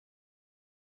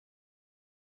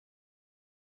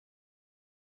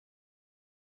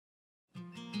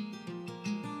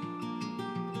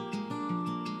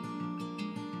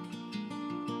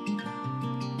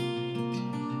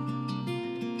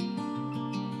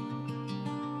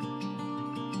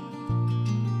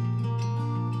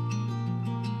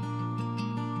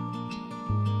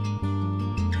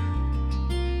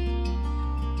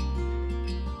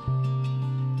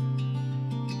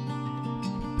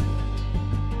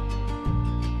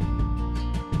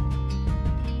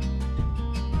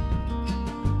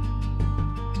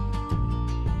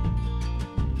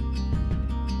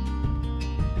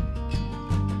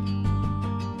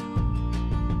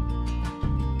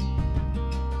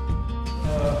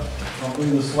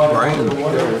from the select board or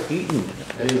whatever. Eating.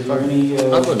 Is there any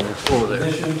Oven over there.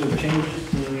 additions or changes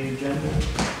to the agenda?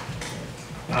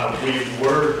 We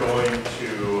were going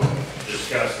to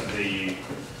discuss the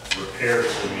repairs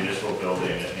to the municipal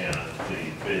building and the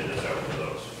bid that's out for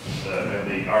those,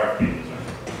 and the RFP design.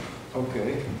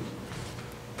 Okay.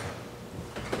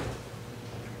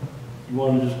 You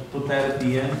want to just put that at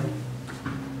the end?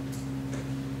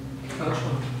 That's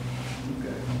fine.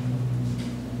 Okay.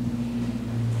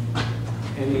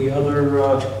 Any other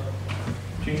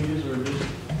changes or just?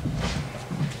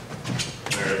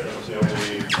 Meredith, that was the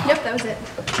only. Yep, that was it.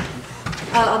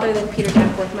 Other than Peter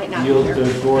Danforth might not be Yield here.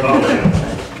 to Gordon. Oh,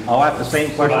 yeah. I'll ask the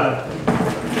same question.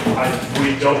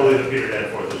 We don't believe that Peter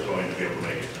Danforth is going to be able to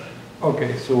make it tonight.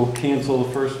 Okay, so we'll cancel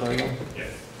the first item. Yeah.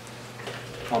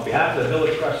 On behalf of the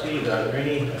village trustees, are there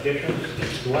any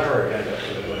additions to our agenda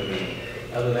for the good meeting,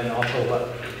 other than also what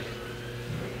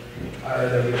are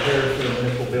the repairs to the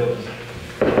municipal building?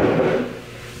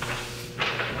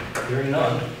 Hearing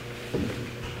none.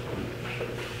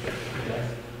 Okay.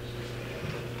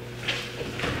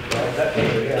 Well, that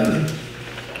case, yeah.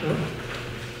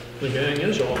 The gang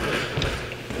is off.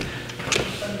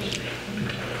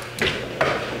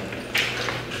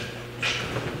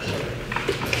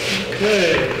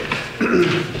 Okay.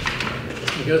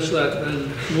 I guess that then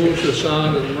moves us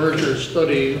on to the merger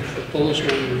study proposal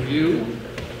review.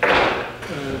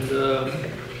 And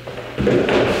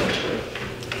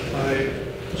I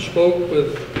spoke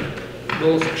with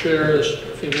both chairs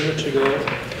a few minutes ago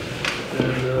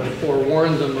and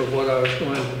forewarned them of what I was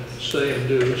going to say and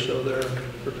do, so they're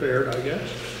prepared, I guess.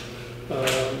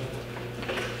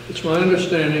 It's my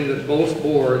understanding that both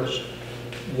boards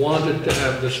wanted to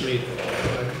have this meeting.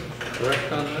 Am I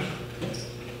correct on that?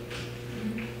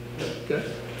 Okay.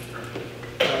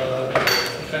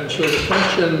 And so the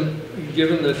question,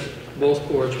 given that both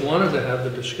boards wanted to have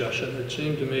the discussion, it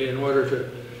seemed to me in order to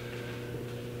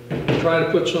try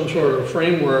to put some sort of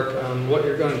framework on what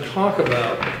you're going to talk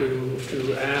about,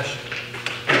 to ask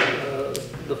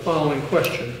the following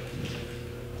question.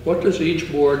 What does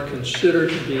each board consider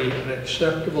to be an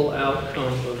acceptable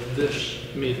outcome of this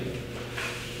meeting?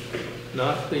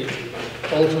 Not the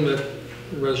ultimate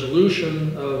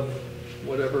resolution of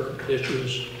whatever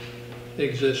issues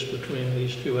exist between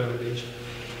these two entities,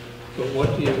 but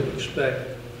what do you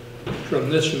expect from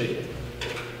this meeting?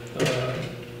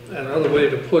 Another way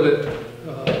to put it,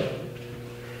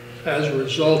 as a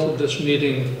result of this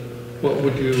meeting, what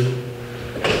would you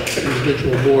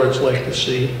individual boards like to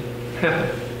see happen?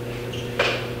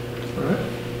 All right.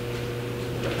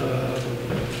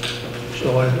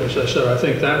 So as I said, I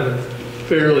think that would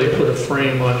fairly put a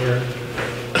frame on your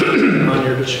on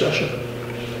your discussion.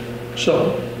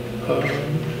 So,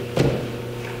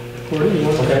 where do you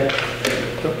want to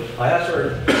Okay. I asked for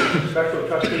a special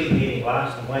trustee meeting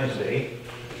last Wednesday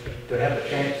to have a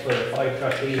chance for the 5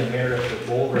 trustees and mayors to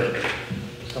go over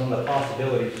some of the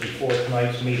possibilities before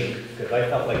tonight's meeting, because I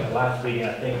felt like the last meeting,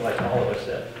 I think like all of us,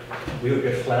 that we were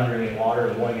just floundering in water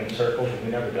and going in circles and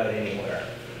we never got anywhere.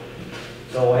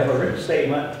 So I have a written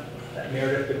statement that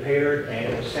Meredith prepared, and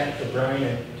it was sent to Brian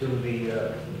and to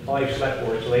the 5 select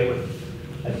boards, so they would,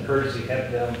 as courtesy,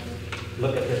 have them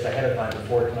look at this ahead of time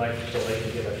before tonight so they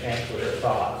can give a chance for their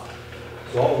thoughts.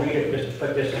 So I'll read it just to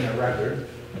put this in the record.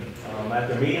 At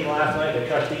the meeting last night, the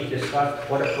trustees discussed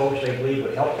what approach they believe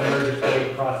would help the merger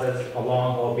study process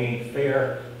along while being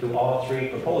fair to all 3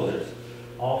 proposers.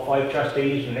 All 5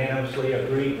 trustees unanimously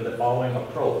agreed to the following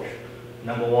approach.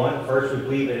 Number 1, first, we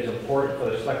believe it is important for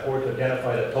the select board to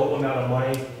identify the total amount of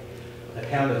money the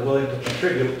town is willing to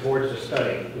contribute towards the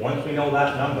study. Once we know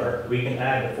that number, we can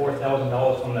add the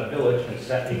 $4,000 from the village and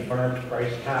set a firm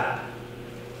price cap.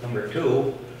 Number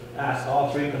 2, ask all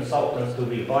 3 consultants to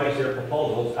revise their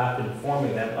proposals after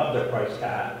informing them of their price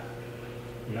cap.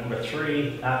 Number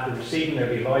 3, after receiving their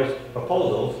revised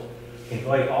proposals,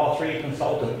 invite all 3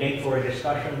 consultants in for a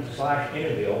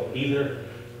discussion/interview, either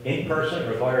in person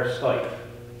or via Skype.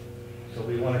 So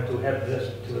we wanted to have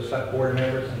this to the select board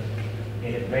members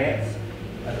in advance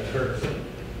as a courtesy.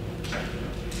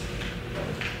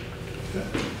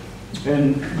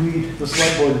 And the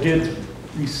select board did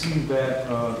receive that,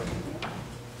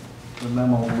 the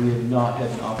memo. We have not had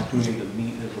an opportunity to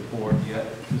meet as a board yet.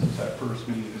 This is our first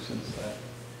meeting since that.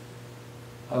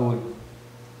 I would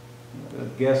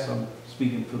guess I'm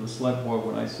speaking for the select board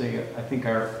when I say I think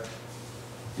our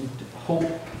hope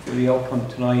for the outcome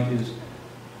tonight is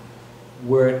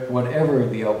whatever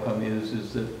the outcome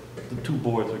is that the 2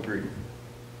 boards agree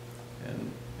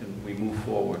and we move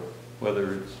forward,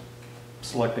 whether it's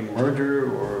selecting a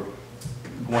merger or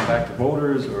going back to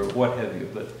voters or what have you,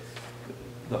 but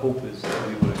the hope is that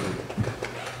we would agree.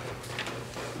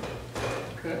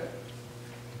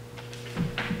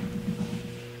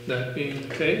 That being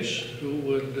the case, who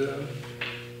would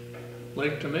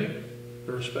like to make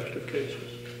the respective cases?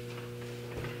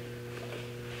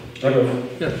 I'll go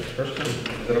Yeah. first.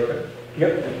 Is that okay?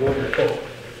 Yep, go over it.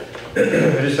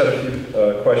 I just had a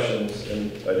few questions,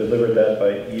 and I delivered that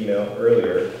by email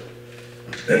earlier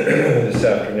this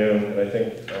afternoon, and I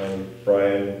think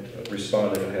Brian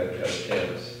responded and had a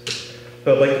chance.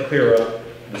 But I'd like to clear up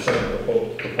the second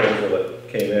proposal that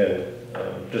came in,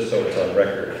 just so it's on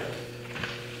record.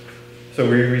 So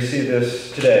we received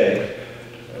this today.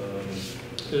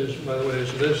 By the way,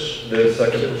 is this The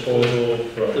second proposal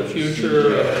from the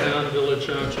future of CGI. Town Village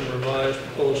Johnson revised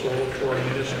proposal for a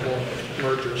municipal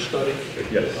merger study?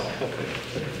 Yes, Okay.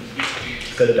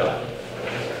 said dot.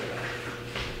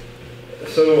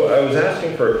 So I was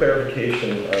asking for a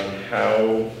clarification on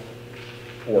how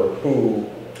or who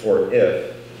or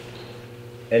if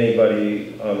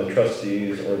anybody on the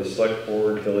trustees or the select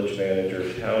board, village manager,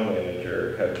 town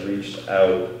manager have reached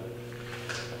out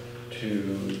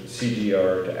to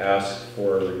CGR to ask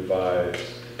for a revised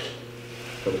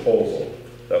proposal.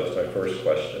 That was my first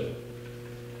question.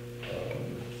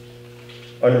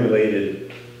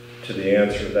 Unrelated to the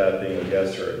answer of that being a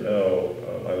yes or a no,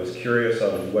 I was curious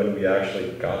on when we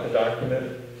actually got the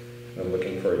document. I'm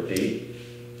looking for a date.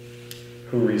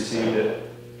 Who received it?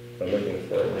 I'm looking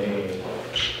for a name.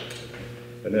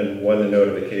 And then when the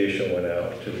notification went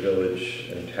out to the village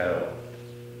and town,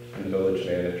 and the village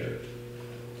manager.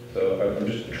 So I'm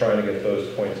just trying to get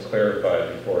those points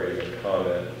clarified before I even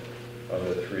comment on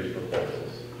the three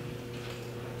proposals.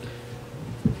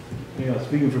 Yeah,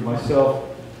 speaking for myself,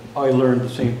 I learned the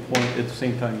same point at the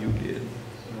same time you did.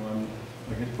 So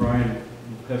I guess Brian,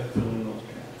 you have to fill in those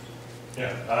gaps.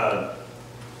 Yeah,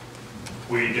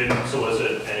 we didn't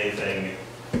solicit anything.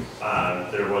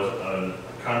 There was a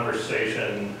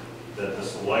conversation that the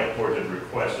select board had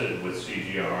requested with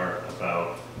CGR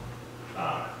about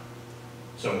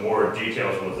some more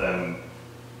details with them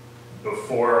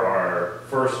before our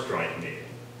first joint meeting.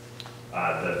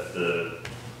 That the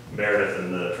Meredith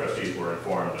and the trustees were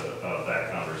informed of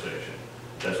that conversation.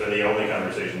 That's been the only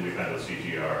conversation we've had with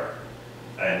CGR.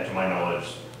 And to my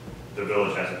knowledge, the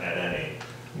village hasn't had any.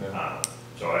 No.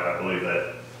 So I believe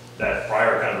that that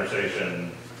prior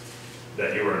conversation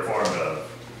that you were informed of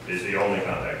is the only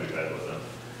contact we've had with them.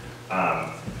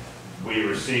 We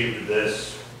received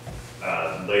this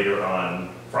later on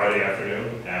Friday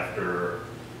afternoon after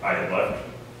I had left.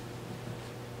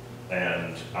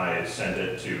 And I sent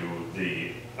it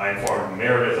to I informed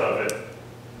Meredith of it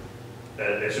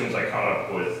as soon as I caught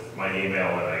up with my email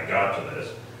and I got to this.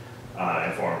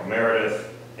 Informed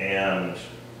Meredith, and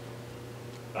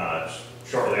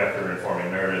shortly after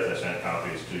informing Meredith, I sent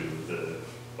copies to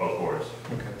both boards.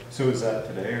 Okay, so is that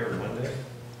today or Monday?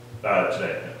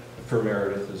 Today, For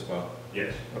Meredith as well?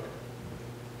 yes. Okay.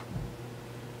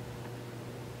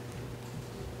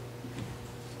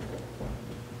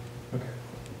 Okay.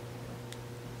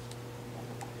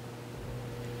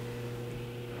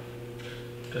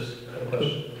 Just a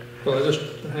question. Well, just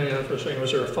hang on for a second.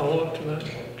 Was there a follow-up to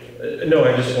that? No,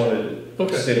 I just wanted to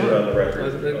Okay. state it on the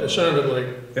record. It sounded like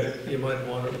Yeah. you might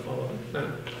want to follow up.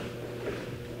 No?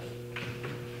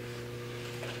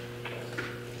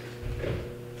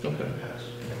 Okay.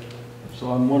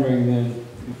 So I'm wondering then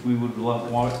if we would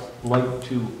like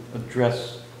to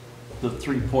address the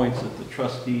 3 points that the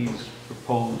trustees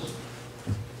proposed,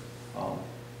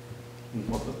 and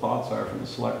what the thoughts are from the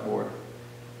select board.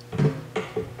 The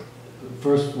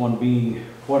first one being,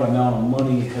 what amount of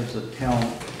money has the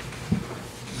town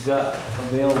got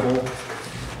available?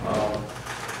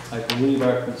 I believe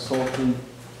our consultant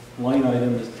line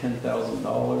item is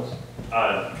 $10,000.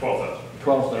 12,000.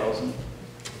 12,000.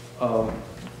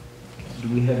 Do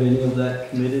we have any of that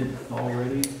committed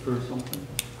already for something?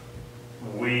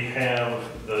 We have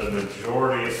the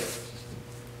majority,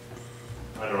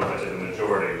 I don't know if I say the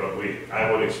majority, but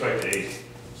I would expect a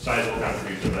sizable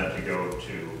contribution of that to go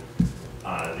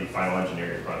to the final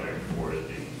engineering project for the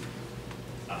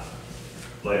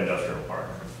light industrial park.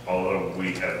 Although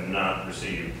we have not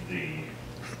received the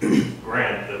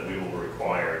grant that we will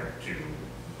require to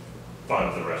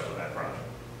fund the rest of that project.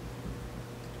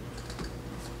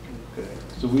 Okay.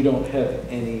 So we don't have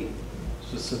any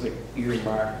specific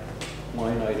earmarked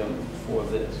line item for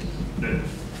this?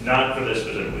 Not for this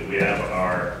specifically. We have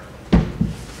our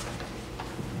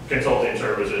consulting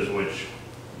services, which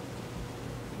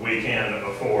we can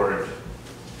afford.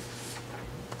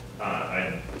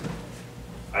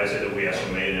 I say that we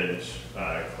estimated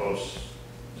close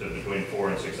to between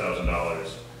 $4,000 and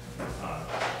 $6,000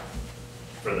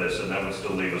 for this, and that would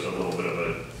still leave us a little bit of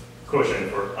a cushion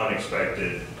for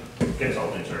unexpected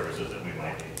consulting services that we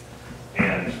might need.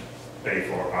 and pay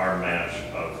for our match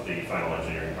of the final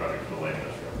engineering project for the light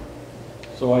industrial.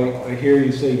 So I hear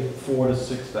you say 4,000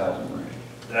 to 6,000 range.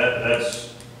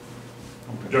 That's,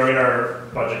 during our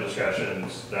budget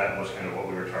discussions, that was kind of what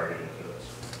we were targeting for this.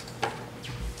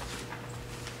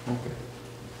 Okay.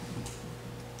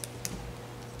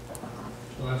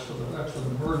 So that's for the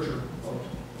merger proposal.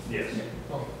 Yes.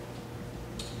 Oh.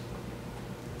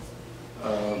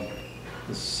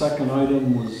 The second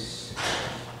item was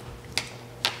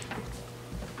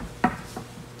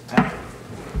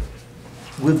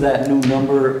with that new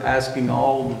number, asking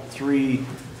all the three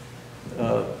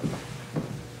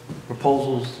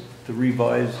proposals to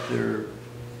revise their,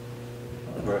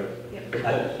 Right.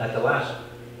 At the last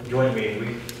joint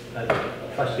meeting, at the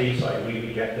trustee side, we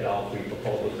rejected all three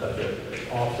proposals because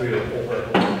all three were over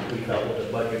what we felt was a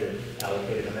budgeted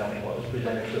allocated amount and what was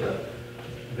presented to the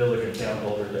village and town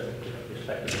holders at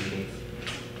respective meetings.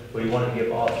 We want to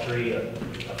give all three a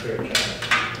fair chance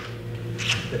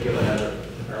to give another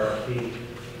RFP.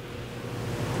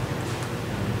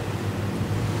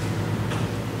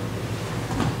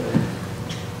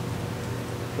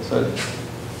 guess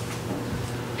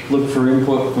I'd look for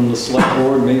input from the select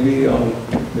board, maybe on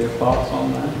their thoughts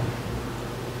on that.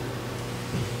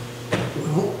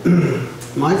 Well,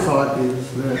 my thought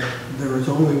is that there is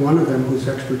only one of them whose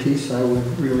expertise I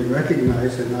would really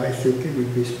recognize, and I think it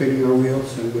would be spinning our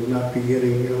wheels and would not be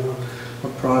getting a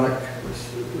product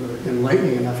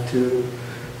enlightening enough to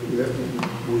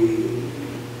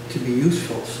be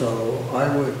useful. So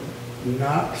I would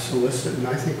not solicit, and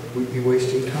I think we'd be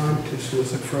wasting time to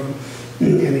solicit from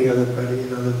any other body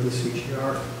other than the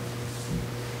CGR.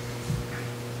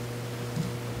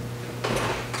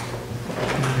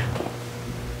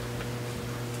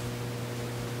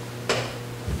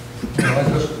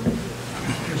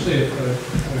 Let's see if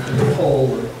we can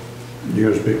poll.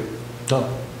 USB.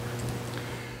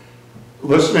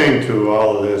 Listening to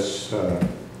all of this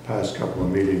past couple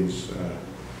of meetings,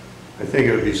 I think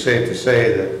it would be safe to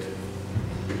say that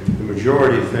the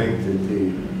majority think that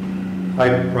the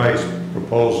high-priced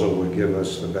proposal would give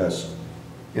us the best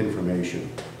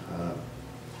information.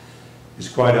 It's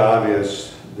quite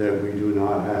obvious that we do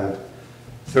not have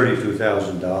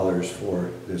 $32,000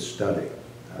 for this study.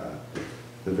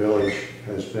 The village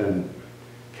has been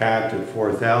capped at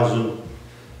 $4,000.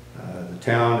 The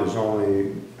town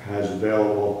has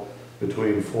available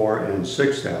between $4,000 and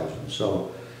 $6,000.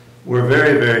 So we're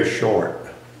very, very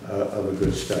short of a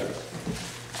good study.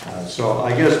 So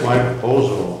I guess my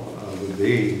proposal would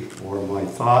be, or my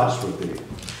thoughts would be,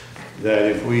 that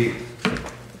if we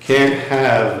can't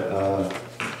have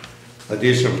a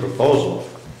decent proposal,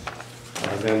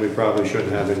 then we probably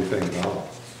shouldn't have anything at all.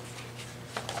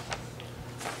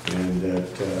 And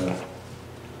that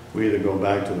we either go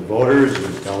back to the voters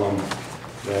and tell them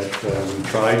that we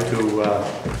tried to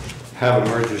have a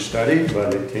merger study,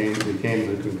 but we came to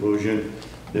the conclusion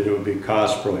that it would be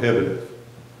cost prohibitive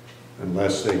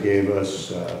unless they gave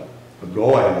us a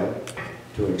go-ahead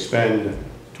to expend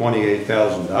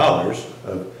 $28,000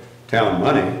 of town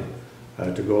money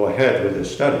to go ahead with this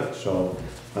study. So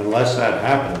unless that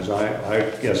happens, I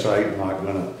guess I'm not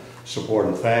going to support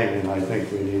a thing, and I think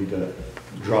we need to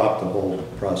drop the whole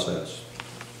process.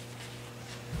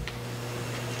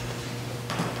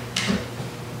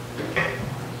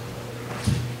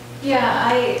 Yeah,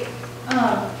 I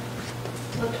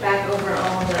looked back over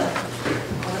all the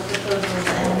proposals,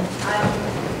 and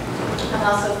I'm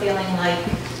also feeling like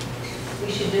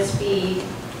we should just be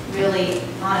really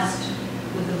honest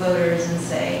with the voters and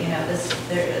say, you know,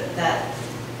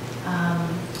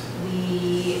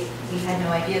 we had no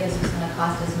idea this was going to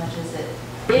cost as much as it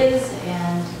is,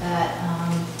 and that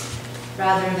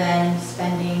rather than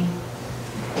spending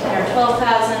 $10,000 or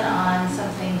 $12,000 on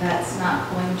something that's not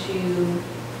going to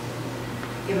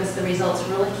give us the results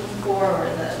we're looking for, or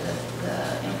the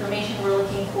information we're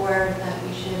looking for, that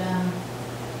we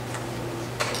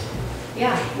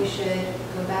should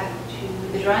go back to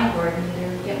the drawing board and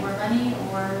either get more money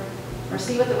or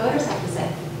see what the voters have to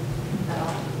say at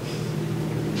all.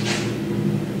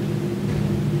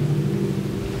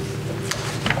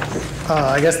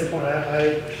 I guess the point, I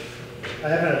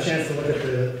haven't had a chance to look at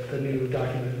the new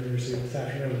document we received this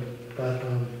afternoon, but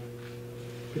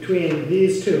between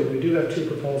these two, we do have two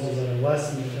proposals that are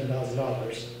less than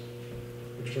 $10,000,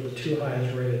 which were the two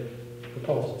highest rated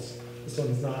proposals. This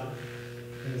one's not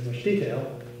in as much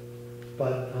detail,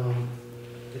 but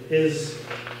it is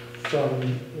from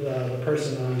the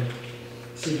person on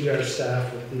CGR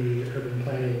staff with the urban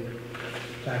planning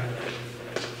background.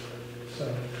 So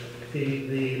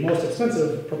the most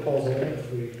expensive proposal,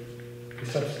 if we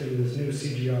substitute this new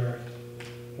CGR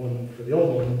one for the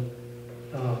old one,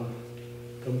 At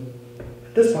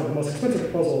this point, the most expensive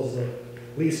proposal is the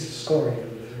least scoring of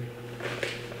the three.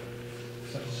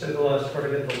 Say the last part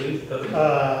again, the least,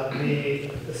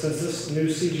 Since this new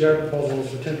CGR proposal is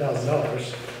for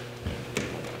 $10,000.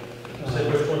 say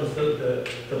which one's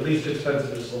the least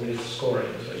expensive is the least scoring,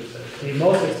 is what you said. The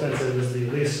most expensive is the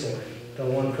least scoring, the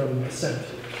one from Ascent.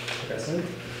 Ascent? Is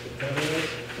that what it is?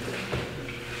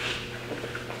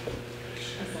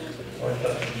 Oh, I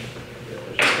thought-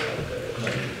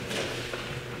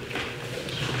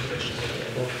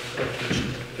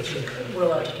 We're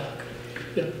allowed to talk.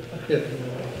 Yeah.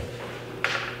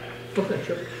 Okay,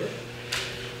 sure.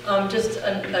 Just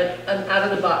an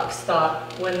out-of-the-box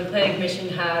thought. When the planning commission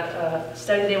had a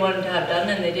study they wanted to have done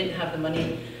and they didn't have the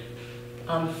money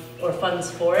or funds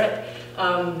for it,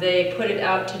 they put it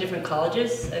out to different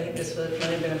colleges. I think this might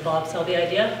have been a Bob Selby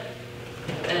idea.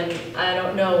 And I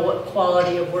don't know what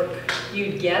quality of work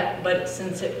you'd get, but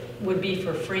since it would be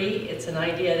for free, it's an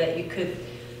idea that you could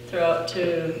throw out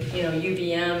to,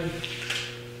 UVM,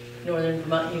 Northern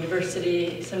Vermont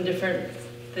University, some different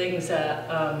things that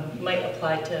might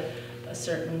apply to a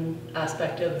certain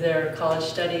aspect of their college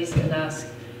studies, and ask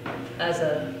as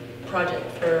a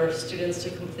project for students to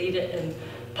complete it and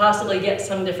possibly get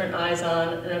some different eyes on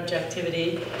an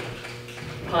objectivity.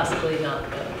 Possibly not,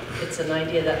 but it's an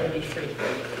idea that would be free.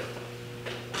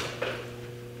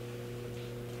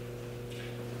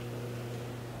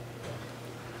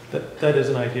 That is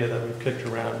an idea that we've kicked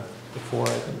around before.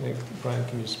 I think, Brian,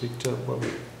 can you speak to what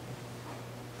we've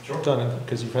done?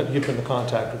 Because you've been in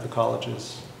contact with the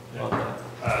colleges on that.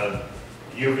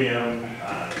 UVM,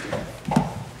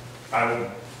 I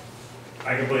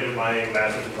completed my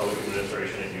Master's in Public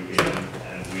Administration at UVM,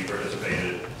 and we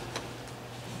participated,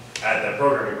 at that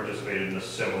program, we participated in a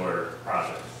similar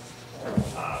project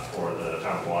for the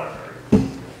town of Waterbury.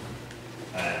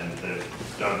 And they've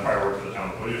done prior work for the town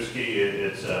of Winooski.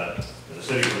 It's the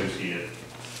city of Winooski.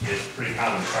 It's pretty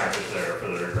common practice there for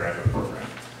their graduate program.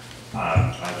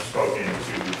 I've spoken to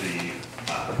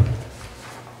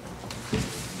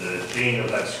the dean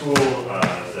of that school,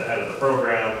 the head of the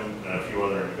program, and a few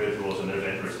other individuals, and there's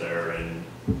interest there in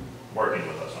working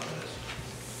with us on this.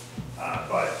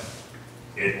 But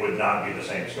it would not be the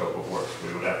same scope of work.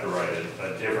 We would have to write a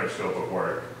different scope of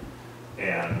work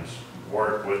and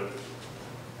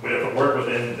we'd have to work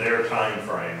within their time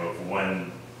frame of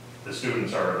when the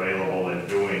students are available and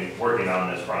working on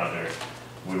this project.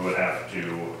 We would have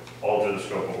to alter the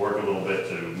scope of work a little bit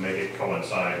to make it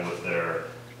coincide with their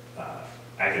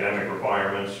academic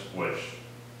requirements, which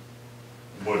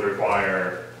would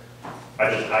require, I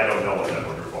don't know what that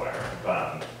would require.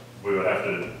 We would have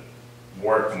to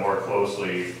work more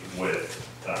closely with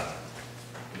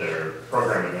their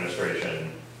program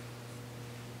administration,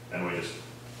 and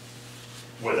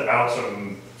without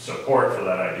some support for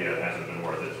that idea, it hasn't been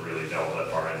worth it to really delve that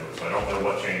far into it. So I don't know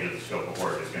what changes the scope of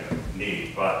work is going to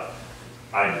need, but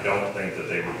I don't think that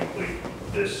they would complete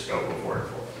this scope of work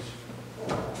for us.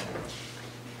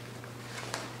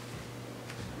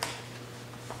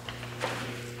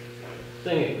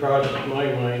 Thing that crosses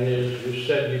my mind is, you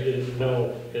said you didn't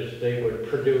know if they would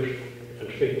produce, and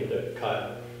speaking to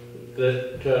Kyle,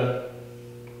 that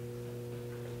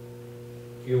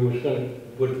you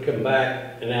would come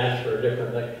back and ask for a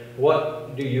different thing.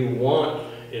 What do you want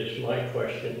is my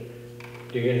question.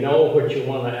 Do you know what you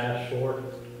want to ask for?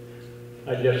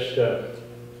 I just,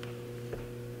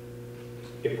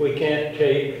 if we can't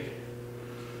take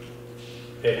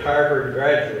a Harvard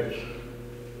graduate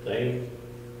thing,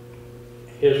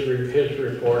 his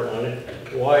report on it,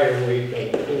 why are we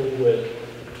going to fool with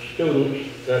students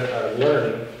that are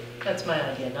learning? That's my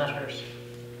idea, not hers.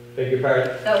 Beg your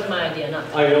pardon? That was my idea, not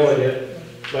hers. I know it is,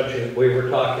 but we were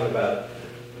talking about,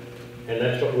 and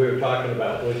that's what we were talking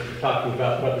about. We were talking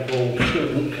about what the goal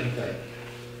students and things.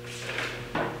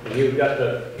 And you've got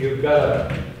a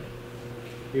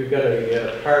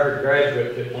Harvard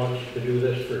graduate that wants to do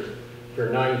this for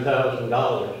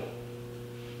 $9,000.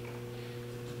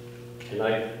 And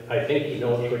I think he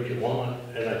knows what you want,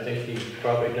 and I think he's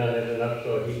probably done it enough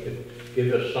so he could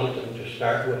give us something to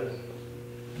start with.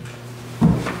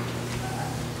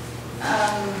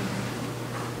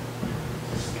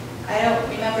 I don't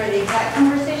remember the exact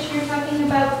conversation you're talking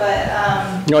about, but,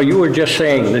 No, you were just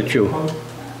saying that you...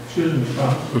 Excuse me,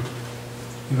 Tom.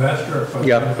 You've asked her a question.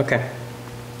 Yeah, okay.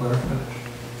 Let her finish.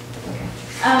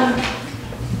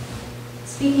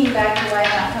 speaking back to why I'm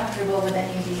not comfortable with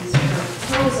any of these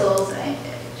proposals,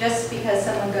 just because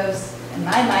someone goes, in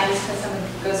my mind, just because someone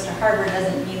goes to Harvard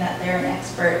doesn't mean that they're an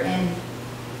expert in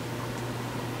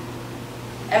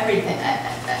everything.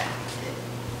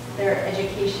 their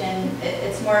education,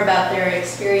 it's more about their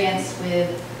experience with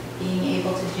being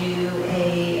able to do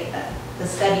the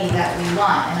study that we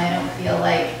want, and I don't feel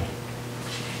like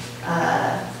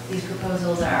these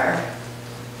proposals are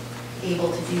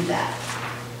able to do that,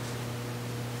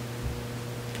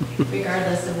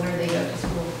 regardless of where they go to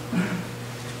school.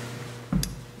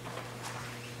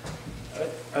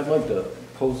 I'd like to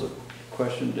pose a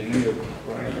question to either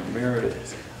Brian or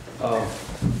Meredith.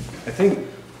 I think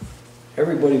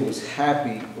everybody was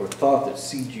happy or thought that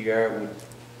CGR would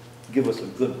give us a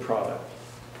good product.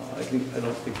 I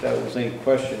don't think that was any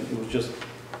question. It was just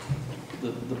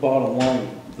the bottom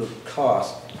line, the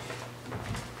cost.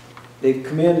 They've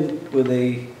come in with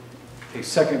a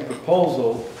second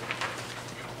proposal,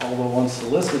 although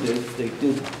unsolicited, they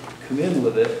did come in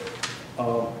with it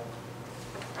for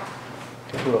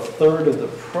a third of the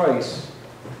price.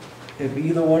 Have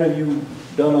either one of you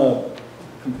done a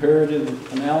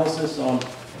comparative analysis on,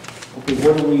 okay,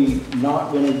 what are we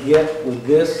not going to get with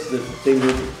this that they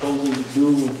were proposing to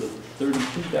do with the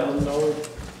 $32,000?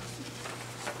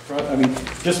 I mean,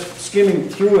 just skimming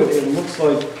through it, it looks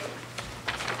like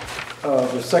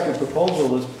the second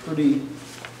proposal is pretty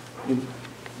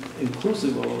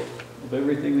inclusive of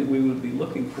everything that we would be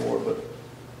looking for, but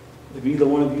have either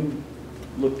one of you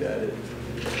looked at it?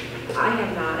 I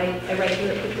have not. I read through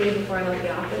it quickly before I left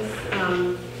the office. I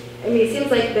mean, it seems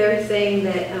like they're saying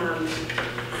that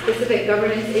specific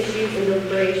governance issues and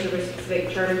deliberation over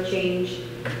specific charter change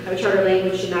of charter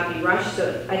language should not be rushed.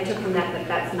 So I took from that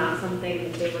that's not something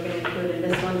that they were going to include in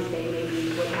this one, that they maybe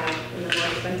would have in the more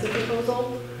expensive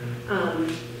proposal.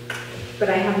 But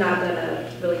I have not done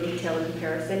a really detailed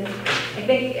comparison. I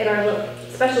think at our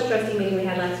special trustee meeting we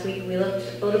had last week, we looked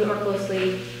a little bit more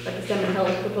closely at the STEM and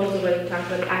Health proposal where they talked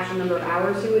about the actual number of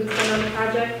hours we would spend on the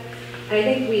project. And I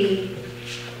think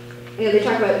they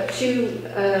talk about 2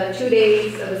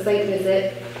 days of a site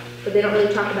visit, but they don't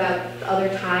really talk about the other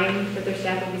time that their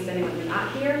staff will be spending when they're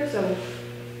not here. So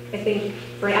I think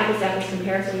for an apples to apples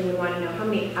comparison, we would want to know how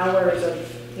many hours of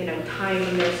time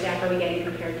from their staff are we getting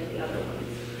compared to the other ones.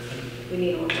 We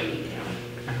need a little more detail.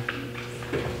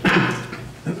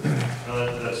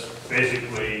 That's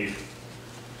basically,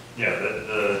 yeah,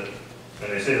 when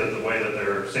they say that the way that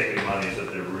they're saving money is that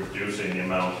they're reducing the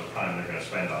amount of time they're going to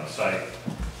spend on site,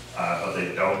 but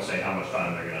they don't say how much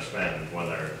time they're going to spend when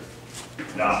they're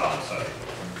not on site.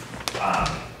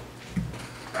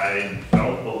 I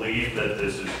don't believe that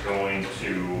this is going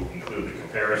to include the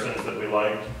comparisons that we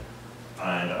liked,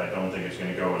 and I don't think it's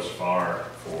going to go as far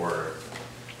for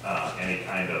any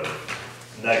kind of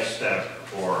next step,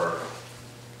 or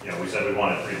we said we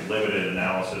wanted pretty limited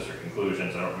analysis or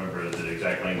conclusions. I don't remember the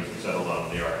exact language we settled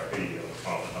on in the RFP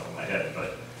off the top of my head,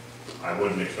 but I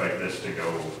wouldn't expect this to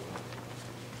go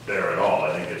there at all.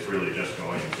 I think it's really just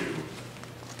going to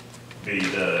be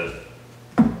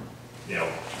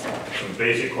some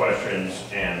basic questions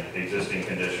and existing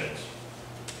conditions.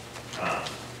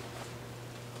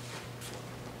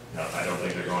 No, I don't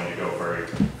think they're going to go very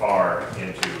far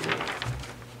into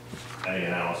any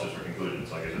analysis or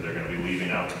conclusions. Like I said, they're going to be leaving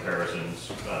out comparisons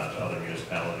to other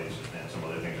municipalities and some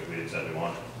other things that we had said we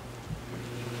wanted.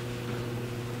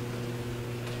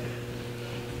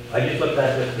 I just looked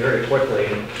at this very quickly,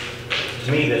 and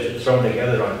to me, this was thrown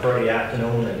together on Friday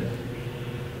afternoon, and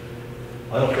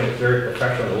I don't think it's very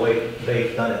professional the way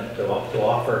they've done it to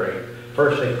offer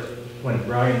first, when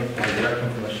Brian, on direction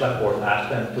from the select board,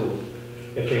 asked them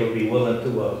if they would be willing to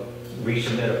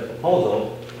resubmit a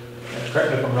proposal. And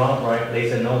correct me if I'm wrong, Brian, they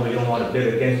said, no, we don't want to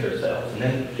bid against ourselves. And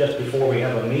then just before we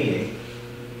have a meeting,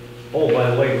 oh,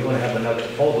 by the way, we're going to have another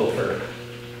proposal for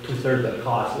 2/3 of the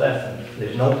cost less. And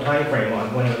there's no time frame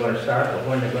on when they're going to start or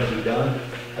when they're going to be done.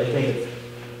 I think it's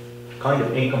kind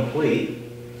of incomplete.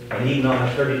 And even on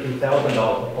a $32,000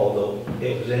 proposal,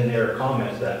 it was in their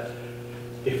comments that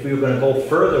if we were going to go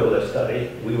further with a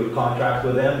study, we would contract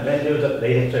with them. Then they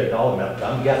didn't say a dollar amount.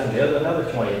 I'm guessing there's another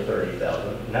 $20,000 or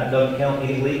 $30,000, and that doesn't count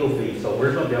any legal fees. So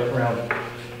we're going to be up around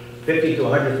 $50,000 to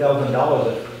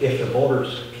 $100,000 if the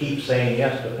voters keep saying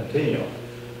yes to continue.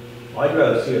 I'd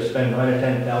rather see us spend $9,000 or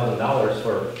 $10,000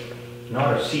 for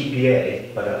not a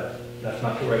CPA, but that's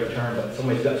not the right term, but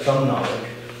somebody's got some knowledge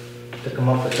to come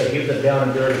up and say, here's a down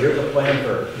and dirty, here's a plan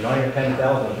for $9,000 or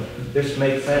 $10,000. This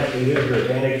makes sense. Here's your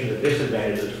advantages and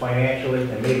disadvantages financially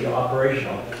and maybe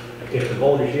operational. If the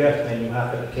vote is yes, then you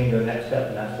have to continue the next step,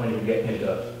 and that's when you get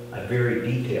into a very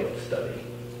detailed study.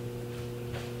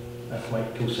 That's my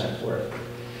 2 cents worth.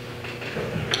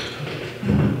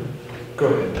 Go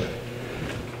ahead.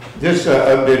 This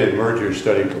updated merger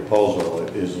study proposal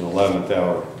is an 11th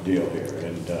hour deal here,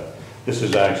 and this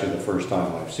is actually the first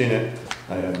time I've seen it.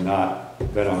 I have not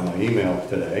been on my email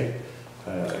today.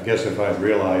 I guess if I'd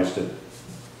realized that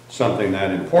something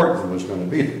that important was going to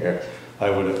be there, I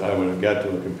would have got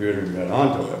to a computer and got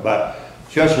onto it. But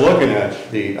just looking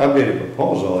at the updated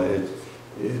proposal, it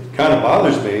kind of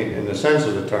bothers me in the sense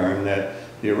of the term that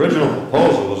the original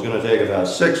proposal was going to take about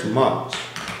 6 months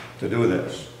to do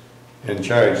this and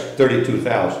charge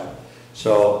 $32,000.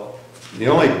 So the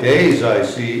only days I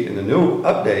see in the new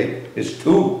update is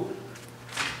 2.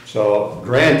 So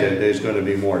granted, there's going to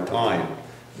be more time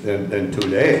than 2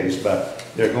 days, but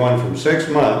they're going from 6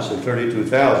 months at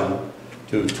 $32,000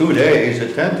 to 2 days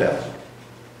at $10,000.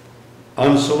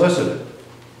 Unsolicited,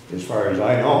 as far as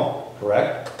I know,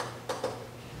 correct?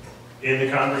 In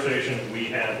the conversation we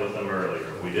had with them earlier,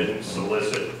 we didn't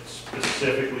solicit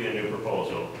specifically a new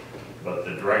proposal, but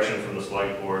the direction from the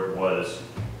select board was,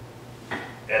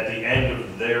 at the end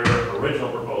of their original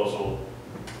proposal,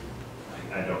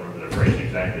 I don't remember the phrase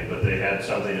exactly, but they had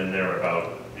something in there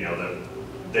about, you know, that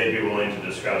they'd be willing to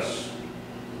discuss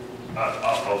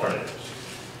alternatives.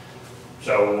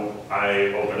 So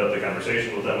I opened up the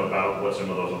conversation with them about what some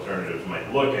of those alternatives might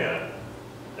look at,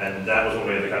 and that was when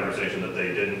we had the conversation that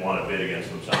they didn't want to bid against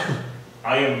themselves.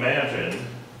 I imagine,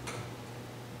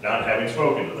 not having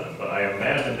spoken to them, but I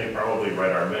imagine they probably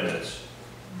read our minutes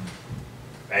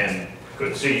and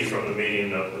could see from the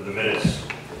meeting, the minutes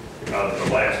of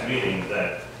the last meeting,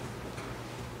 that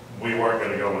we weren't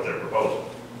going to go with their proposal.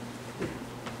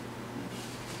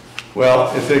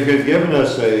 Well, if they could have given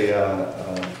us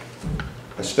a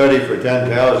study for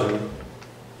 $10,000,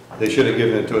 they should have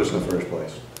given it to us in the first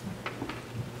place.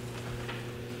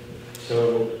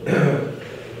 So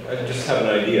I just have an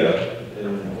idea,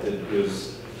 and it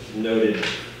was noted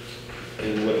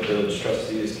in what village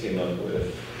trustees came up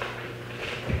with.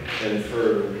 And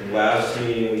for last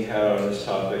meeting we had on this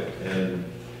topic, and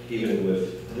even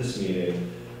with this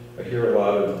meeting, I hear a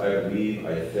lot of I believe,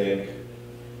 I think,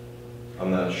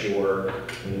 I'm not sure,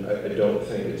 and I don't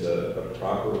think it's a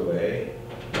proper way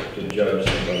to judge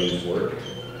somebody's work,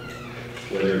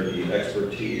 whether it be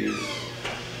expertise,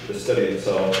 the study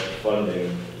itself,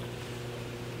 funding.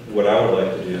 What I would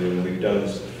like to do, and we've done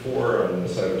this before on the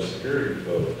cybersecurity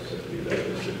folks, if we've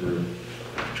just a group,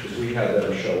 is we had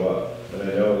them show up. And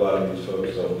I know a lot of these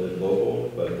folks don't live local,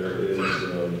 but there is, you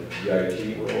know, the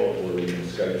IT world where we can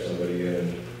Skype somebody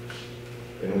in,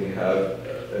 and we have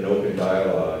an open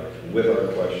dialogue with our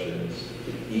questions,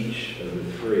 each of the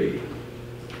 3,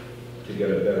 to get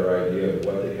a better idea of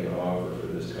what they can offer for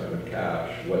this kind of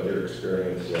cash, what their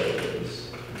experience level is,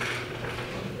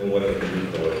 and what they can do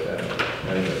for it.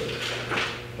 Anyway,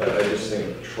 I just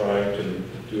think trying to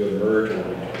do a merger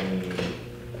between,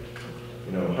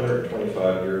 you know,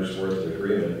 125 years worth of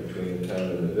agreement between the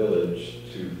town and the village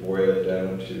to boil it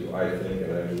down to, I think,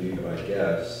 and I believe, and I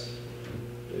guess,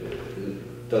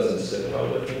 it doesn't sit well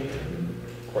with me. And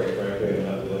quite frankly, I'm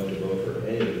not willing to vote for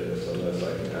any of this unless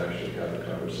I can actually have a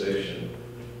conversation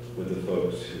with the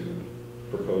folks who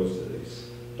proposed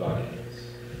these documents.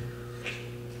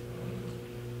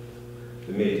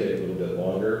 It may take a little bit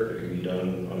longer. It can be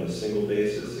done on a single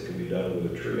basis. It can be done with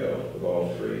a trio of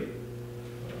all 3.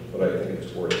 But I think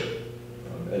it's worth it.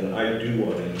 And I do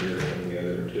want to hear from the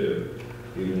other 2,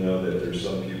 even though that there's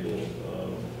some people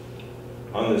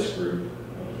on this group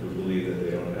who believe that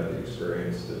they don't have the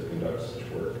experience to conduct such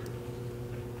work.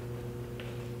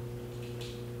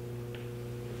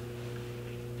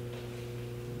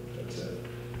 That's it.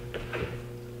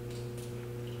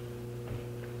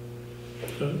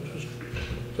 So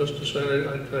just to say,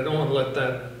 I don't want to let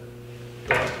that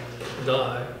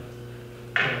die.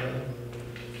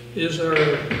 Is there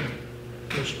a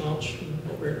response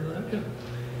over to that? Yeah.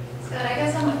 Scott, I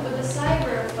guess with the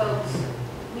cyber folks,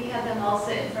 we had them all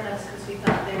sit in front of us because we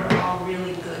thought they were all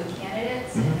really good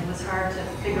candidates, and it was hard to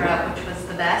figure out which was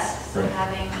the best. So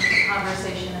having a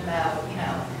conversation about, you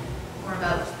know, more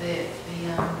about the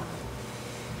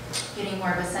getting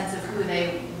more of a sense of who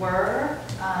they were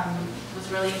was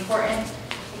really important.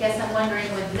 I guess I'm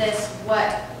wondering with this,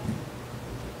 what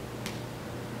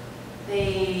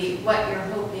you're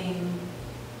hoping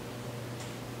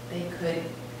they could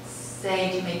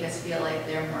say to make us feel like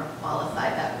they're more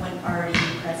qualified, that wouldn't already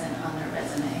be present on their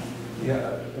resume.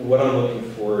 Yeah, what I'm looking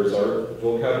for is our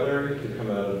vocabulary to come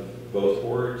out of both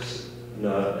boards,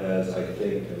 not as I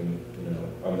think, and you know,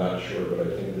 I'm not sure, but I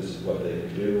think this is what they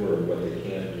can do or what they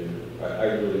can't do. I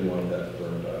really want that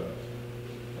firmed up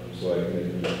so I can make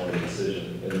an informed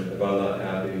decision. And if I'm not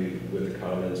happy with the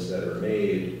comments that are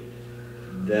made,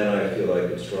 then I feel like I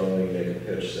could strongly make a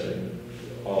pitch saying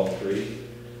all 3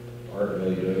 aren't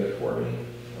really doing it for me.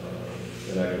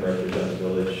 And I can represent the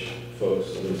village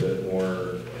folks a little bit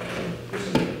more.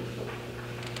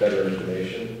 better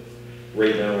information.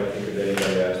 Right now, I think if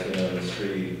anybody asked me on the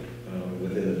street,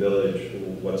 within the village,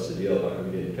 what's the deal, how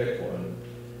come we didn't pick one?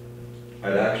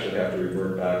 I'd actually have to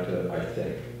revert back to, I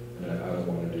think, and I don't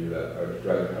want to do that. I would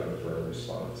rather have a firm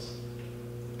response.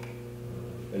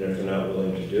 And if they're not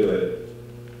willing to do it,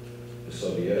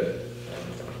 so be it.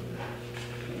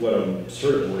 What I'm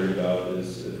sort of worried about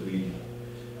is if we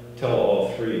tell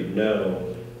all three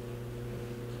no,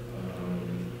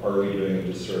 are we doing a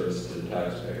disservice to the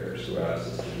taxpayers who asked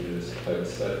us to do this type of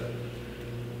study?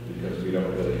 Because we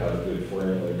don't really have a good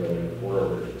formula going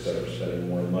forward, except for spending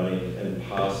more money and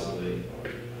possibly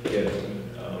getting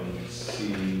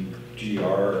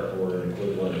CGR or an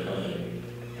equivalent company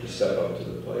to step up to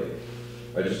the plate.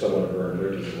 I just don't want to burn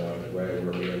bridges along the way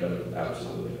where we end up with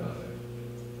absolutely nothing.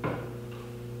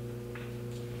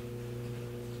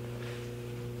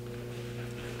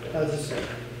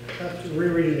 After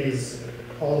rereading these,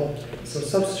 so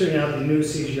substituting out the new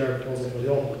CGR proposal for the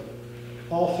old one,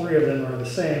 all three of them are the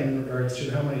same in regards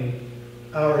to how many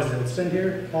hours they would spend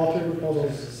here. All three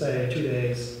proposals say 2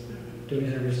 days doing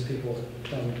interviews with people.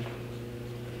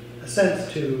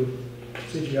 Assent to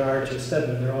CGR to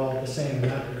Stedman, they're all the same in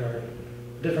that regard.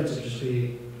 The difference would just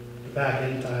be the back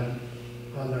end time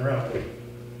on their own.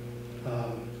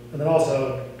 And then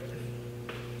also,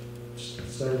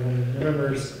 so everyone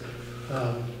remembers,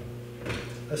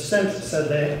 Assent said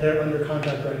they're under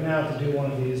contract right now to do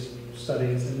one of these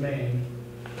studies in Maine.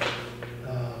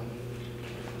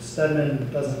 Stedman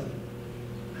doesn't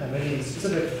have any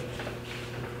specific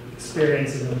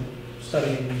experience in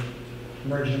studying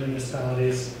emerging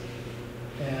municipalities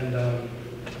and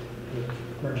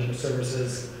emerging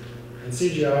services. And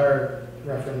CGR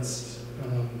referenced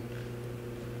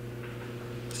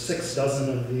 6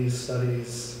 dozen of these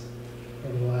studies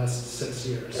over the last 6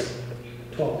 years,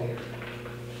 12 years.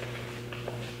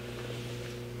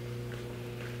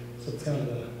 So it's kind of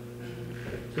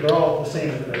so they're all the same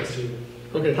in regards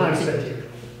to time spent here.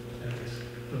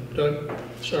 Doug,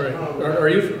 sorry, are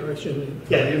you, excuse me,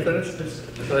 Yeah. are you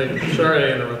finished? Sorry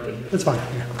I interrupted you. That's fine.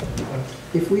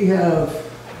 If we have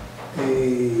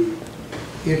a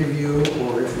interview,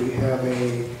 or if we have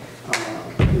a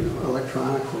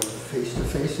electronic or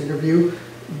face-to-face interview,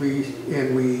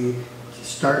 we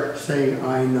start saying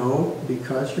 "I know"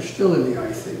 because you're still in the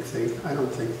 "I think" thing. I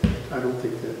don't think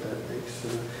that makes.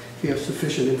 If you have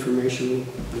sufficient information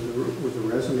with the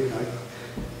resume, I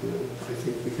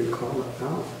think we can call it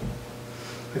out.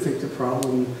 I think the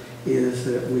problem is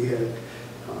that we had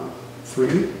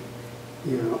 3.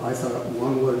 I thought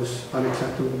one was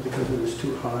unacceptable because it was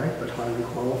too high, but highly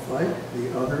qualified.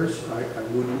 The others I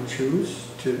wouldn't choose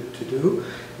to do.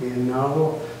 And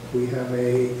now we have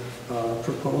a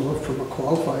proposal from a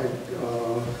qualified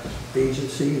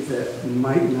agency that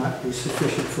might not be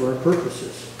sufficient for our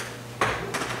purposes.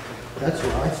 That's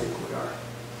where I think we are.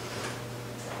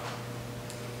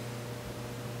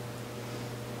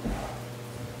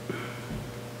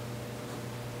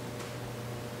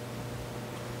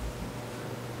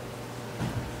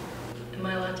 Am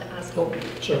I allowed to ask? Oh,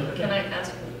 sure. Can I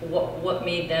ask what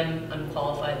made them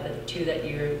unqualified, the 2 that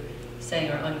you're saying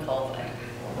are unqualified?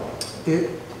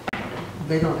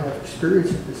 They don't have experience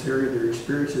in this area. Their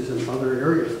experience is in other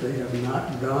areas. They have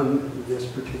not done this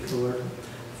particular.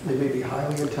 They may be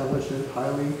highly intelligent,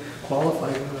 highly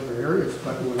qualified in other areas,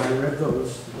 but when I read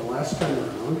those the last time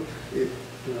around,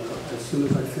 as soon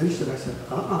as I finished it, I said,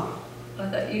 I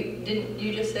thought didn't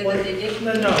you just say that they did?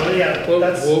 No, yeah,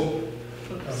 that's.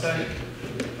 Sorry.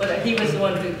 But he was the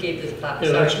one who gave this clap.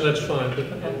 Yeah, that's fine,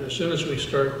 but as soon as we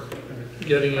start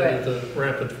getting into the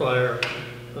rapid fire,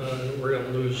 we're going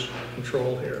to lose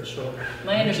control here, so.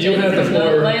 My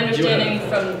understanding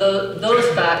from those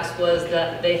facts was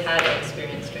that they had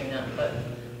experience doing that, but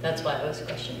that's why I was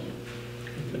questioning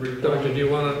it. Doug, did you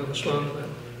want to respond to that?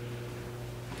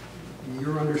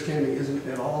 your understanding isn't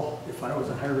at all, if I was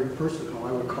a hiring person, how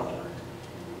I would call it.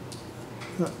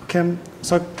 Kim,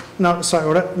 no,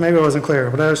 sorry, maybe I wasn't clear.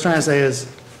 What I was trying to say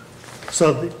is,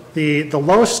 so the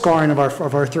lowest scoring of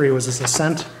our 3 was this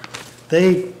Ascent.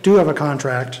 They do have a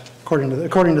contract, according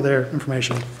to their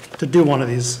information, to do one of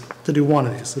these.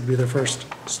 Would be their first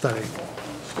study.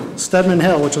 Stedman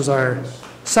Hill, which was our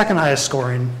second highest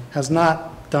scoring, has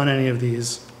not done any of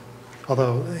these,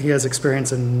 although he has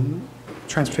experience in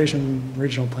transportation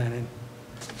regional planning.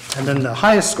 And then the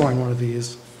highest scoring one of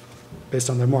these, based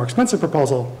on their more expensive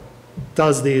proposal,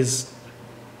 does these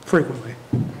frequently.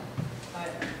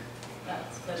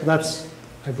 So that's,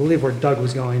 I believe, where Doug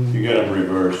was going. You got them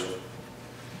reversed.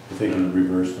 I think you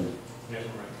reversed them. Yes,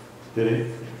 Did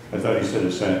he? I thought he said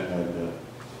Ascent had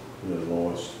the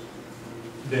lowest.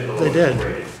 They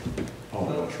did. Oh,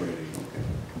 lowest rating, okay.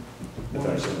 if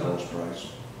I said lowest price.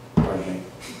 Pardon me.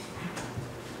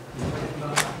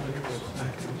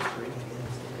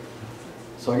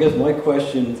 So I guess my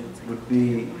question would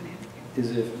be,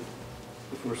 is if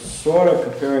we're sort of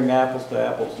comparing apples to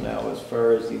apples now, as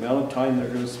far as the amount of time they're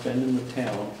gonna spend in the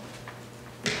town,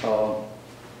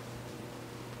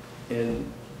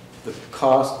 and the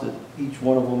cost that each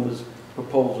one of them is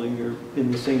proposing are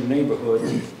in the same neighborhood,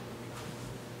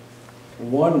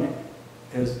 one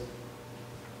has,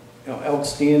 you know,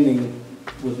 outstanding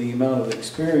with the amount of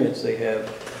experience they have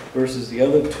versus the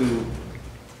other two,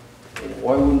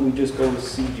 why wouldn't we just go with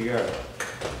CGR?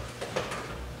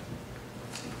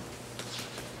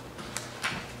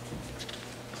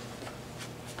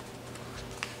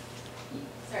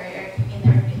 Sorry, Eric,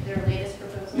 you mean their latest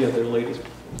proposal? Yeah, their latest.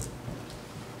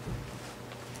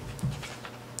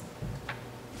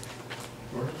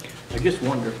 I just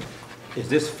wonder, is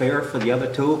this fair for the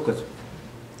other two? Because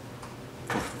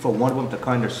for one of them to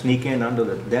kind of sneak in under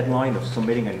the deadline of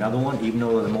submitting another one, even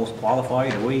though they're the most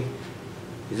qualified,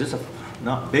 is this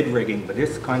not bid rigging, but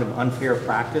this kind of unfair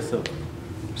practice of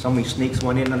somebody sneaks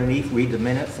one in underneath, read the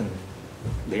minutes, and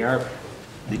they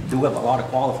do have a lot of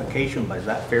qualification, but is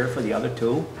that fair for the other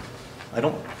two?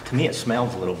 To me it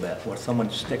smells a little bit, where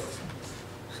someone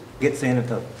gets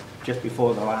in just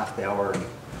before the last hour, and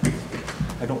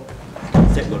it don't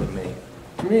sit good with me.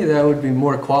 To me, that would be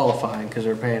more qualifying because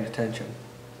they're paying attention.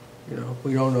 You know,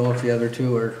 we don't know if the other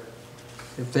two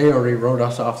if they already wrote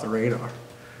us off the radar.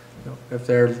 You know, if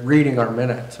they're reading our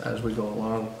minutes as we go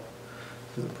along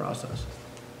through the process.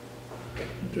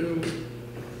 Do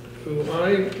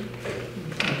I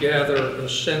gather a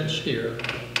sense here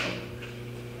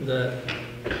that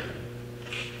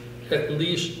at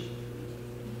least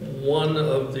one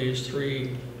of these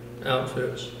three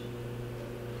outfits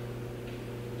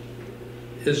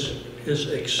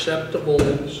is acceptable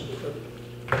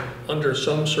under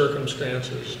some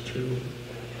circumstances to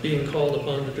being called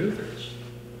upon to do this?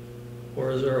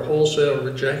 Or is there a wholesale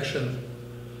rejection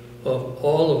of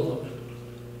all of them?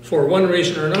 For one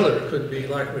reason or another. It could be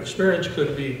lack of experience,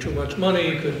 could be too much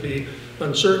money, could be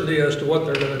uncertainty as to what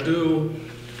they're going to do.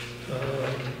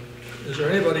 Is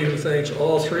there anybody who thinks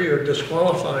all three are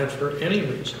disqualified for any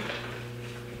reason?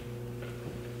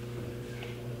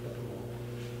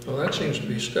 Well, that seems to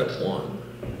be step one.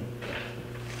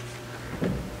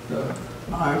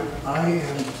 I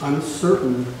am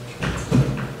uncertain.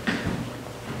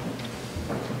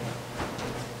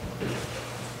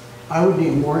 I would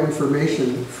need more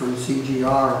information from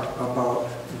CGR about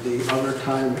the other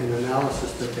time and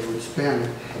analysis that they would spend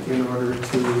in order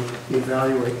to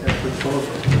evaluate that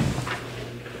proposal.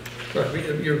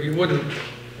 Right, you wouldn't,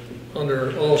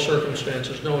 under all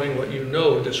circumstances, knowing what you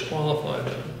know, disqualify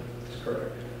them.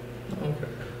 Correct. Okay.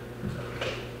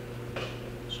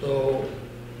 So,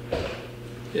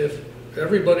 if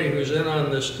everybody who's in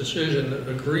on this decision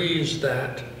agrees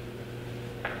that,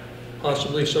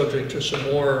 possibly subject to some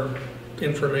more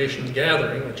information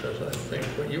gathering, which is, I think,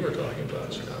 what you were talking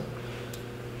about, Scott,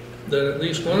 that at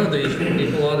least one of these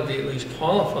people ought to be at least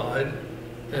qualified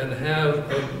and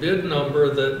have a bid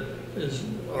number that is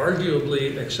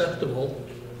arguably acceptable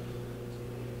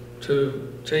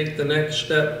to take the next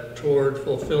step toward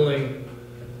fulfilling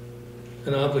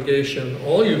an obligation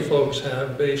all you folks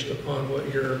have based upon what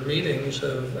your meetings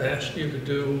have asked you to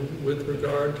do with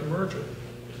regard to merger.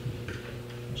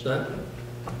 Is that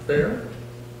fair?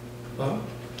 Bob?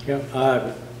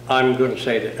 Yeah, I'm going to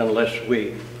say that unless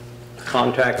we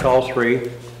contact all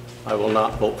three, I will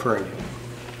not vote for any.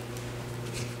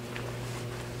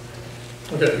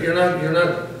 Okay, you're not,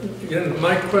 again,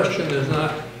 my question is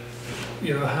not,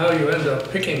 you know, how you end up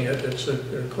picking it. It's a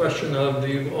question of, do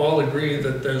you all agree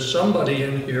that there's somebody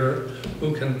in here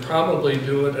who can probably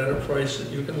do it at a price that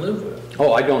you can live with?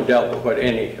 Oh, I don't doubt what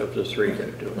any of the three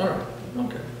can do. All right,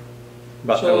 okay.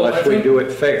 But So unless we do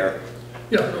it fair.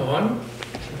 Yeah, no, I'm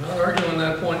not arguing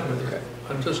that point with you. Okay.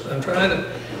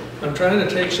 I'm trying to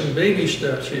take some baby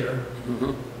steps here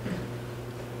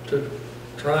to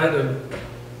try to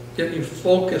get you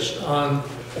focused on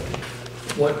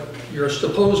what you're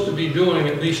supposed to be doing,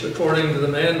 at least according to the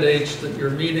mandates that your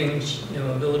meetings, you know,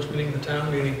 the village meeting, the town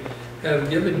meeting, have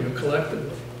given you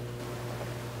collectively.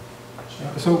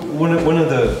 So one of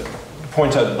the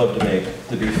points I'd love to make,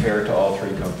 to be fair to all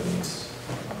three companies,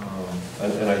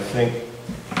 and I think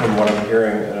from what I'm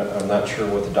hearing, and I'm not sure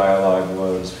what the dialogue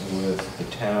was with the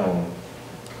town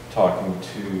talking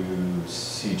to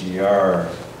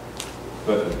CGR,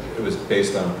 but it was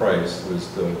based on price,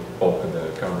 was the bulk of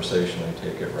the conversation, I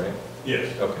take it, right?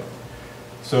 Yes. Okay.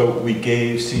 So we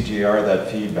gave CGR that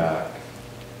feedback,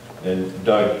 and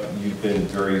Doug, you've been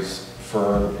very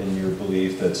firm in your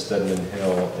belief that Stedman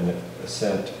Hill, in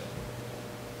Ascent,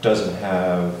 doesn't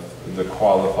have the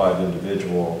qualified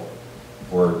individual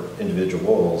or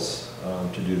individuals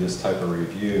to do this type of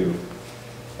review,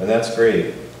 and that's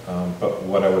great. But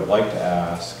what I would like to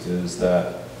ask is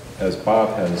that, as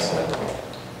Bob has said,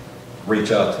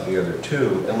 reach out to the other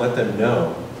two and let them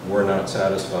know we're not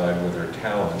satisfied with their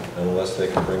talent unless they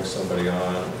can bring somebody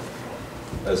on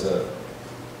as a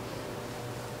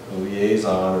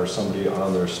liaison or somebody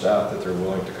on their staff that they're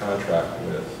willing to contract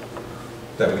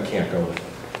with that we can't go with.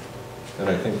 And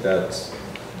I think that's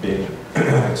being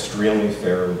extremely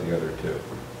fair with the other two.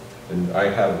 And I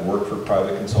have worked for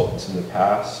private consultants in the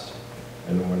past,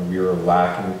 and when we were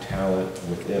lacking talent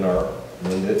within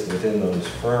those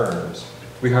firms,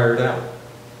 we hired out.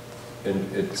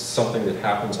 And it's something that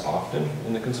happens often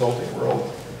in the consulting world.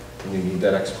 When you need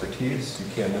that expertise, you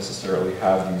can't necessarily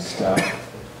have these staff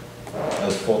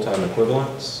as full-time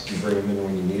equivalents. You bring them in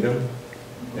when you need them.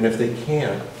 And if they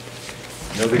can't,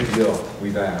 no big deal,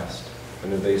 we've asked.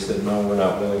 And if they said, no, we're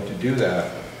not willing to do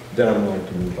that, then I'm willing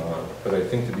to move on. But I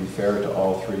think to be fair to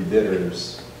all three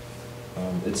bidders,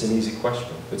 it's an easy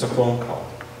question. It's a phone call.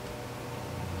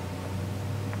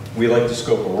 We like the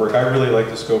scope of work. I really like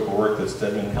the scope of work that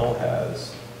Stedman Hill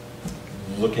has.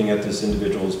 Looking at this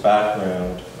individual's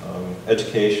background,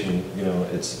 education, you know,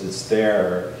 it's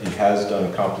there. He has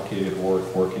done complicated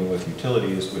work working with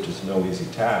utilities, which is no easy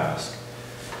task.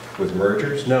 With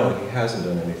mergers? No, he hasn't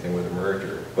done anything with a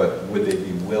merger. But would they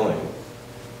be willing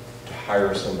to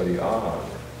hire somebody on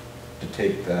to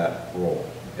take that role?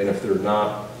 And if they're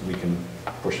not, we can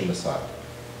push them aside.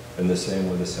 And the same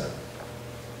with Ascent.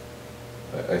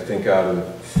 I think out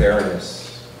of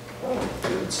fairness,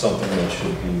 it's something that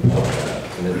should be looked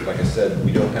at. And then, like I said,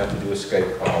 we don't have to do a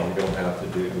Skype call. We don't have to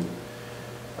do,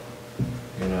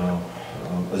 you know,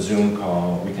 a Zoom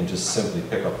call. We can just simply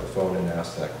pick up the phone and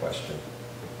ask that question.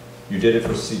 You did it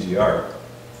for CGR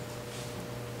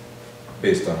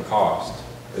based on cost.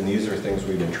 And these are things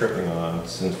we've been tripping on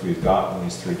since we've gotten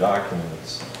these three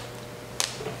documents.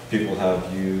 People have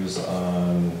views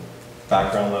on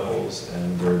background levels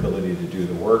and their ability to do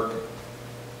the work.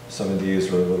 Some of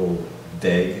these are a little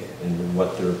vague in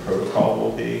what their protocol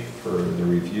will be for the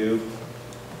review.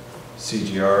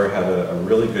 CGR had a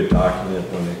really good document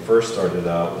when they first started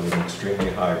out with an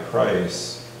extremely high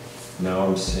price. Now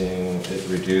I'm seeing it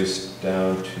reduced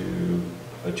down to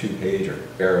a 2-pager,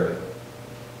 barely.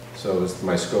 So is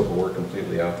my scope of work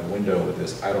completely out the window with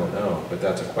this? I don't know, but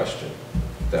that's a question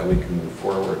that we can move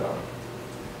forward on.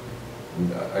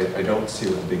 I don't see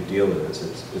what the big deal is.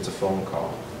 It's a phone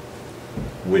call.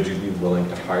 Would you be willing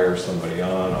to hire somebody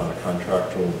on a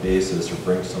contractual basis or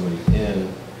bring somebody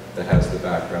in that has the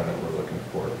background that we're looking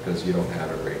for? Because you don't have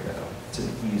it right now. It's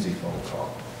an easy phone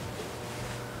call.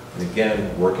 And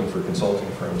again, working for consulting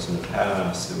firms in the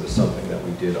past, it was something that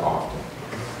we did often.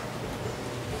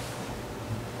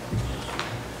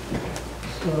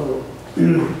 So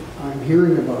I'm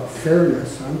hearing about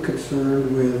fairness. I'm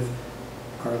concerned with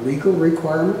our legal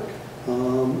requirement.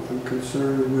 I'm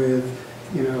concerned with,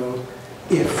 you know,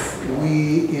 if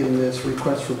we in this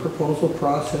request for proposal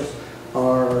process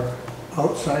are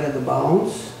outside of the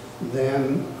bounds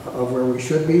then of where we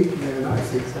should be, then I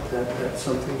think that's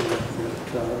something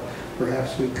that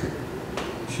perhaps we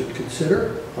should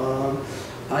consider.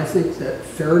 I think that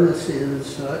fairness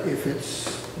is if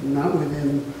it's not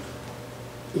within,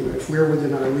 you know, if we're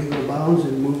within our legal bounds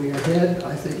and moving ahead,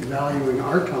 I think valuing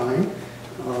our time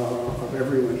of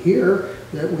everyone here,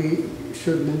 that we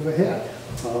should move ahead.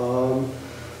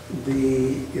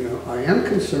 You know, I am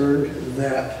concerned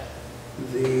that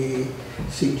the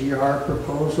CGR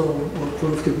proposal will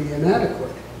prove to be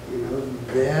inadequate. You know,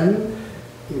 then,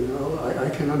 you know, I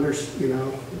can understand, you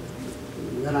know,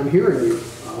 then I'm hearing you.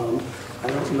 I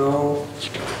don't know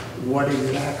what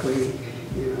exactly,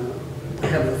 you know, I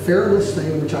have the fairness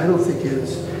thing, which I don't think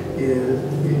is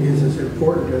as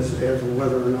important as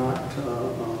whether or not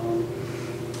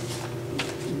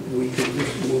we could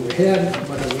just move ahead.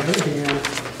 But on the other hand,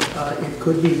 it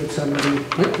could be that somebody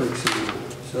might bring something on.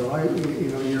 So you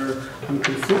know, I'm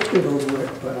conflicted over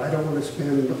it, but I don't want to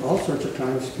spend all sorts of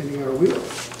time spinning our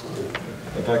wheels.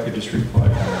 If I could just reply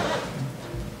to that.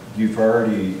 You've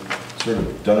already sort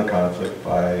of done a conflict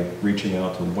by reaching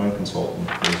out to one consultant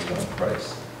based on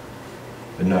price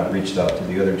and not reached out to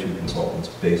the other two consultants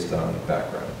based on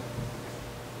background.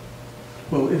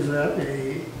 Well, is that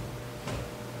a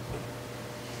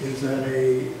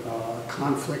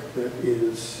conflict that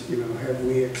is, you know, have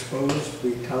we exposed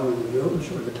the town and the village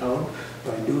or the town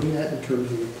by doing that in terms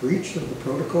of the breach of the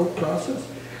protocol process?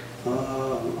 I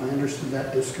understood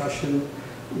that discussion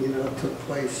took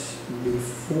place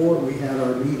before we had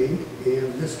our meeting,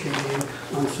 and this came in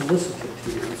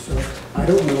unsolicited, so I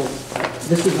don't know,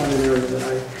 this is not an area that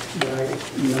I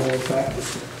know of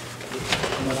practice in.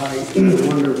 But I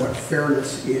wonder what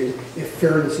fairness is, if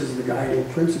fairness is the guiding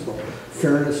principle.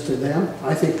 Fairness to them,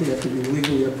 I think we have to be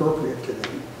legally appropriate to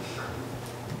them.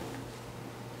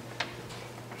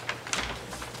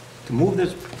 To move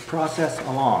this process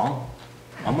along,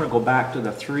 I'm going to go back to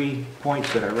the 3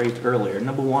 points that I raised earlier.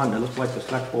 Number one, it looks like the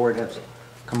select board has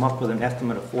come up with an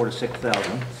estimate of $4,000 to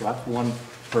 $6,000, so that's one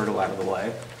hurdle out of the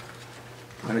way.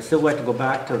 And I'd still like to go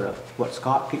back to what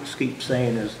Scott keeps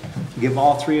saying is give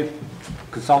all 3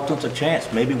 consultants a chance.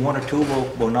 Maybe 1 or 2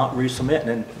 will not resubmit, and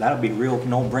then that'll be a real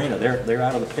no-brainer. They're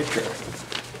out of the picture.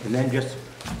 And then just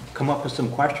come up with some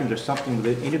questions or something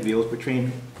with the interviews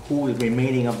between who is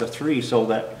remaining of the 3, so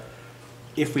that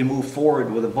if we move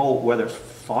forward with a vote, whether it's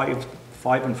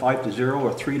 5 and 5 to 0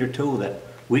 or 3 to 2, that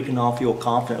we can all feel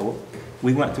confident.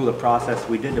 We went through the process.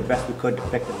 We did the best we could to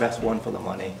pick the best one for the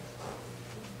money.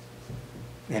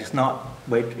 And it's not,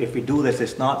 if we do this,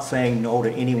 it's not saying no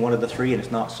to any one of the 3, and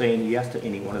it's not saying yes to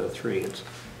any one of the 3. It's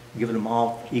giving them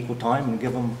all equal time and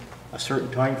give them a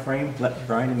certain time frame, let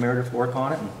Brian and Meredith work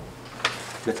on it, and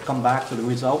let's come back to the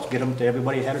results, get them to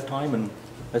everybody ahead of time, and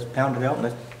let's pound it out and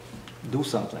let's do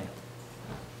something.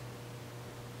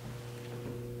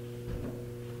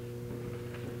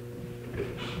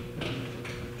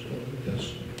 So I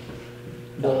guess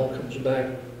ball comes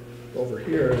back over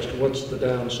here as to what's the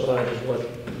downside of what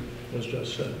was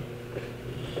just said.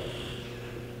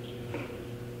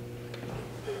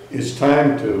 It's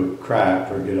time to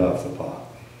crack or get off the pot.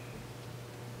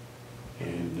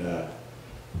 And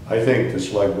I think the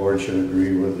select board should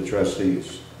agree with the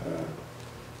trustees.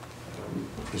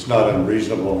 It's not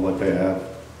unreasonable what they have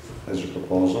as a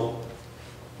proposal.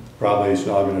 Probably it's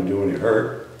not going to do any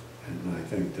hurt, and I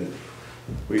think that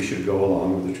we should go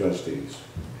along with the trustees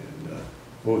and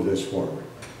move this forward.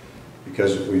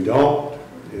 Because if we don't,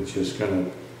 it's just going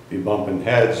to be bumping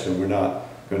heads and we're not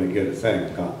going to get a thing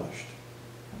accomplished.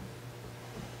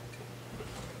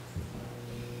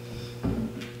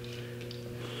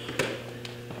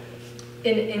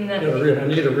 In that, I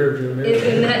need a rear view mirror.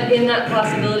 in that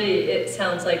possibility, it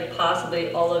sounds like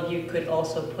possibly all of you could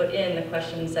also put in the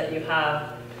questions that you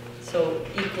have. So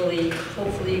equally,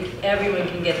 hopefully everyone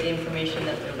can get the information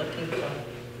that they're looking for.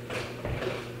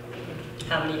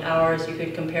 How many hours, you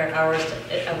could compare hours to,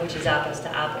 which is apples to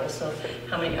apples. So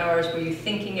how many hours were you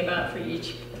thinking about for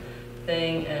each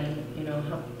thing, and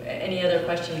any other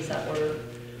questions that were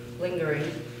lingering?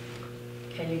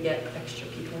 Can you get extra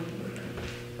people?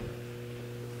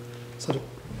 So to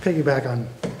piggyback on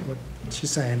what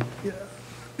she's saying,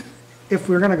 if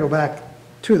we're going to go back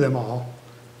to them all,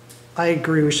 I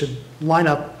agree we should line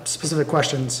up specific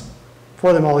questions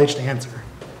for them all each to answer.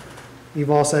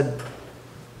 You've all said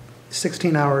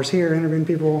 16 hours here interviewing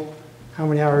people. How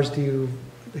many hours do you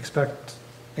expect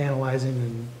analyzing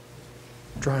and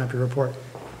drawing up your report?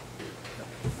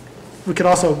 We could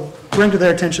also bring to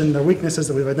their attention the weaknesses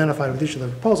that we've identified with each of the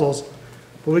proposals,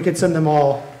 but we could send them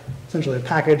all essentially a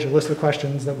package, a list of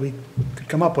questions that we could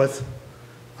come up with.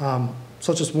 So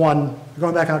it's just one,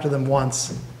 going back out to them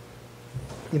once.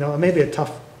 It may be a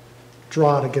tough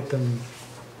draw to get them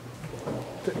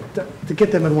to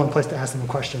get them in one place to ask them a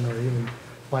question or even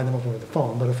line them up over the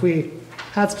phone. But if we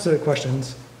had specific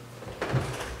questions,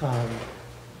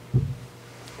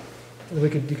 you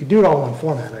could do it all in one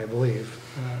format, I believe.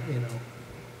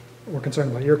 We're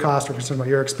concerned about your cost, we're concerned about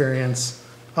your experience.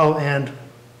 Oh, and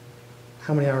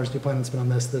how many hours do you plan to spend on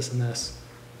this, this, and this?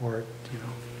 Or,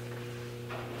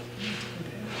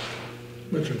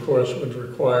 Which, of course, would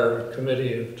require a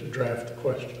committee to draft the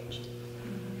questions.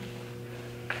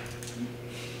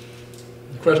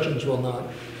 The questions will not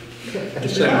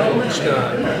descend from the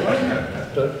sky.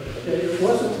 But it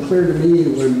wasn't clear to me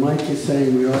when Mike is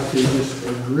saying we ought to just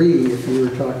agree, if we were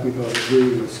talking about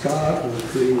agreeing with Scott or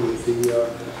agreeing with the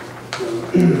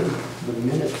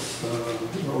minutes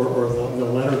or the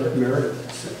letter that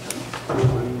Meredith sent.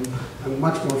 I'm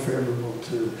much more favorable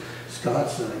to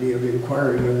Scott's idea of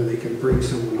inquiring whether they can bring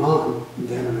someone on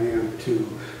than I am to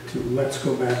let's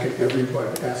go back and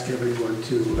ask everyone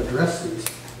to address these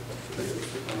things.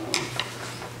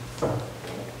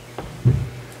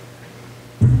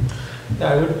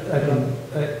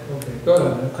 Okay, go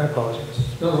ahead. I apologize.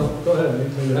 No, go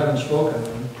ahead, you haven't spoken.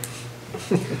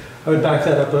 I would back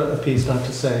that up a piece, not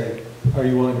to say, are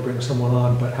you willing to bring someone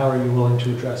on, but how are you willing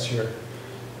to address your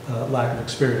lack of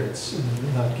experience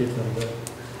and not give them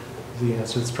the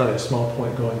answer. It's probably a small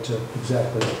point going to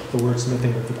exactly the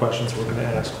wordsmithing of the questions we're going to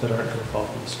ask that aren't going to fall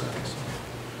from the sky. So.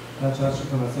 That's the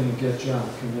kind of thing you get you on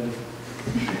the committee.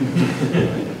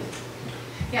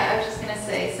 Yeah, I was just gonna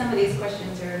say, some of these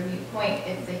questions are a moot point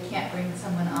if they can't bring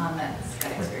someone on that's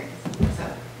got experience.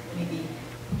 So maybe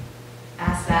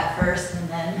ask that first and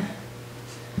then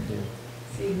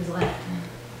see who's left.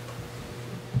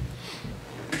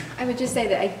 I would just say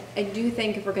that I do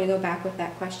think if we're going to go back with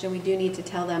that question, we do need to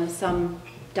tell them some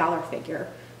dollar figure.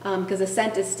 Because the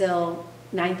cent is still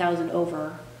 9,000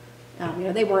 over. You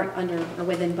know, they weren't under or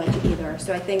within budget either.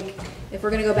 So I think if we're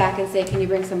going to go back and say, can you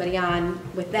bring somebody on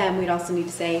with them, we'd also need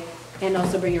to say, and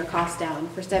also bring your costs down.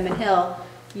 For Stedman Hill,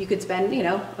 you could spend, you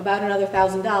know, about another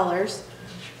 $1,000.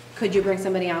 Could you bring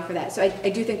somebody on for that? So I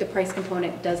do think the price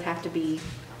component does have to be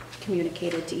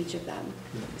communicated to each of them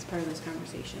as part of those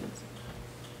conversations.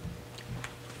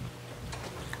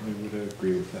 I would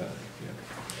agree with that, yeah.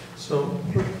 So,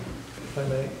 if I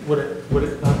may, would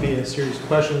it not be a series of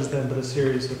questions then, but a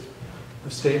series of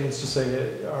statements to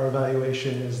say our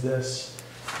evaluation is this,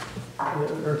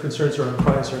 our concerns are on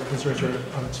price, our concerns are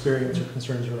on experience, our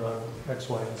concerns are on X,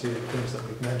 Y, and Z, things that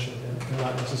we've mentioned, and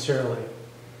not necessarily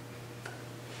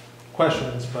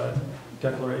questions, but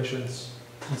declarations,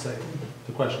 and say,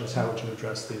 the question is how would you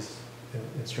address these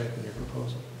and strengthen your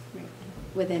proposal? Right.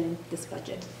 Within this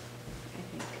budget, I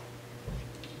think.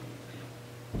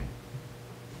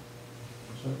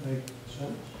 Does that make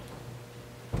sense?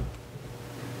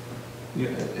 Yeah,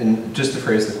 and just to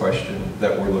phrase the question,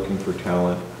 that we're looking for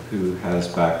talent who has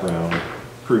background,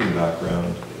 proven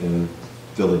background in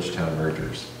village-town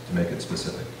mergers, to make it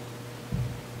specific.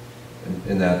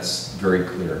 And that's very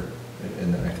clear.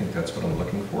 And I think that's what I'm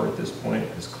looking for at this point,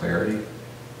 is clarity.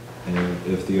 And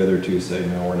if the other two say,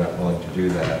 no, we're not willing to do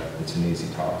that, it's an easy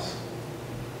toss.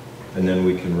 And then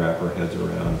we can wrap our heads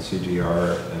around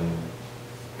CGR and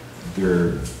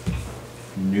their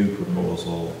new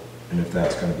proposal, and if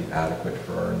that's going to be adequate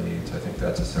for our needs. I think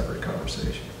that's a separate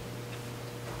conversation.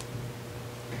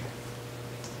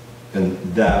 And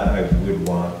that I would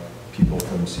want people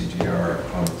from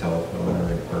CGR on the telephone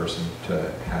or in person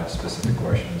to have specific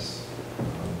questions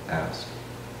asked.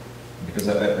 Because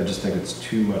I just think it's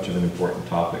too much of an important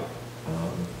topic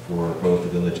for both the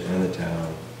village and the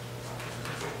town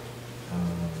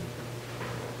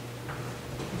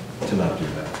to not do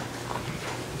that.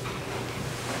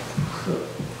 So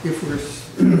if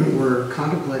we're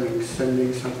contemplating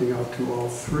sending something out to all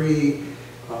three,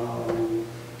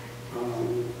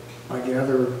 I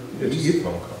gather. It's just a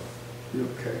phone call.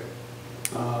 Okay.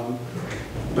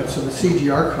 But so the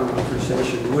CGR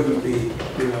conversation wouldn't be,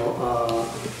 you know,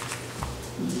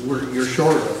 you're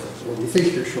short of, or we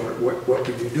think you're short, what would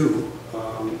you do?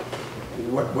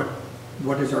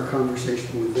 What is our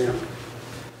conversation with them?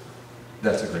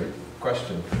 That's a great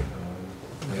question.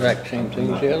 Exact same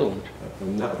thing as the other ones.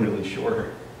 I'm not really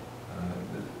sure.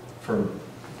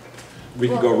 We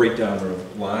could go right down the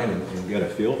line and get a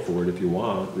feel for it if you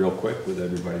want, real quick with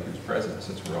everybody who's present,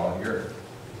 since we're all here.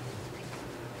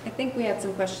 I think we had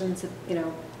some questions, you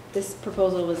know, this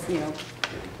proposal was, you know,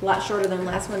 a lot shorter than the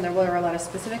last one. There were a lot of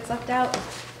specifics left out.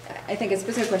 I think a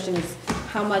specific question is,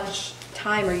 how much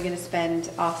time are you going to spend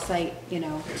off-site, you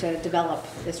know, to develop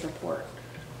this report?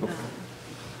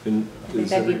 And I think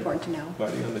that'd be important to know.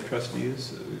 Anybody on the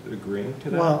trustees agreeing to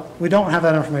that? Well, we don't have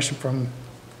that information from,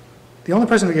 the only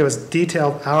person who gave us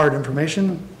detailed hourly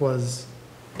information was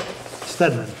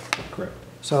Stedman. Correct.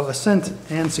 So Ascent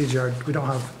and CGR, we don't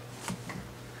have.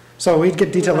 So we'd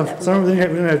get detailed,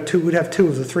 we'd have two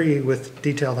of the three with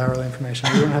detailed hourly information.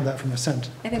 We don't have that from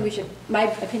Ascent. I think we should, my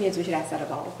opinion is we should ask that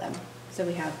of all of them. So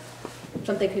we have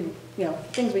something, you know,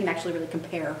 things we can actually really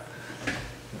compare.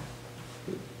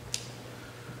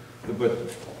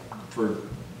 But for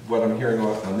what I'm hearing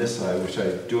on this side, which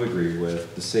I do agree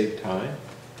with, to save time,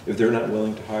 if they're not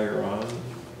willing to hire on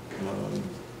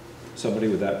somebody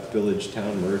with that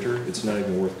village-town merger, it's not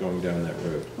even worth going down that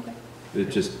road. Okay.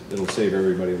 It'll save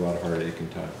everybody a lot of heartache and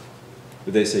time.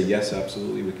 If they say, yes,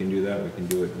 absolutely, we can do that, we can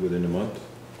do it within a month,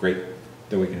 great,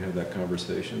 then we can have that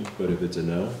conversation. But if it's a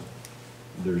no,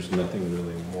 there's nothing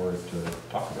really more to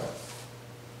talk about.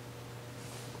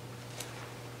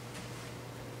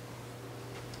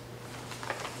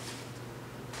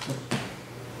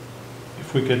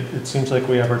 If we could, it seems like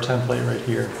we have our template right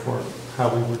here for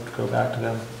how we would go back to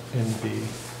them in the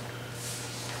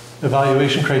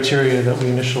evaluation criteria that we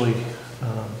initially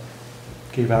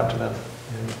gave out to them.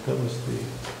 And that was the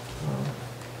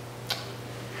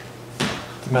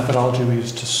methodology we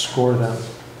used to score them.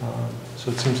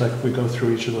 So it seems like if we go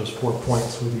through each of those 4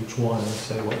 points with each one and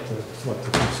say what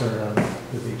the concern are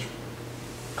with each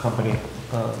company,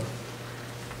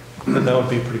 then that would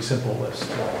be a pretty simple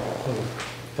list.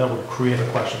 That would create a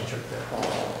questions right there.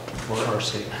 for our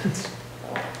statements.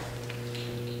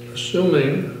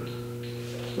 Assuming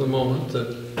for the moment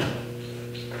that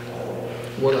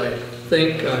what I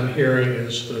think I'm hearing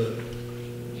is the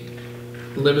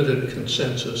limited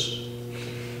consensus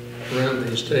around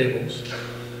these tables,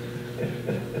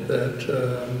 that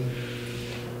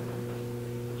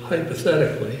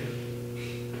hypothetically,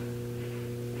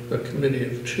 a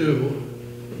committee of two,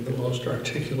 the most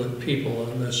articulate people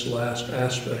on this last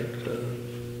aspect,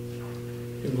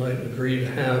 you might agree to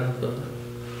have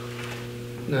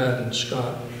Nat and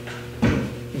Scott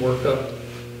work up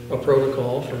a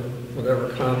protocol for whatever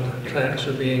contacts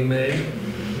are being made.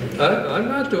 I'm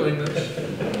not doing this.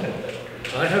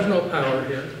 I have no power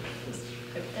here.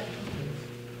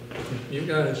 You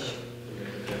guys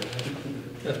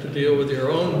have to deal with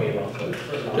your own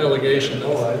delegation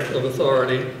of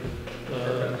authority.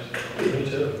 I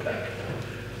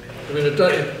mean,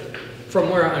 from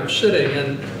where I'm sitting,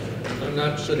 and I'm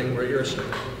not sitting where you're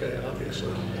sitting, okay,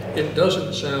 obviously, it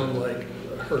doesn't sound like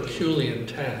a Herculean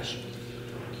task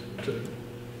to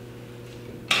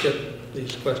get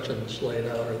these questions laid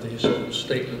out or these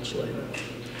statements laid out.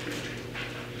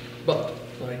 But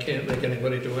I can't make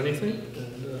anybody do anything,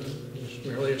 and it's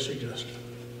merely a suggestion.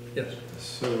 Yes?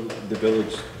 So the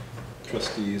village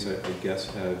trustees, I guess,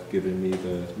 have given me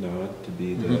the nod to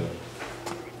be the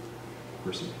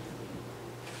person.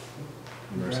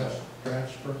 Grass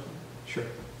person? Sure.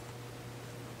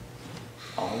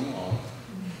 I'm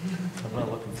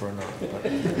not looking for a nod, but we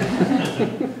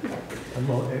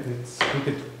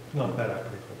could knock that out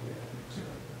pretty quickly.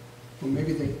 Well,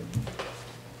 maybe they,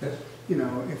 you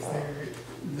know, if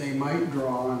they might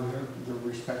draw on the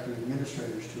respective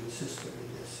administrators to assist them in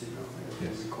this, you know,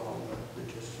 as we recall the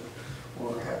gist of,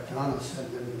 or have Donna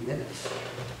send them the minutes.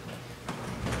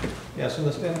 Yeah, so in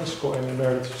the score, I mean,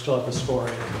 Meredith, you still have the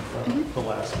scoring from the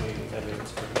last meeting. I mean,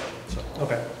 it's pretty good. So,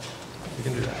 okay, we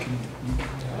can do that.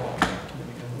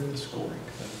 The scoring.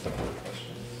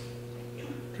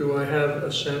 Do I have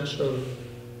a sense of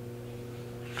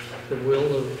the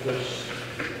will of this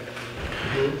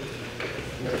group?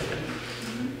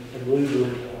 I believe the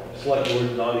select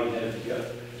board nodding head, yeah.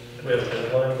 We have a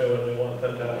deadline when we want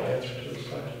them to have an answer to this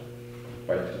question.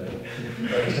 Right tonight.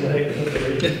 Right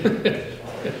tonight.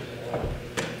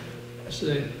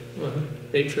 Say,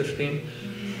 8:15.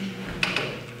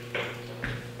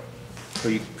 So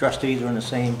you trustees are in the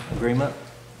same agreement?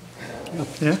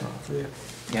 Yeah.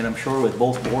 And I'm sure with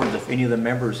both boards, if any of the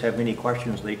members have any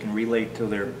questions, they can relay to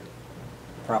their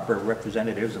proper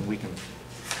representatives, and we can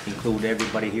include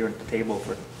everybody here at the table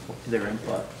for their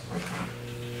input.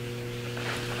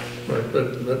 Right,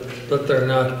 but let there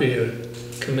not be a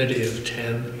committee of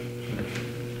 10.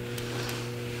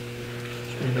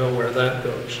 You know where that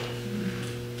goes.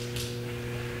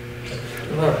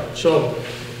 All right, so,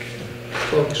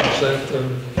 folks, is that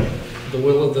the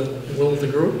will of the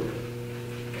group?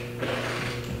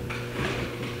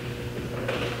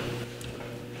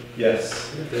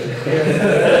 Yes.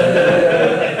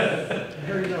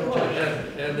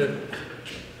 And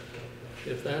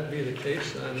if that be the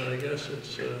case, then I guess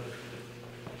it's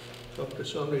up to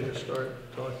somebody to start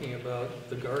talking about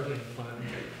the gardening plan.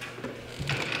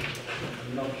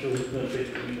 I'm not sure who's going to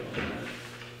take the lead on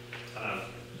that.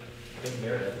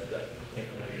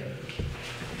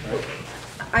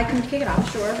 I can kick it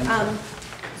off, sure.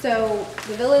 So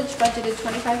the village budgeted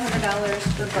 $2,500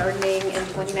 for gardening in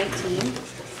 2019.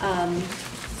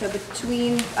 So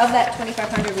of that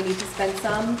 $2,500, we need to spend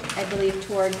some, I believe,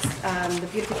 towards the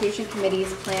beautification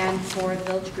committee's plan for the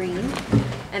village green,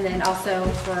 and then also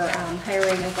for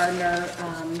hiring a gardener,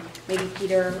 maybe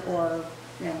Peter or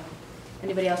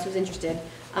anybody else who's interested,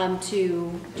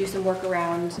 to do some work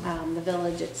around the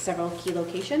village at several key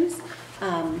locations.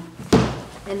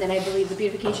 And then I believe the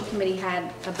beautification committee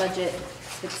had a budget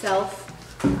itself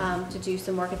to do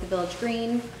some work at the village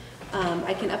green.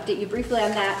 I can update you briefly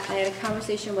on that. I had a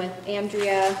conversation with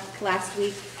Andrea last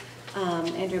week,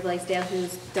 Andrea Blaisdell,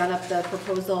 who's done up the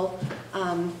proposal.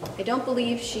 I don't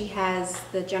believe she has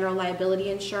the general liability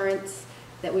insurance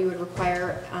that we would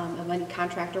require of any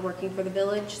contractor working for the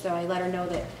village. So I let her know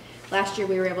that last year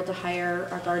we were able to hire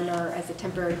our gardener as a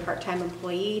temporary part-time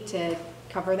employee to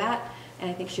cover that. And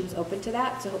I think she was open to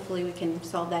that. So hopefully we can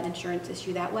solve that insurance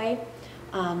issue that way.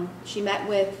 She met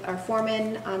with our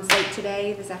foreman on site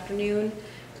today, this afternoon,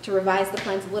 to revise the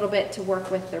plans a little bit to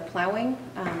work with their plowing,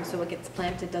 so what gets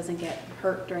planted doesn't get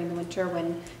hurt during the winter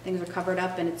when things are covered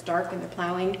up and it's dark and they're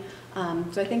plowing.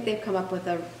 So I think they've come up with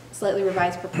a slightly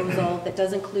revised proposal that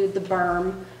does include the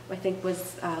berm, I think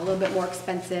was a little bit more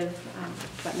expensive,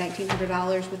 about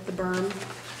 $1,900 with the berm.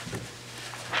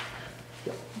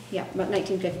 Yeah, about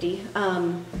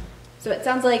 $1,950. So it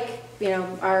sounds like, you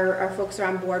know, our folks are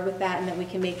on board with that and that we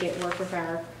can make it work with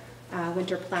our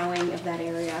winter plowing of that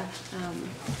area.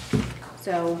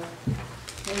 So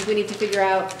I think we need to figure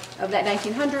out of that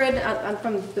 1,900,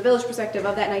 from the village perspective,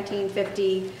 of that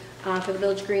 1,950 for the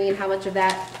village green, how much of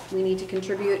that we need to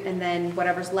contribute, and then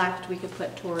whatever's left we could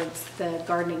put towards the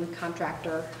gardening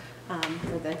contractor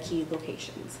for the key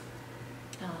locations.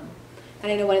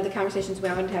 And I know one of the conversations we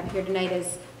wanted to have here tonight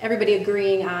is everybody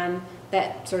agreeing on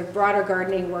that sort of broader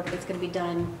gardening work that's going to be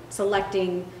done,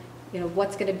 selecting, you know,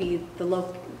 what's going to be the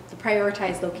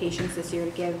prioritized locations this year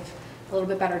to give a little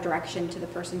bit better direction to the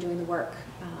person doing the work,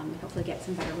 and hopefully get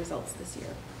some better results this year.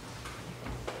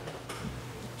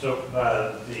 So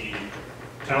the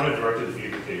town had directed the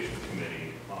beautification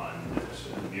committee on this,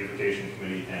 and the beautification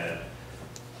committee had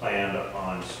planned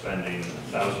on spending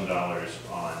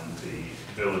 $1,000 on the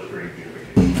village green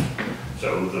beautification.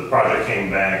 So the project came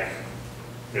back,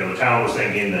 you know, the town was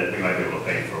thinking that we might be able to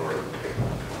pay for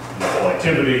the whole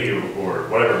activity or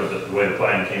whatever, but the way the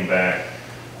plan came back,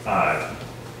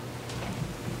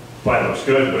 plan looks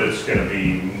good, but it's going to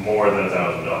be more than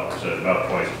 $1,000, so about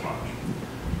twice as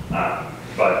much.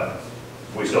 But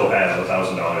we still have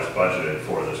 $1,000 budgeted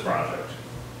for this project.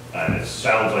 And it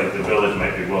sounds like the village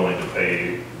might be willing to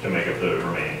pay to make up the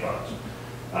remaining funds.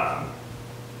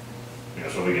 You know,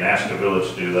 so we can ask the village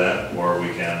to do that, or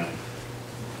we can,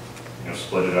 you know,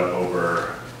 split it up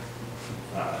over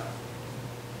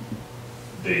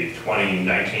the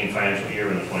 2019 financial year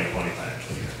and the 2020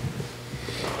 financial year.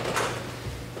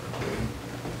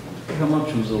 How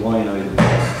much was the line item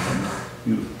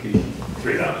beautification?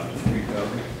 3,000.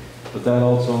 3,000. But that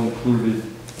also included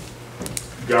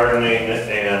gardening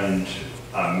and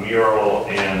a mural,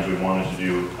 and we wanted to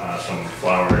do some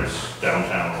flowers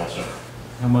downtown also.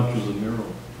 How much was the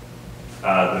mural?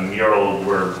 The mural,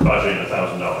 we're budgeting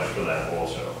 $1,000 for that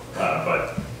also,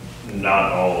 but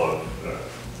not all of,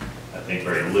 I think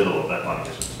very little of that money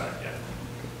is spent yet.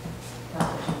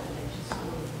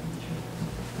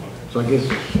 So I guess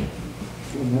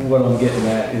what I'm getting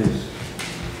at is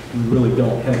we really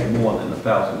don't have more than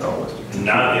 $1,000.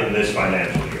 Not in this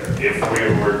financial year. If we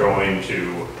were going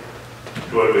to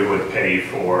do it, we would pay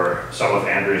for some of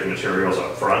Andrea's materials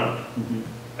up front,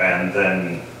 and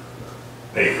then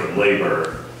pay for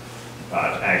labor to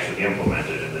actually implement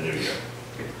it in the new year.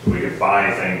 So we could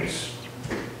buy things,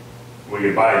 we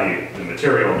could buy the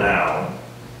material now,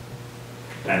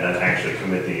 and then actually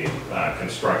commit the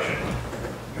construction.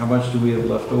 How much do we have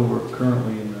left over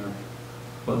currently in our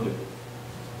budget?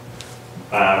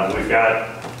 We've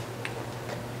got,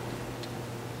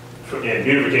 in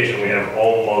beautification, we have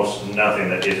almost nothing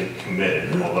that isn't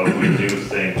committed, although we do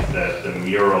think that the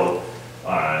mural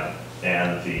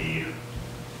and the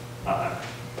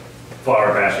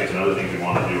flower baskets and other things we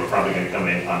want to do are probably going to come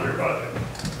in under budget.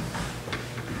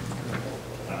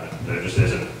 There just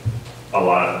isn't a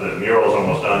lot. The mural's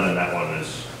almost done, and that one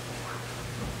is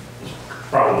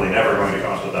probably never going to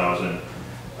cost $1,000.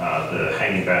 The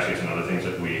hanging baskets and other things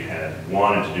that we had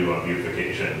wanted to do on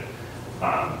beautification,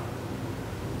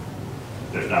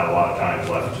 there's not a lot of time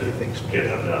left to get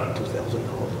them done.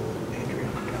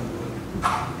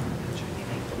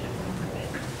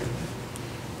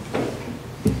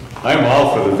 I'm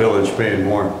all for the village paying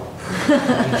more.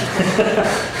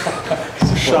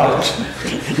 Shocked.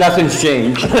 Nothing's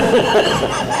changed.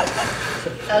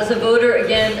 As a voter,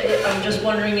 again, I'm just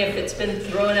wondering if it's been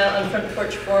thrown out on Front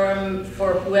Porch Forum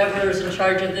for whoever's in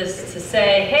charge of this to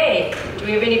say, hey, do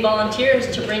we have any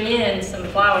volunteers to bring in some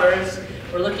flowers?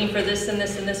 We're looking for this and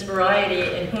this and this variety,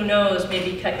 and who knows,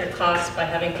 maybe cut your costs by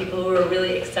having people who are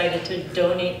really excited to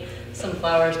donate some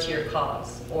flowers to your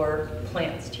cause or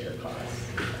plants to your cause.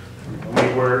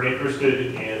 We were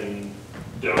interested in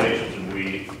donations, and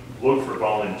we looked for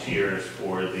volunteers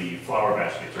for the flower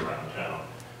baskets around town.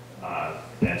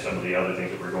 And some of the other things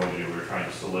that we're going to do, we're trying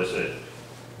to solicit,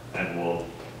 and we'll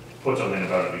put something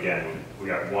about it again. We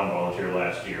got one volunteer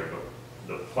last year, but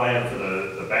the plan for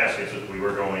the baskets is we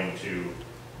were going to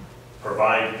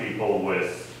provide people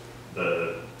with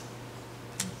the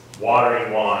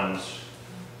watering wands,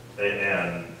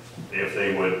 and if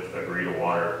they would agree to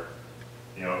water,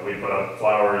 you know, we put out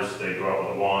flowers, they go out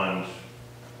with a wand,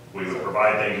 we would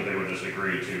provide things that they would just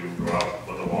agree to go out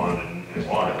with a wand and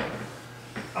water.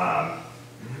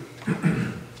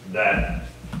 That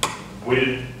we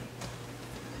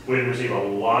didn't receive a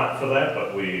lot for that,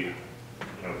 but we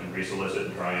can resolicit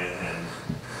and try it and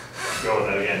go with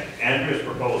that again. Andrea's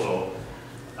proposal,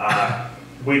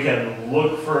 we can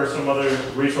look for some other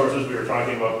resources. We were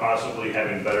talking about possibly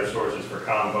having better sources for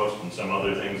compost and some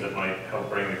other things that might help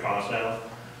bring the cost down,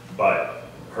 but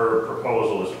her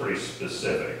proposal is pretty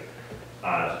specific.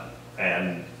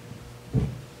 and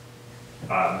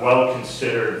well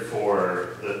considered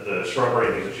for the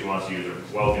shrubbery things that she wants to use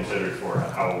are well considered for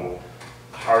how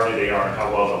hardy they are and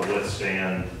how well they'll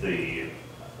withstand the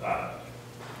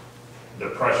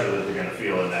pressure that they're going to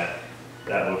feel in that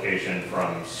location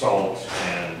from salt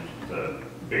and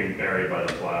being buried by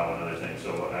the plow and other things.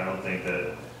 So I don't think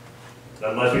that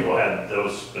unless people had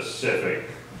those specific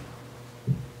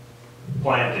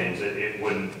plantings, it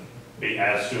wouldn't be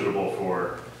as suitable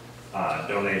for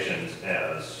donations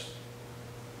as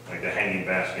like the hanging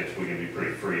baskets. We can be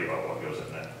pretty free about what goes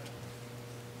in that.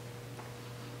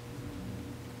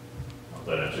 Hope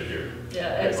that answers your.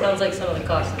 Yeah, it sounds like some of the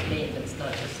cost of maintenance,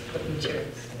 not just the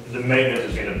materials. The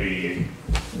maintenance is going to be,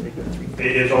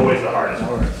 it is always the hardest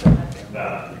part.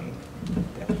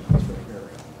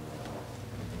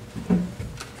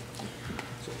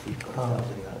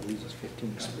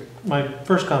 My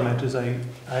first comment is I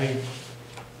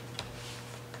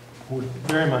would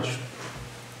very much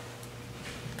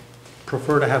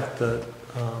prefer to have the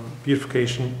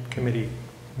beautification committee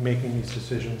making these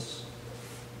decisions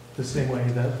the same way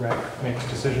that rec makes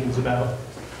decisions about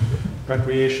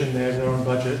recreation. They have their own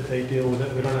budget, they deal with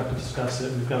it, we don't have to discuss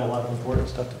it, we've got a lot of important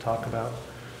stuff to talk about.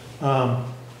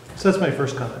 So that's my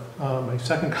first comment. My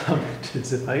second comment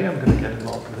is if I am going to get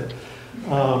involved with it,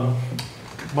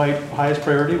 my highest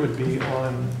priority would be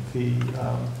on the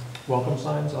welcome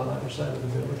signs on either side of the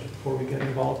village before we get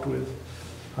involved with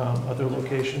other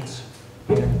locations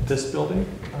in this building,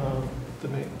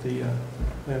 the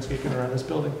landscaping around this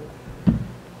building.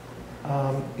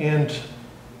 And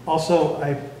also,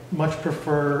 I much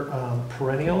prefer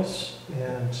perennials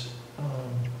and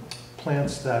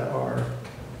plants that are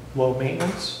low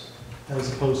maintenance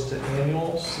as opposed to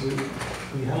annuals.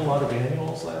 We had a lot of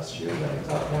annuals last year that I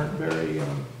thought weren't very,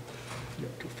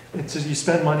 it's just you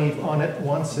spend money on it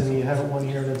once and you have it 1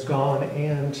 year and it's gone,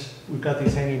 and we've got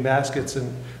these hanging baskets,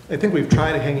 and I think we've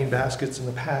tried hanging baskets in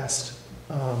the past.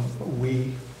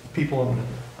 People in the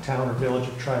town or village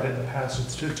have tried it in the past.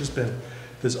 It's just been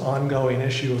this ongoing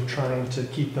issue of trying to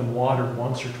keep them watered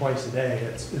once or twice a day.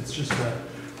 It's just a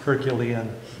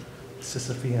Herculean,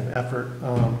 Sisyphean effort.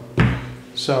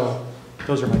 So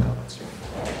those are my comments.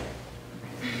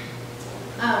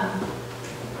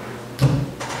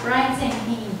 Brian saying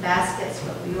hanging baskets,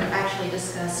 but we were actually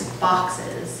discussing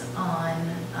boxes on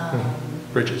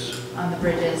Bridges. On the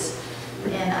bridges.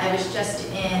 And I was just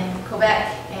in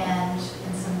Quebec and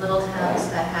in some little towns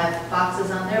that have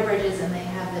boxes on their bridges, and they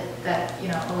have that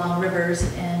along rivers,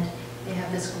 and they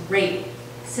have this great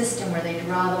system where they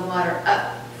draw the water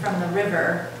up from the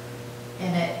river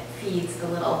and it feeds the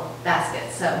little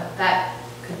basket. So that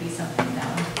could be something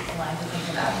down the line to think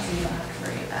about, so you don't have to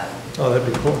worry about. Oh, that'd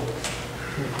be cool.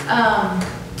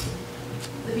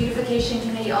 The beautification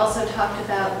committee also talked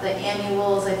about the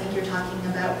annuals. I think you're talking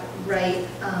about right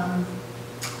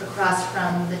across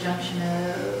from the junction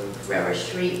of Railroad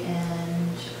Street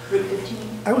and Route 15.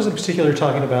 I was in particular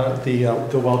talking about the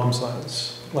welcome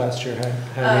signs. Last year had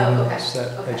annuals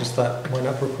that I just thought, why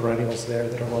not put perennials there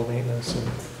that are low maintenance, and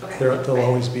they'll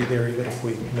always be there even if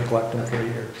we neglect them for a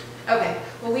year. Okay,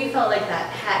 well, we felt like that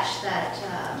hatch, that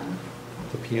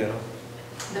The piano.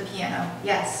 the piano,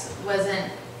 yes,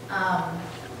 wasn't,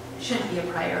 shouldn't be a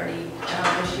priority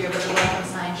this year, but the welcome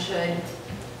sign should,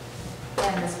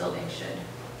 and this building should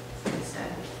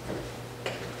instead.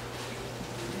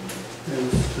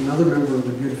 As another member of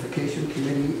the beautification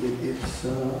committee,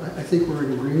 I think we're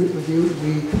in agreement with you.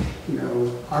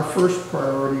 Our first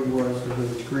priority was the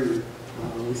village green.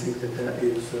 We think that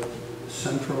is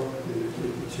central,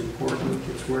 it's important,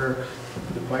 it's where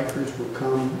the bikers will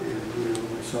come, and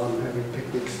we saw them having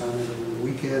picnics on it over the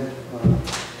weekend.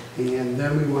 And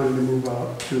then we wanted to move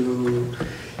out to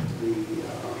the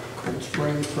Cold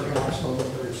Spring, perhaps, although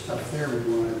there's stuff there. We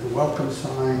wanted the welcome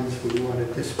signs, we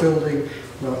wanted this building,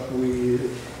 but we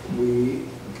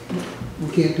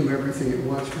can't do everything at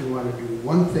once. We want to do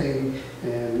one thing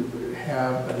and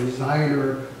have a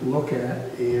designer look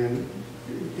at, and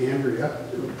Andrea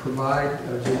provide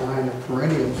a design of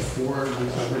perennials for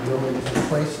these other buildings and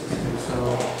places. And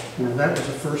so, that was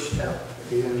the first step,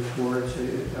 and for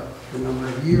a number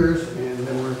of years, and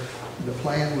then the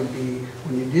plan would be,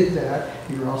 when you did that,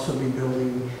 you'd also be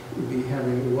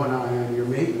having one eye on your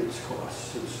maintenance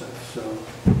costs and stuff. So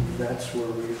that's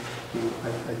where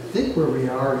I think where we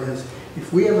are is,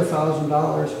 if we have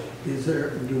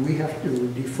 $1,000, do we have to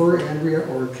defer, Andrea,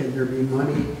 or can there be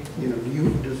money,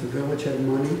 does the village have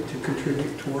money to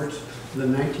contribute towards the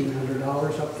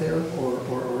 $1,900 up there,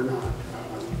 or not?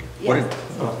 Yes.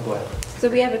 Go ahead. So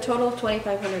we have a total of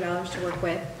 $2,500 to work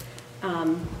with,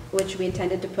 which we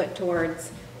intended to put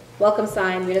towards welcome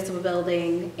sign, municipal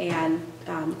building, and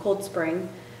Cold Spring.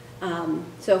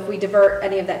 So if we divert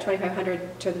any of that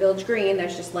 2,500 to the Village Green,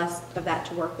 there's just less of that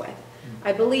to work with.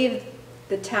 I believe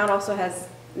the town also has,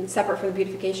 separate from the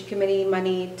beautification committee,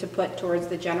 money to put towards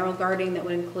the general gardening that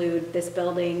would include this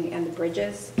building and the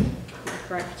bridges,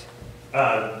 correct?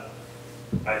 I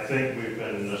think we've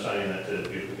been assigning that to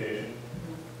beautification.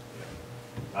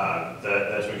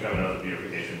 That's been coming out of the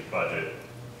beautification budget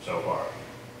so far,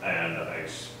 and I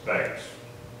expect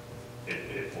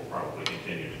it will probably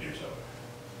continue to do so.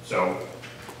 So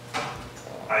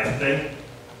I think,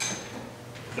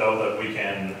 though, that we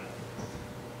can,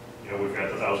 we've got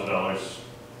the $1,000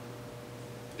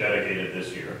 dedicated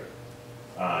this year.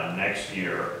 Next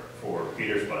year for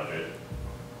Peter's budget,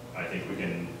 I think we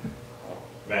can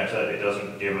match that. It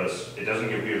doesn't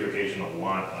give beautification a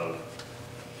lot of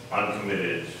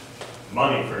uncommitted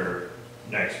money for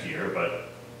next year, but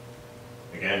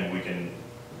again,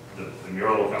 the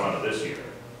mural will come out of this year.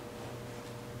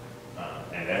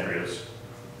 And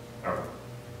our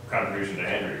contribution to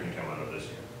Andrea can come out of this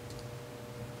year.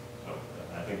 So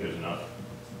I think there's enough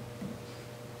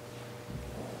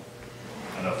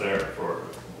there for,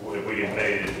 if we can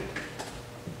pay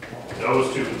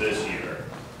those two this year,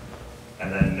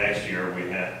 and then next year we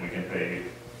can pay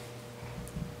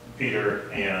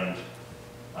Peter, and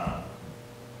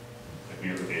if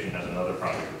beautification has another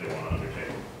project that they want to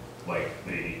undertake, like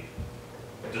the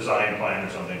design plan or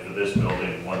something for this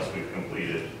building once we've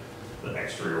completed the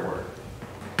exterior work.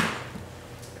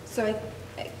 So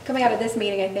coming out of this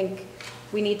meeting, I think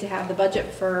we need to have the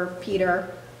budget for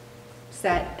Peter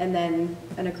set, and then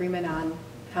an agreement on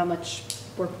how much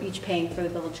we're each paying for the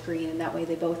Village Green, and that way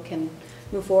they both can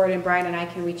move forward, and Brian and I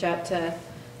can reach out to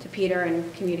Peter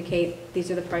and communicate, these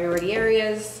are the priority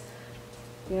areas.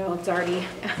 It's already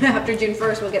after June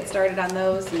 1st, we'll get started on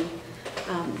those. And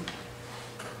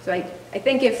so I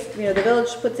think if, the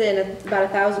village puts in about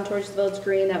 1,000 towards the Village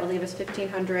Green, that will leave us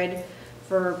 1,500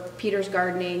 for Peter's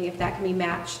gardening. If that can be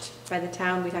matched by the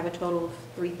town, we'd have a total of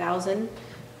 3,000,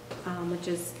 which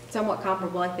is somewhat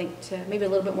comparable, I think, to maybe a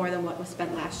little bit more than what was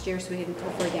spent last year, so we can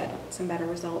hopefully get some better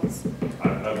results.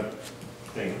 I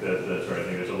think that's right. I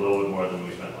think it's a little bit more than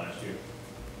we spent last year.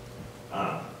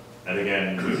 And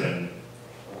again, we can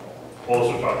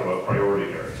also talk about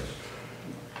priority areas.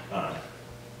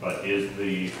 But is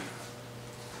the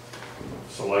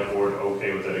select board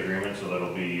okay with that agreement? So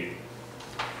that'll be,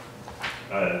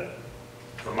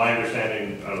 from my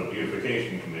understanding out of the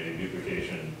beautification committee,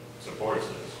 beautification supports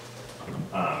this.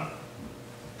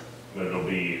 But it'll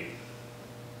be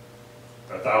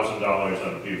 $1,000 out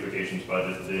of beautification's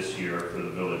budget this year for the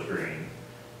Village Green,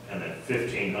 and then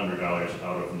 $1,500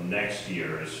 out of next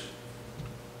year's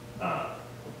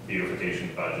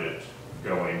beautification budget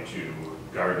going to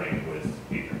gardening with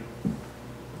Peter.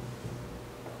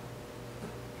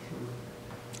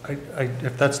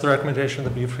 If that's the recommendation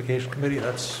of the beautification committee,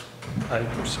 I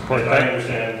support As that. I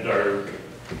understand our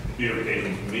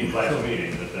beautification last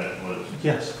meeting that was.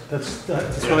 Yes, that's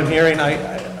what I'm hearing.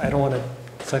 I don't want to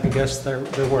second guess their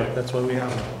work. That's what we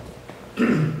have.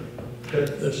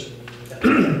 Does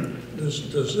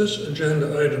this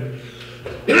agenda item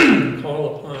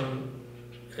call upon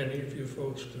any of you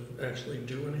folks to actually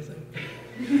do anything?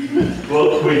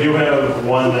 Well, we do have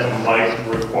one that might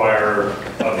require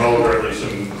a vote or at least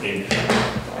some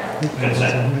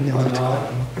consent.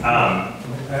 A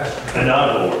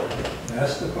non-vote.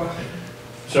 Ask the question.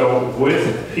 So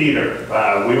with Peter,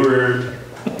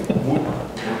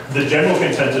 the general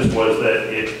consensus was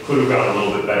that it could have gone a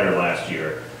little bit better last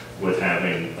year with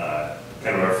having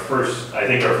kind of our first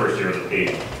year as a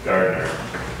paid gardener.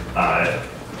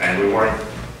 And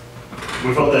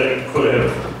we felt that it could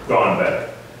have gone better.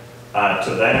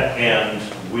 To that end,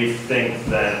 we think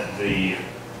that it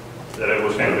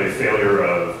was kind of a failure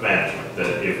of management,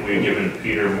 that if we had given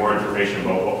Peter more information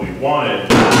about what we wanted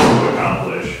to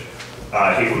accomplish,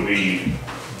 he would be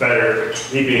better,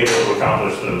 he'd be able to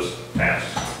accomplish those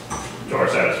tasks to our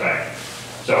satisfaction.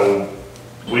 So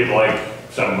we'd like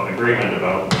some agreement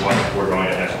about what we're going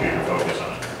to ask Peter to focus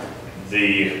on.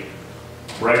 The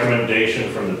recommendation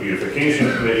from the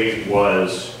beautification committee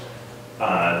was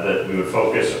that we would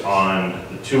focus on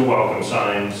the 2 welcome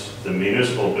signs, the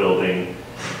municipal building,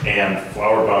 and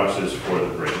flower boxes for the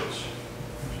bridges.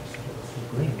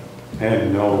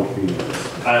 And no fees.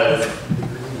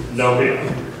 No fee.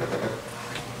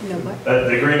 No what?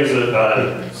 The green is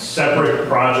a separate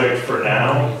project for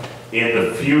now. In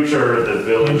the future, the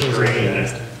Village Green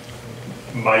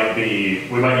we might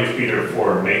use Peter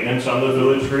for maintenance on the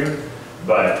Village Green,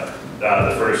 but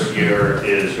the first year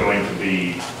is going to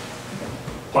be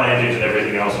plantings and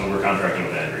everything else, and we're contracting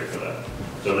with Andrea for that.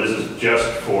 So this is just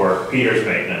for Peter's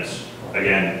maintenance.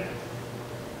 Again,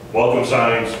 welcome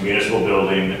signs, municipal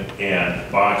building,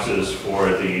 and boxes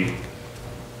for the,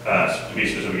 to be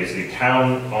specific, it's the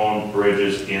town-owned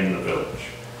bridges in the village.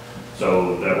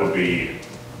 So that would be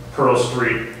Pearl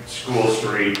Street, School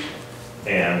Street,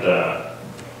 and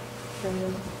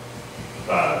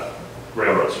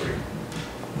Railroad Street.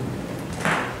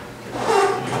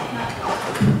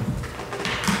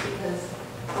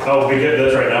 Oh, because,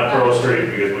 that's right, not Pearl Street,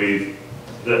 because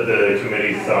the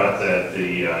committee thought that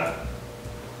the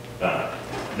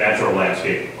natural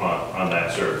landscape on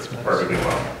that served perfectly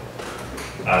well.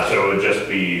 So it would just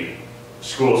be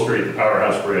School Street, the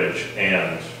Powerhouse Bridge,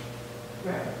 and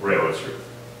Railroad Street.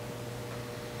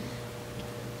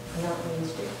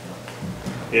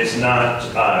 It's not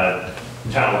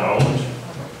town-owned,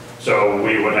 so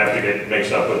we would have to get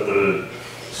mixed up with the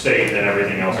state and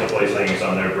everything else to place things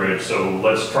on their bridge. So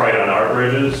let's try it on our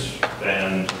bridges,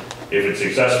 and if it's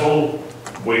successful,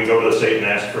 we can go to the state and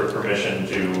ask for permission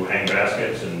to hang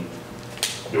baskets and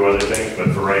do other things.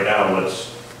 But for right now,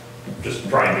 let's just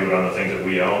try and do it on the things that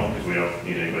we own, because we don't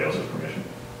need anybody else's permission.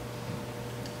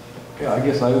 Yeah, I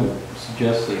guess I would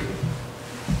suggest that,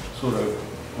 sort of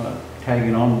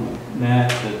tagging on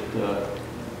that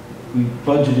we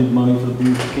budgeted money for the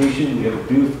beautification. We have a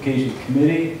beautification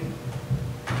committee.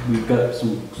 We've got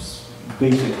some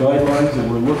basic guidelines that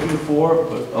we're looking for,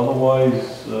 but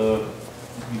otherwise, you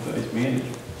guys manage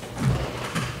it.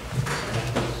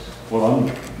 That's what I'm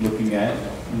looking at.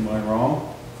 Am I wrong?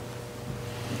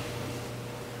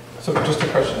 So just a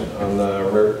question on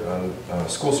the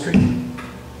School Street,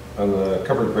 on the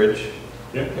covered bridge.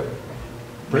 Yep.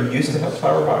 We used to have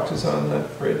flower boxes on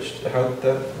that bridge. How did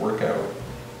that work out?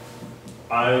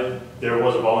 There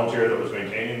was a volunteer that was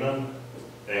maintaining them,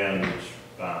 and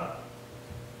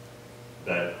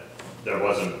that there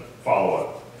wasn't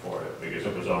follow-up for it, because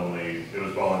it was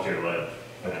volunteer-led,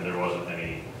 and there wasn't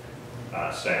any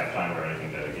staff time or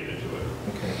anything dedicated to it.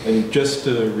 Okay. And just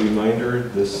a reminder,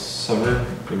 this summer,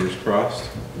 fingers crossed,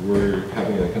 we're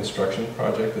having a construction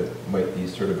project that might be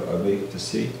sort of ugly to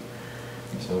see.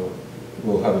 So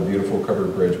we'll have a beautiful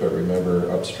covered bridge, but remember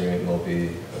upstream there'll be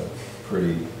a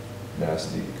pretty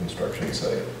nasty construction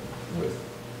site with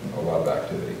a lot of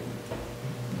activity.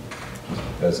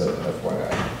 As a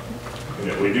FYI.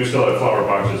 Yeah, we do still have flower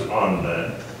boxes on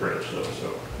that bridge though,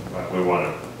 so we want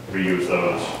to reuse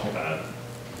those.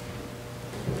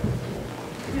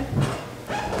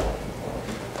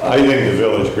 I think the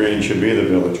village green should be the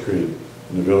village green,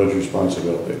 and the village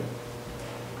responsibility.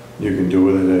 You can do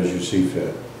with it as you see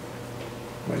fit,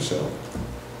 myself.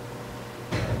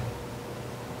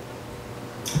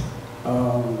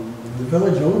 The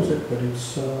village owns it, but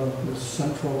it's the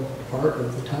central part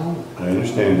of the town. I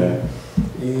understand that.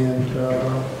 And I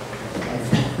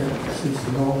think that since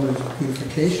the goal is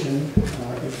beautification,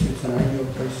 it's an ideal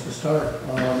place to start. I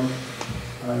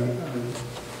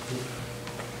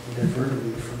diverted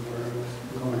me from where I was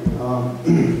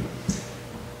going.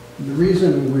 The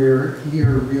reason we're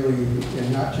here really,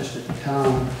 and not just at the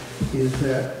town, is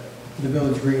that the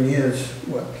village green is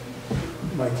what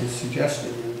Mike is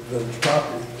suggesting, village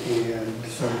property, and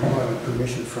so we wanted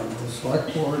permission from the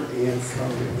select board and from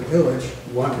the village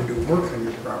wanting to do work on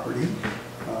your property.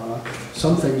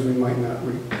 Some things we might not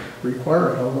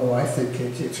require it, although I think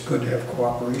it's good to have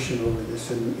cooperation over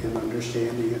this and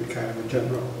understanding and kind of a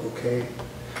general okay.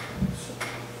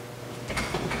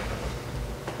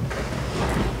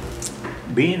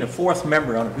 Being a fourth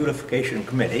member on the beautification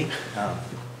committee,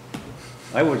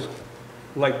 I would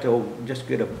like to just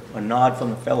get a nod from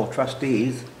the fellow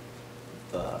trustees,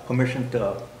 permission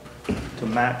to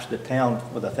match the town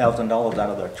with $1,000 out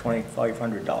of their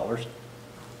 $2,500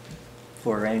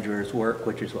 for Andrew's work,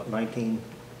 which is what,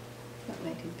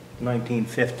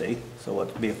 1950, so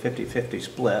it'd be a 50-50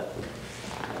 split.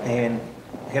 And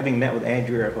having met with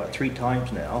Andrea about 3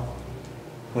 times now,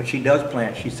 when she does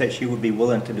plant, she said she would be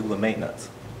willing to do the maintenance.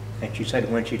 And she said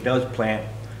when she does plant,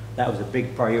 that was a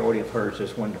big priority of hers,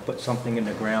 just wanted to put something in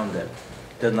the ground that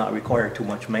does not require too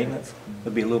much maintenance.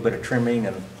 There'd be a little bit of trimming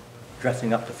and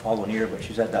dressing up the following year, but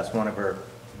she said that's one of her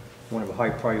high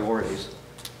priorities.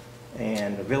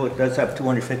 And the village does have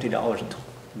 $250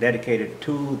 dedicated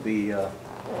to the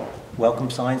welcome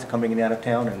signs coming in and out of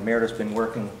town, and Meredith's been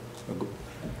working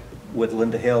with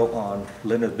Linda Hill on,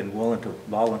 Linda's been willing to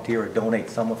volunteer or donate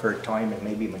some of her time and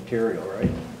maybe material,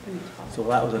 right? So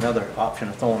that was another option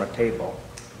to throw on a table.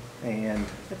 And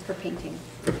That's for painting.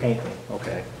 for painting,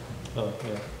 okay. Oh,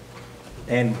 yeah.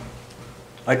 And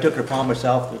I took it upon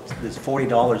myself, there's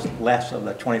 $40 less of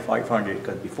the $2,500,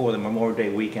 because before the Memorial Day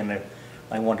weekend,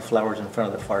 I wanted flowers in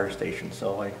front of the fire station,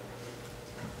 so I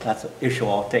that's an issue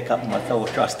I'll take up with my fellow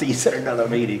trustees at another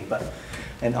meeting, but,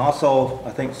 and also,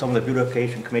 I think some of the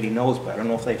beautification committee knows, but I don't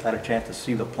know if they've had a chance to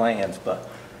see the plans, but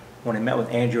when I met with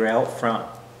Andrea out front,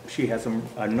 she has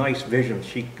a nice vision.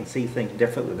 She can see things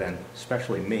differently than,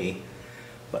 especially me.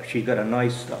 But she's got a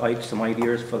nice, some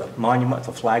ideas for the monument,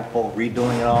 the flagpole,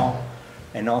 redoing it all,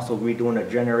 and also redoing the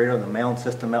generator, the mound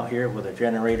system out here with the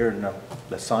generator and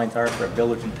the signs are for a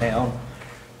village and town.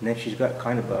 And then she's got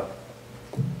kind of a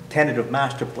tentative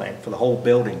master plan for the whole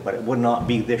building, but it would not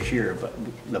be this year. But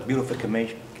the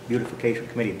beautification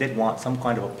committee did want some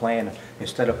kind of a plan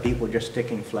instead of people just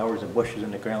sticking flowers and bushes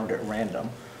in the ground at random.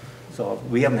 So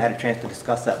we haven't had a chance to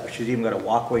discuss that, but she's even got a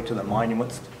walkway to the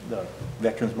monuments, the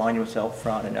veterans monuments out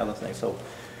front and other things. So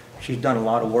she's done a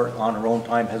lot of work on her own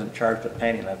time, hasn't charged a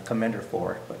penny, and I commend her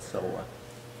for it. But so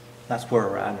that's where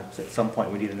we're at. At some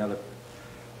point we need another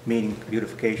meeting,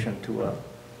 beautification, to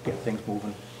get things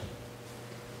moving.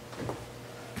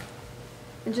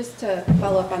 And just to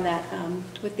follow up on that,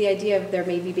 with the idea of there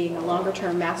maybe being a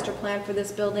longer-term master plan for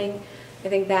this building, I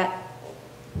think that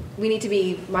we need to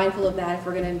be mindful of that if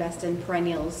we're going to invest in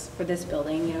perennials for this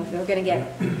building. You know, if they're going to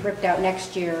get ripped out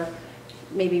next year,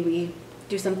 maybe we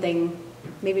do something,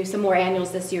 maybe some more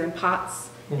annuals this year in pots,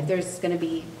 if there's going to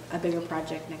be a bigger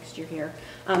project next year here.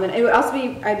 And it would also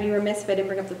be, I'd be remiss if I didn't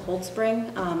bring up the cold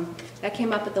spring. That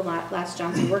came up at the last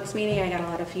Johnson Works meeting. I got a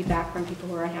lot of feedback from people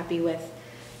who are unhappy with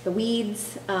the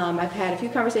weeds. I've had a few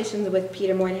conversations with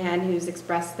Peter Moynihan, who's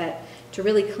expressed that to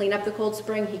really clean up the cold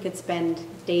spring, he could spend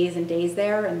days and days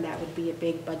there, and that would be a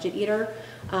big budget eater.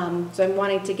 So I'm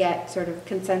wanting to get sort of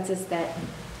consensus that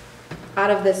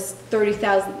out of this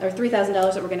 $30,000 or $3,000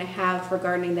 that we're going to have for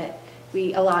gardening, that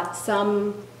we allot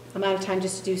some amount of time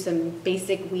just to do some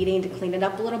basic weeding to clean it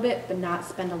up a little bit, but not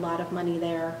spend a lot of money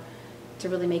there to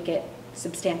really make it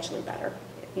substantially better.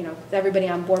 You know, is everybody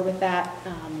on board with that?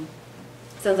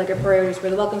 Sounds like our priorities were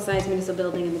the welcome signs, municipal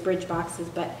building, and the bridge boxes,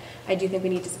 but I do think we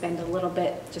need to spend a little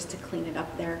bit just to clean it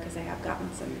up there, because I have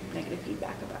gotten some negative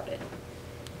feedback about it.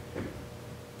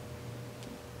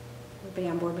 Everybody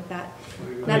on board with that?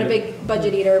 Not a big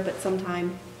budget eater, but some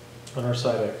time. On our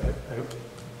side,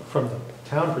 from the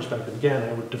town perspective, again,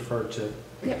 I would defer to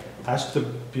ask the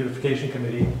beautification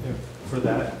committee for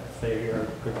that, if they are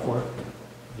good for it.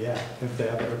 Yeah, if they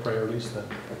have other priorities, then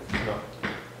no.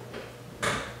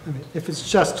 I mean, if it's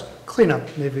just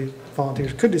cleanup, maybe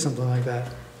volunteers could do something like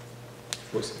that.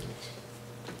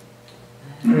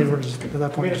 I mean, we're just at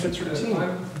that point. if it's routine.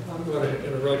 I'm going to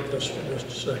interrupt this for just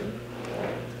a second.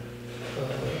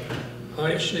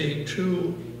 I see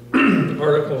two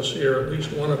articles here, at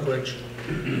least one of which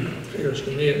appears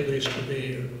to me at least to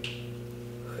be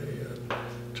a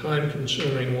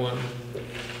time-consuming one.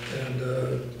 And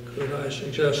could I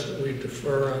suggest that we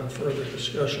defer on further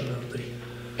discussion of the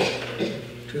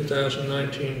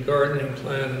 2019 gardening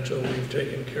plan until we've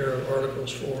taken care of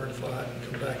Articles 4 and 5 and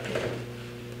come back to it?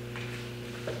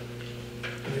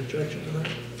 Any objection to that?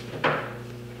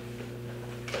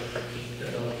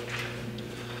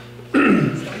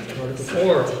 Article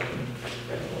 4,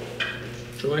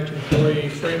 joint employee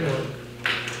framework.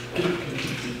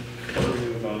 Before we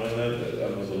move on that,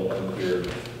 I was a little unclear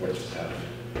what just happened.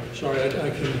 Sorry, I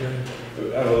couldn't hear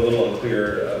you. I'm a little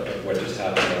unclear of what just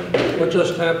happened. What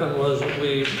just happened was that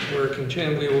we will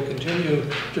continue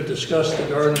to discuss the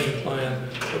gardening plan,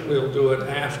 but we'll do it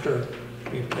after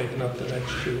we've taken up the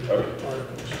next two articles,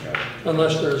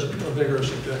 unless there's a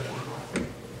vigorous objection.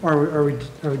 Are we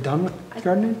done with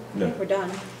gardening? I think we're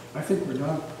done. I think we're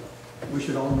done. We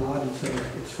should all nod and say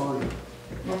it's fine.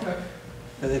 Okay.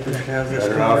 I think we should have this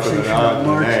Better off with conversation an odd in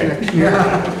March than next year.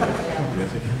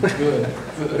 Good.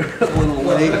 A little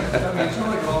late. I mean, it's not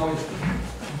like always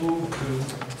move to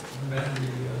amend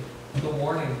the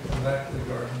warning, come back to the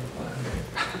gardening plan.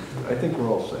 I think we're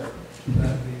all set.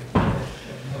 That'd be,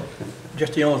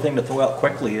 Just the only thing to throw out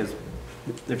quickly is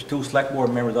there's two select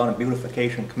board members on a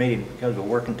beautification committee. Because we're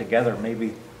working together,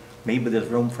 maybe there's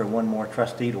room for one more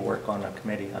trustee to work on a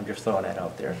committee. I'm just throwing that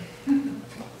out there.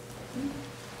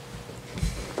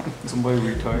 Somebody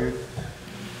retired?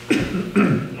 It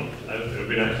would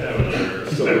be nice to have another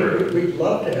member. We'd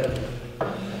love to have.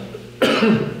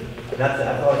 That's,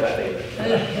 I thought that either.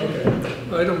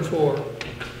 Item 4.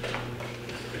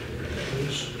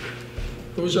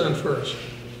 Who's on first?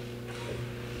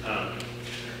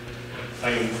 I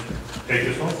can take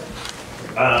this one.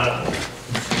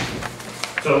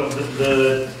 So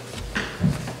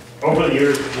over the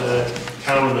years, the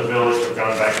town and the village have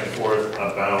gone back and forth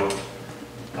about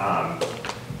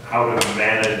how to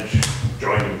manage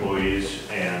joint employees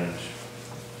and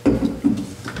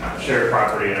share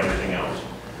property and everything else.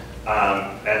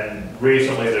 And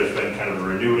recently there's been kind of a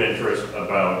renewed interest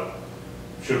about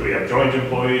should we have joint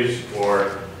employees,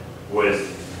 or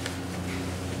with,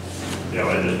 you know,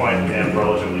 at this point we have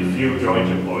relatively few joint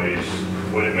employees,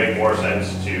 would it make more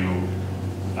sense to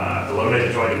eliminate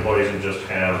the joint employees and just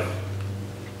have,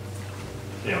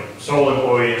 you know, sole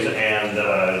employees and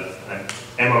an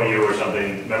MOU or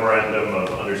something, memorandum of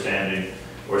understanding,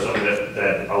 or something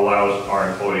that allows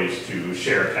our employees to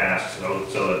share tasks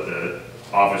so that the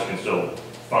office can still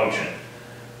function.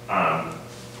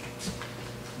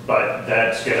 But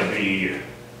that's going to be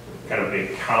kind of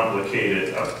a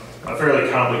complicated, a fairly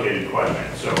complicated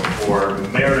question. So for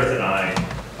Meredith and I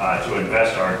to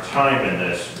invest our time in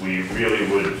this, we really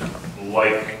would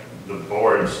like the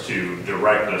boards to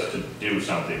direct us to do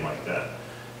something like that.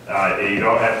 You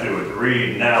don't have to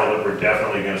agree now that we're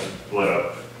definitely going to split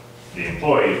up the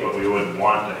employees, but we would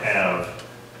want to have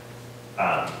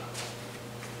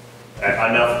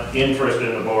enough interest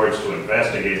in the boards to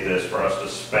investigate this for us to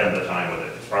spend the time with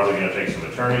it. It's probably going to take some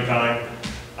attorney time.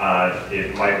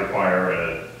 It might require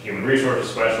a human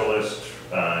resources specialist,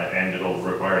 and it'll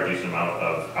require a decent amount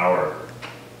of our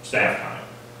staff time.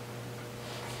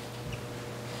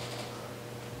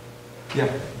 Yeah,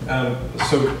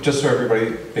 so just so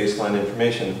everybody, baseline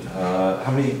information,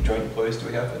 how many joint employees do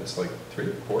we have? It's like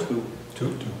 3, 4?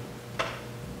 Two.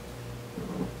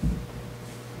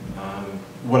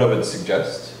 What I would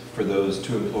suggest for those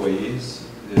 2 employees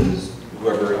is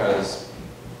whoever has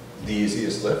the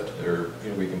easiest lift, or you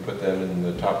know, we can put them in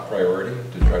the top priority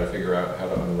to try to figure out how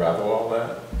to unravel all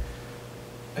that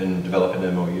and develop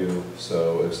an MOU.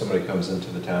 So if somebody comes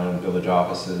into the town village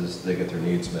offices, they get their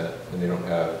needs met, and they don't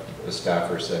have a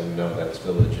staffer saying, no, that's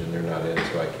village and they're not in,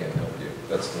 so I can't help you.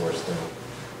 That's the worst thing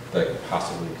that I could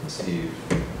possibly conceive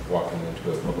walking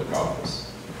into a public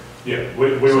office. Yeah,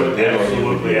 we would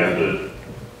absolutely have to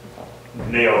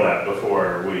nail that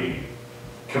before we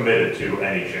committed to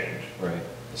any change. Right.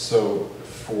 So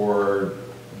for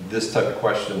this type of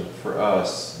question for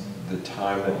us, the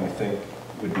time that you think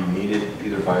would be needed,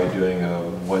 either by doing a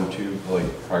 1-2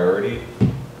 like priority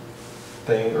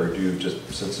thing, or do just,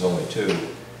 since it's only 2,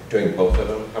 doing both of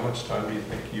them, how much time do you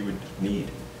think you would need?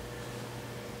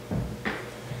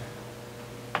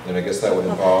 And I guess that would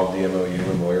involve the MOU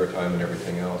and lawyer time and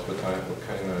everything else. What kind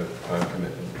of time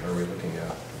commitment are we looking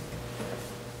at?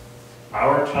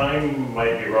 Our time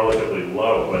might be relatively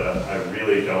low, but I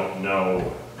really don't know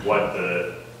what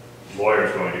the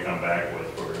lawyer's going to come back with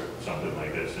for something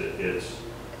like this.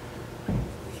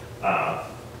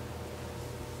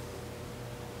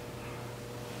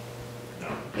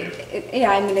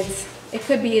 Yeah, I mean, it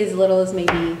could be as little as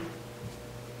maybe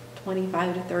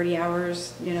 25 to 30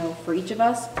 hours, you know, for each of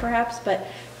us perhaps. But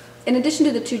in addition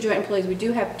to the 2 joint employees, we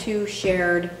do have 2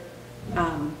 shared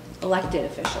elected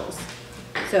officials.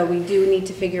 So we do need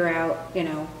to figure out, you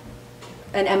know,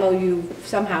 an MOU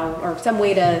somehow, or some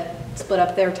way to split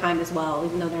up their time as well,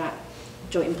 even though they're not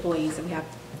joint employees, and we have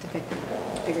to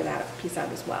figure that piece out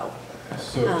as well.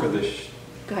 So for the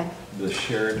go ahead. The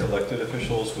shared elected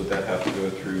officials, would that have to go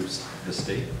through the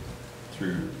state,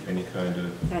 through any kind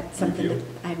of That's something review?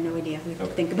 that I have no idea. We have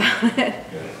to think about it.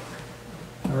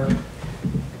 Yeah.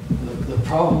 The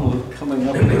problem with coming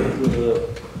up with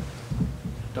the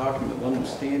document of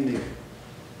understanding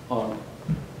on,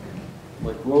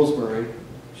 like Rosemary,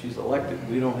 she's elected,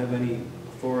 we don't have any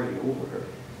authority over her.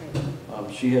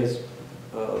 She has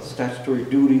statutory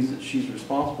duties that she's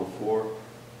responsible for,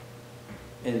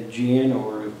 and Jan,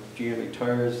 or if Jan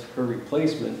retires, her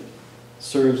replacement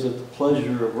serves at the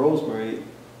pleasure of Rosemary,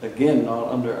 again, not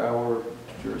under our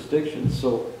jurisdiction,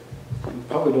 so we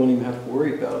probably don't even have to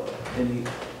worry about any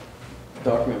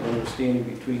document of understanding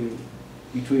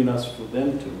between us for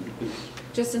them two, because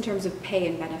Just in terms of pay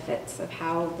and benefits, of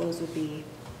how those would be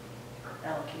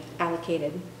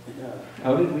allocated.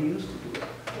 how did we used to do it?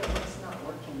 It's not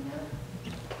working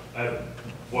now.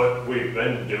 What we've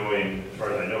been doing, as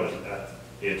far as I know, is that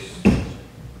it's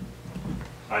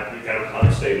kind of an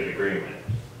unstated agreement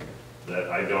that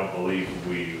I don't believe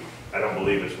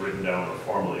it's written down or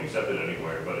formally accepted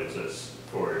anywhere, but it's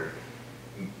for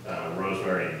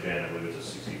Rosemary and Jan, I believe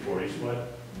it's a 60-40 split.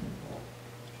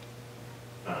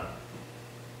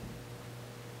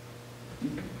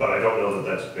 But I don't know that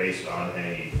that's based on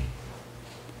I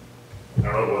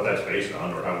don't know what that's based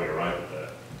on or how we arrived at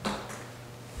that.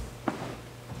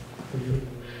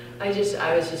 I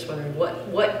was just wondering,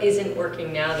 what isn't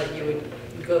working now that you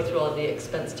would go through all the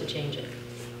expense to change it?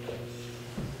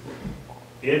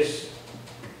 It's,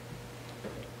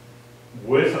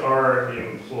 with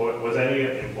with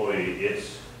any employee,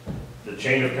 the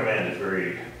chain of command is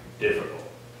very difficult,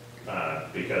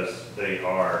 because they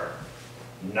are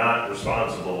not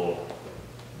responsible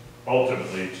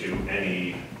ultimately to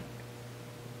any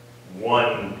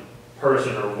one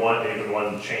person or even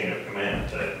one chain of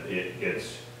command. It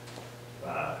gets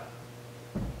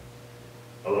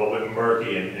a little bit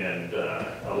murky and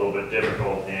a little bit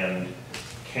difficult, and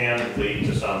can lead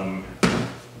to some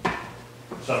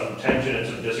tension and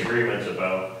some disagreements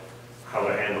about how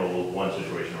to handle one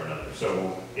situation or another.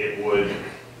 So it would,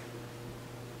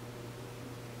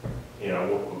 you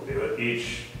know,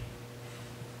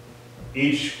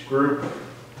 each group,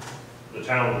 the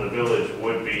town and the village,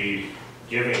 would be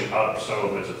giving up some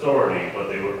of its authority, but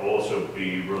they would also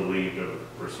be relieved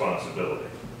of responsibility.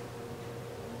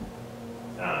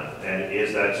 And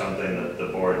is that something that the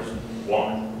boards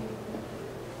want?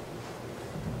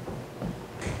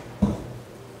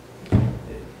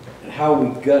 And how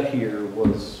we got here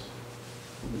was,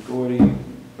 Gordy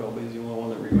probably is the only one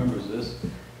that remembers this,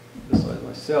 besides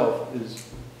myself, is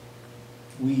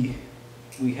we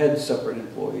had separate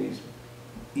employees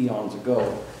eons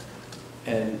ago.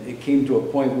 And it came to a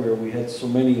point where we had so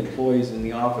many employees in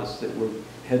the office that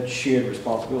had shared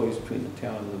responsibilities between the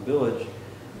town and the village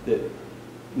that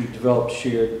we developed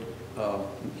shared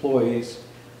employees.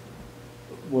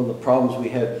 One of the problems we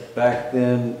had back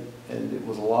then, and it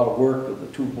was a lot of work of the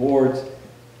two boards,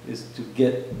 is to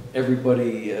get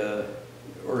everybody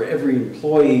or every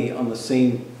employee on the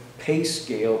same pay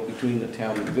scale between the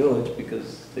town and village,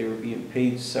 because they were being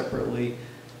paid separately.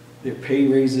 Their pay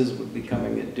raises would be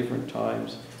coming at different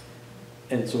times.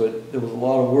 And so there was a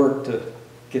lot of work to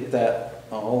get that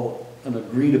all an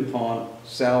agreed upon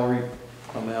salary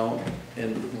amount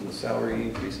and when the salary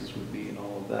increases would be and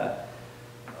all of that.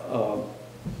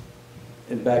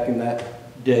 And back in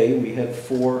that day, we had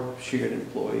 4 shared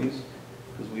employees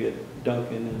because we had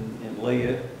Duncan and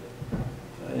Leia.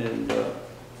 And of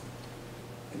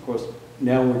course,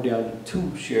 now we're down to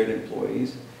 2 shared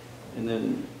employees. And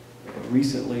then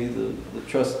recently, the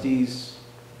trustees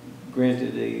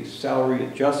granted a salary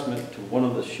adjustment to one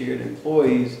of the shared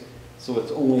employees, so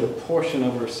it's only a portion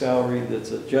of her salary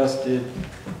that's adjusted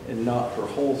and not her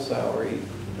whole salary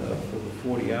for the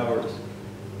 40 hours.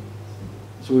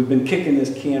 So we've been kicking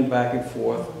this can back and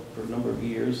forth for a number of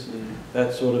years, and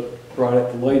that sort of brought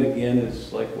it to light again.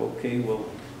 It's like, okay, well,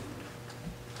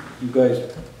 you guys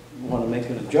want to make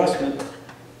an adjustment,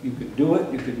 you could do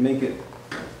it, you could make the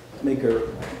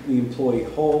employee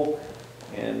whole,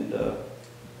 and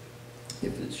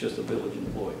if it's just a village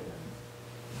employee.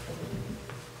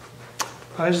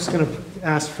 I was just going to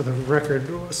ask for the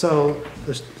record, so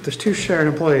there's 2 shared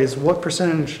employees, what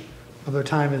percentage of their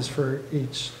time is for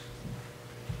each?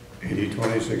 80,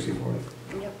 20, 60, 40.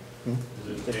 Yep.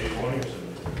 Is it 80-20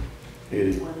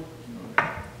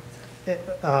 or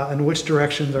 80. And which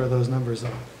directions are those numbers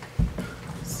on?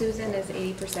 Susan is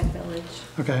 80% village,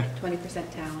 Okay. 20%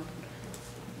 town,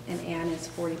 and Ann is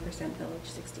 40% village,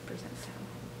 60% town.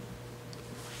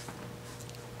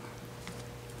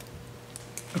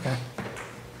 Okay.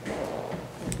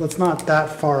 Well, it's not that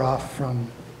far off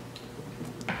from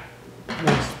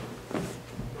most.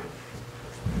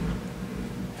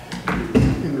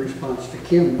 In response to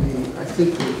Kim, I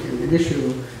think the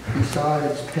issue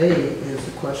besides pay is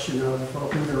the question of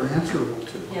who they're answerable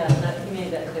to. Yeah, that, you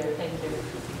made that clear, thank you.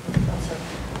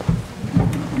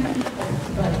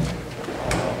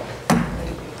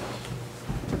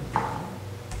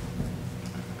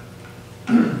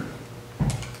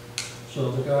 So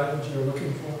the guidance you're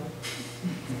looking for?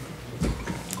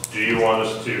 Do you want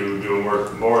us to do a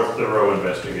more thorough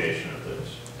investigation of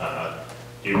this?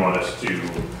 Do you want us to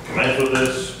commence with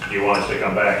this? Do you want us to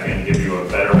come back and give you a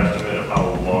better estimate of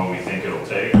how long we think it'll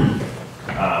take?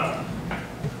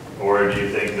 Or do you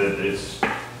think that it's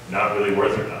not really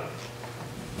worth your time?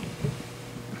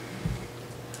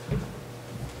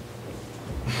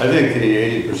 I think the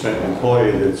 80%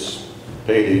 employee that's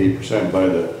paid 80% by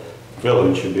the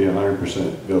village should be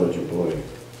 100% village employee.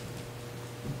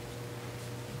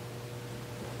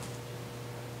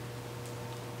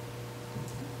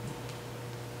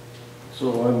 So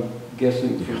I'm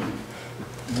guessing from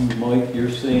you, Mike, you're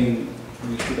saying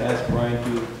we should ask Brian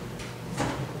to,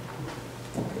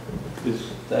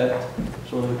 is that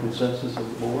sort of the consensus of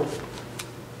the board?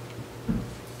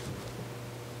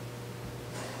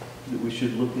 That we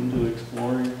should look into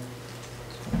exploring?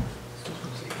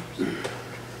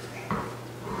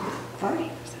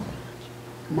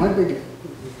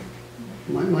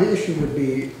 My issue would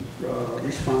be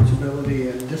responsibility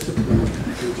and discipline and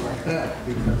things like that,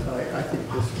 because I think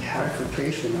this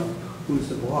bifurcation of who's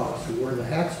the boss and where the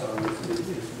hats are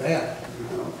is bad,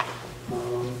 you know.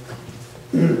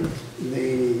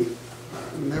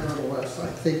 Nevertheless, I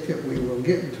think that we will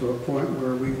get into a point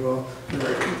where we will,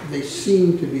 they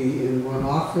seem to be in one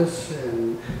office,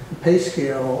 and the pay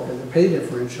scale and the pay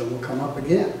differential will come up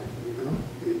again, you know?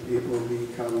 It will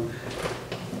become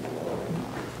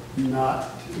not,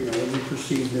 you know, we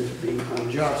perceive this being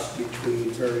unjust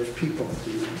between various people,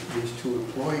 these two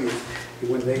employees,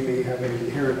 when they may have an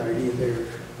inherent idea there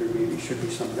maybe should be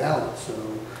some balance. So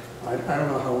I don't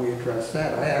know how we address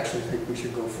that. I actually think we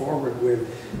should go forward with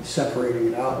separating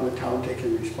it out, with town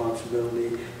taking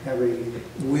responsibility, having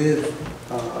with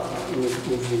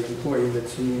the employee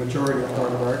that's the majority of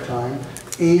part of our time,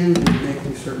 and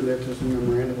making certain that there's a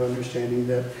memorandum of understanding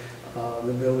that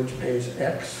the village pays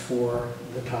X for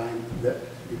the time that,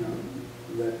 you know,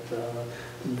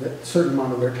 that certain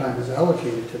amount of their time is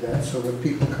allocated to that, so when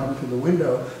people come to the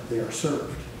window, they are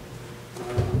served.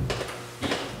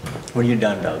 When you're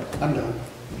done, Doug? I'm done.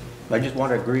 I just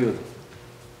want to agree with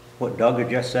what Doug had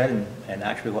just said and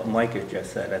actually what Mike had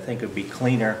just said. I think it'd be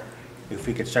cleaner if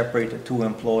we could separate the two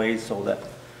employees so that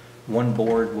one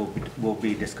board will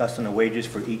be discussing the wages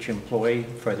for each employee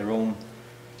for their own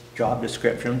job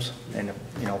descriptions and,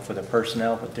 you know, for the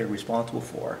personnel that they're responsible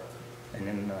for. And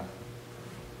then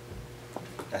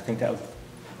I think that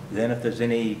then if there's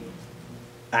any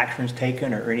actions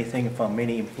taken or anything from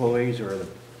any employees or the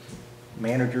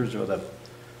managers or the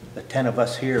 10 of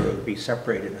us here, it would be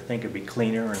separated. I think it'd be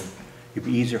cleaner and it'd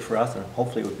be easier for us, and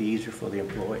hopefully it would be easier for the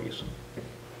employees.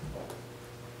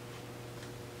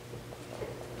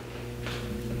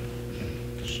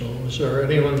 So is there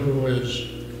anyone who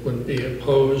would be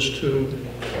opposed to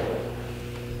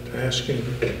asking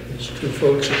these two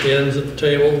folks at the ends of the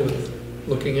table with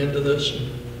looking into this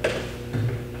and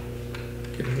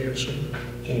giving you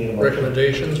some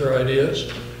recommendations or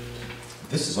ideas?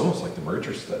 This is almost like the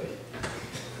merger study.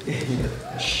 I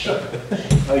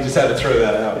just had to throw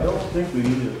that out. I don't think we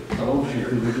need a motion,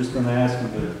 because we're just gonna ask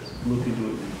them to look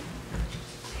into it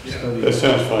and study it. That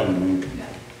sounds fine to me.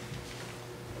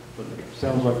 But it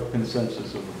sounds like a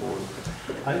consensus of the board.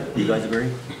 Do you guys agree?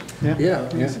 Yeah.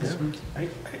 I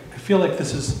feel like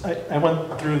this is, I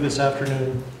went through this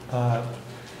afternoon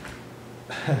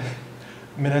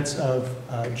minutes of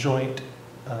joint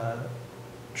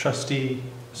trustee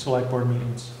select board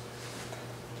meetings.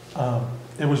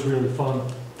 It was really fun.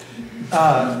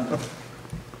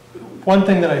 One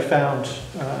thing that I found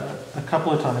a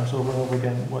couple of times over and over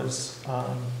again was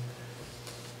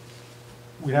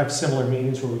we have similar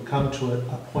meetings where we come to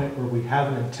a point where we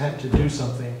have an intent to do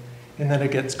something, and then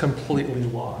it gets completely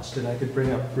lost. And I could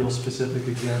bring up real specific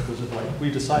examples of, like, we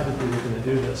decided we were going to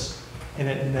do this, and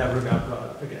it never got brought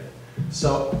up again.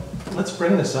 So let's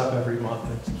bring this up every month,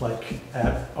 and, like,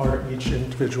 at each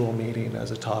individual meeting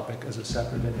as a topic, as a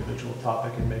separate individual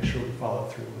topic, and make sure we follow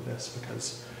through with this,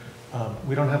 because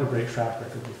we don't have a great track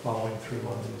record of following through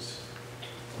on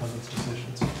these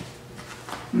decisions.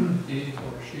 He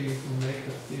or she will make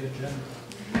it the agenda.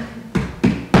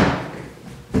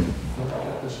 Don't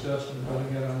get discussed and don't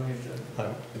get on the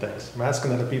agenda. Thanks. I'm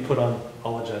asking that it be put on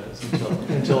all agendas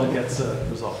until it gets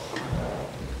resolved.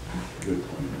 Good.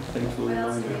 Thanks for the What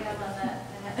else do we reminder. have on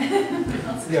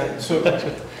that? Yeah, so,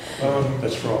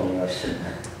 That's wrong, that's.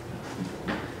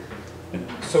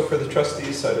 so for the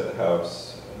trustees side of the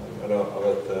house, and I'll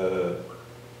let the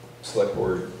select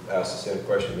board ask the same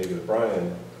question maybe to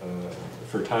Brian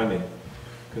for timing,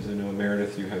 because I know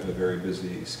Meredith, you have a very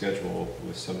busy schedule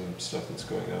with some stuff that's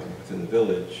going on within the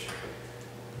village.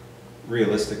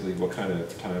 Realistically, what kind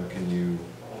of time can you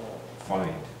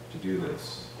find to do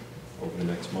this over the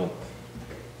next month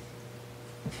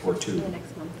or two? The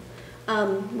next month.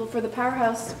 Well, for the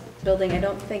powerhouse building, I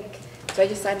don't think, so I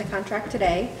just signed the contract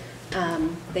today.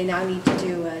 They now need to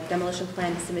do a demolition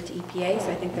plan to submit to EPA, so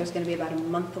I think there's going to be about a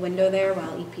month window there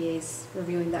while EPA's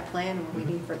reviewing that plan and we're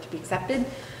waiting for it to be accepted.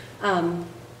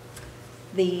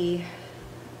 The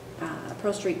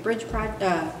Pearl Street Bridge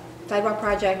sidewalk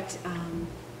project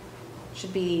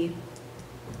should be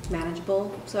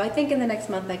manageable, so I think in the next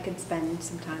month I could spend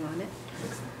some time on it.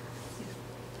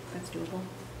 That's doable.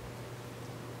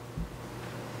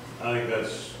 I think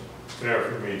that's fair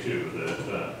for me too,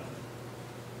 that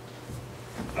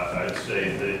I'd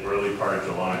say the early part of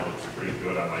July looks pretty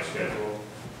good on my schedule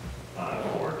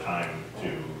for time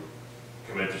to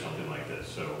commit to something like this.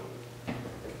 So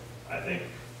I think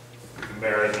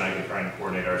Meredith and I can try and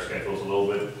coordinate our schedules a little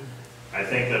bit. I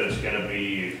think that it's going to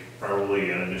be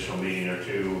probably an additional meeting or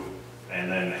two,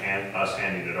 and then us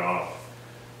handing it off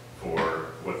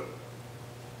with,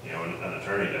 you know, an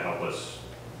attorney to help us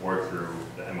work through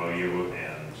the MOU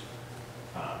and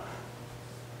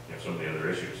you know, some of the other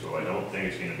issues. So I don't think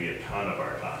it's going to be a ton of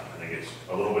our time. I think it's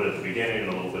a little bit at the beginning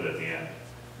and a little bit at the end.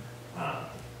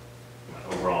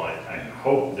 Overall, I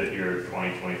hope that your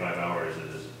 20, 25 hours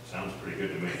is sounds pretty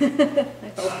good to me.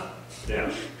 Yeah.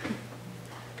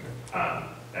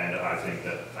 And I think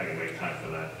that I can make time for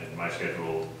that in my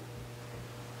schedule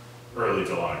early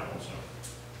July also.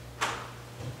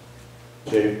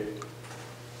 Dave?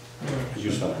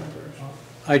 You saw it.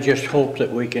 I just hope that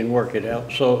we can work it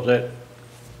out so that,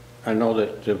 I know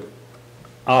that the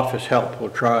office help will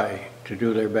try to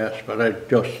do their best, but I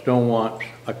just don't want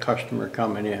a customer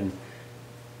coming in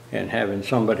and having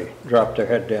somebody drop their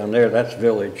head down there. That's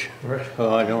village. Right.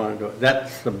 Oh, I don't want to do it.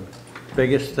 That's the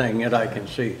biggest thing that I can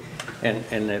see. And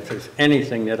if there's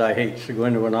anything that I hate, is to go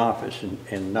into an office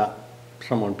and not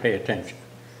someone pay attention.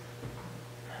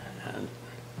 And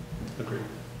Agreed.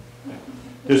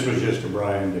 This was just to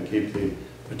Brian to keep the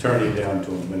attorney down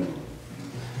to a minimum.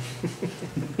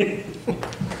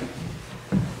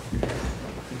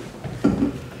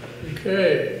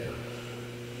 Okay.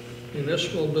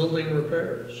 Municipal building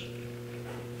repairs.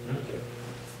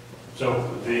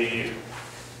 So it's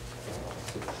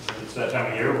that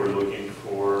time of year, we're looking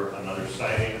for another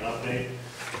siding update.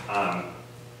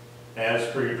 As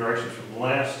per your directions from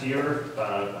last year,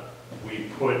 we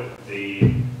put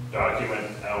the document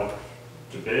out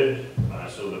to bid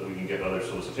so that we can get other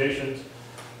solicitations.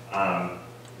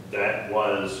 That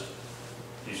was,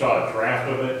 you saw a draft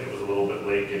of it. It was a little bit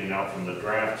late getting out from the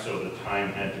draft, so the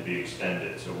time had to be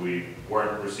extended. So we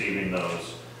weren't receiving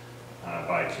those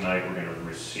by tonight. We're going to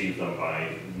receive them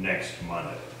by next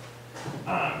Monday.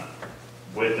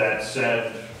 With that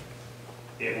said,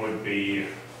 it would be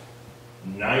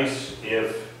nice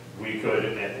if we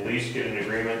could at least get an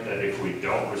agreement that if we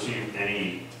don't receive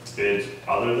any bids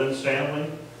other than Stanley,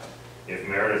 if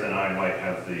Meredith and I might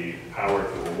have the power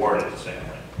to award it to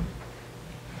Stanley.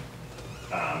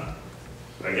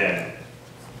 Again,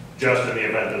 just in the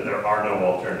event that there are no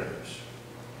alternatives.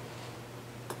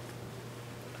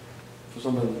 For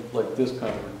something like this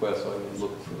kind of request, I would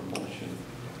look for a motion.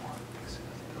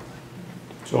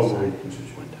 So moved, Mr.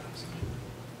 Chairman.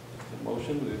 The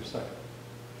motion, do we have a second?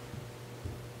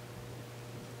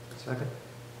 Second.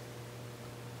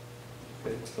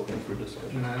 Okay, still looking for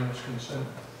discussion. Unanimous consent.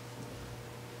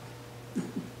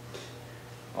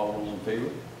 All those in favor?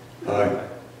 Aye.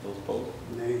 Those opposed?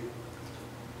 Nay.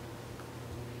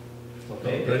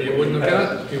 Then you wouldn't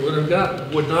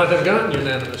not have gotten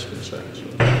unanimous consent, so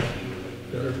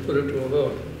better put it to a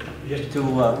vote. Just to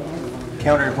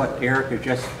counter what Eric has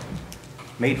just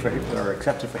made for, or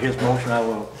accepted for his motion, I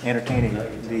will entertain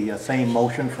the same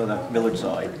motion for the village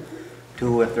side.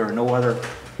 To, if there are no other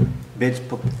bids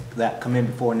that come in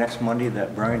before next Monday,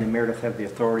 that Brian and Meredith have the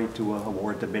authority to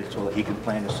award the bid so that he can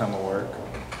plan his summer work.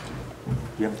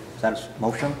 Is that a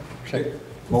motion? Second.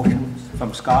 Motion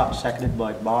from Scott, seconded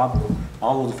by Bob.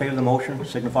 All those in favor of the motion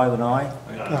signify with an eye.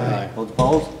 Aye. Those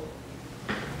opposed?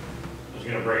 I was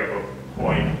going to bring up a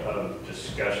point of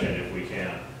discussion, if we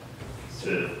can,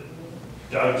 to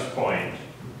Doug's point.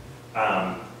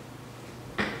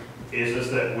 Is this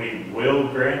that we will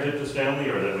grant it to Stanley,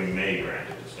 or that we may grant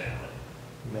it to Stanley?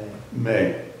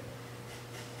 May.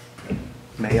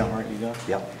 May, all right, you got?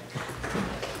 Yep.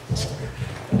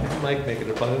 Mike make it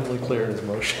abundantly clear in his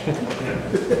motion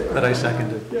that I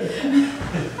seconded. You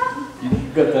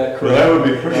got that correct? Well, that would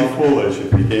be pretty foolish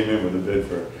if he came in with a bid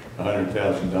for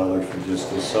 $100,000 for just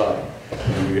this side,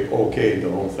 and we okayed the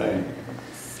whole thing.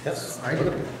 Yes.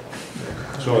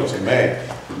 So it's a May.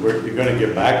 You're gonna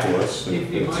get back to us.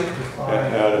 He might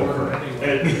defy out of- order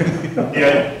anyway.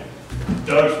 Yeah,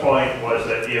 Doug's point was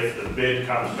that if the bid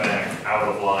comes back out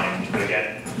of line,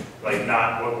 again, like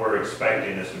not what we're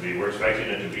expecting this to be, we're expecting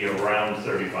it to be around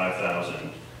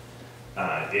 35,000.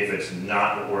 If it's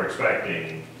not what we're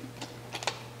expecting,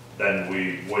 then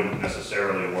we wouldn't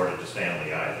necessarily award it to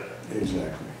Stanley either.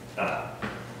 Exactly.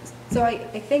 So I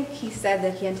think he said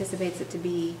that he anticipates it to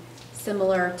be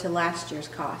similar to last year's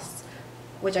costs,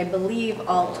 which I believe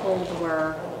all told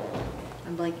were,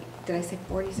 I'm like, did I say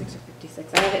 46 or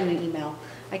 56? I have it in an email.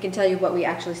 I can tell you what we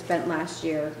actually spent last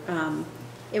year.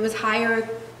 It was higher,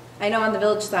 I know on the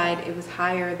village side, it was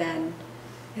higher than,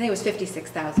 I think it was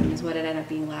 56,000 is what it ended up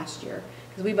being last year.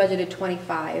 Because we budgeted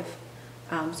 25.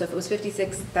 So if it was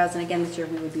 56,000 again this year,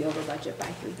 we would be over budget by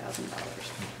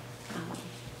 $3,000.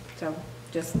 So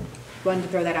just wanted to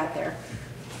throw that out there.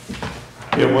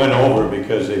 It went over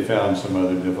because they found some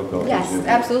other difficulties. Yes,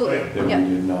 absolutely. That we Yep.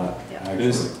 did not Yep.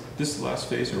 actually. This last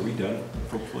phase, are we done,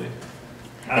 hopefully?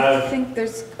 I think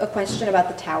there's a question about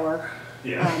the tower.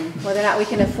 Yeah. Whether or not we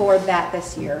can afford that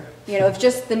this year. You know, if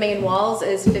just the main walls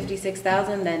is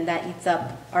 56,000, then that eats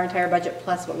up our entire budget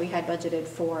plus what we had budgeted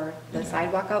for the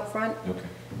sidewalk out front. Okay.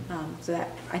 So that,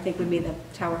 I think would mean the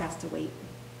tower has to wait,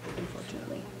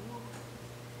 unfortunately.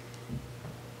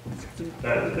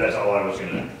 That's all I was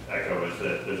gonna echo, is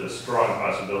that there's a strong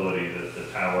possibility that the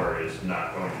tower is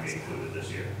not going to be included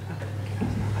this year.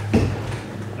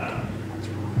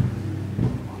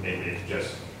 It's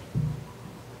just,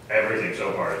 everything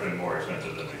so far has been more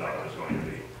expensive than we thought it was going to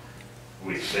be.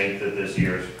 We think that this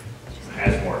year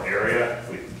has more area.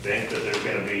 We think that there's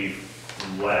gonna be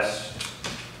less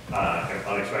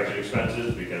unexpected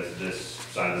expenses because this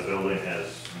side of the building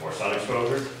has more sun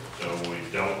exposure. So we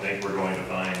don't think we're going to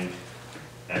find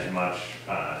as much,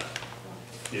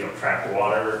 trapped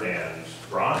water and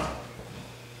rot.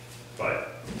 But,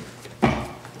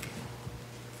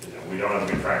 we don't have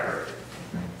a good track record.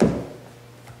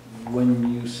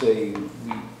 When you say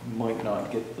we might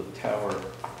not get the tower,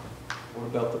 what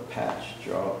about the patch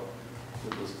job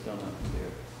that was done up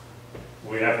there?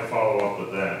 We have to follow up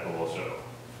with that also.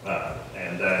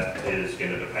 And that is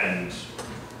going to depend,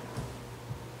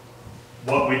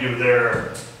 what we do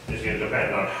there is going to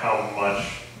depend on how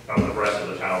much of the rest of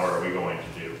the tower are we going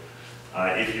to do.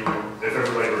 If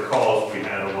everybody recalls, we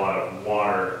had a lot of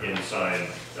water inside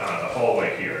the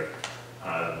hallway here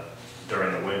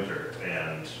during the winter,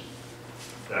 and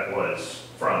that was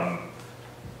from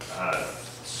a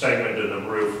segment of the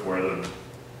roof where the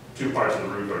two parts of the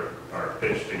roof are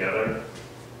pitched together,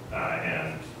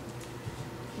 and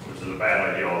which is a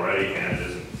bad idea already, and it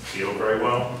isn't sealed very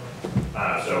well.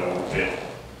 So it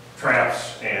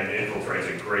traps and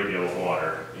infiltrates a great deal of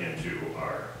water into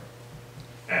our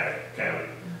attic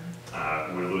cavity.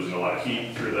 We're losing a lot of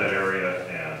heat through that area,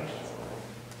 and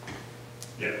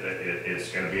yeah,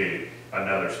 it's going to be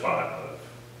another spot of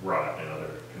rot and other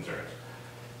concerns.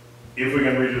 If we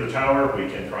can redo the tower, we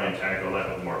can try and tackle that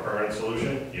with a more permanent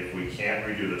solution. If we can't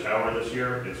redo the tower this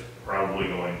year, it's probably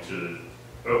going to,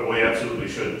 we absolutely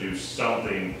should do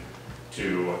something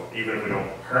to, even if we don't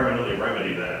permanently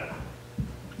remedy that,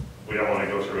 we don't want to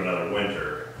go through another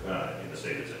winter in the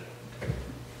state it's in.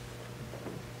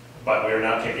 But we are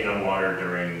not taking on water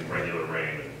during regular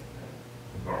rain and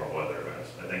normal weather events.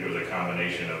 I think it was a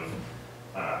combination of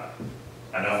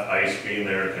enough ice being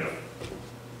there to kind of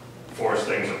force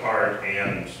things apart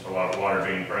and a lot of water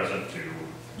being present to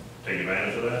take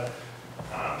advantage of that.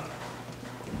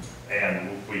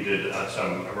 And we did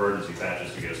some emergency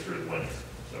patches to get us through the winter.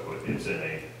 So it's in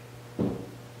a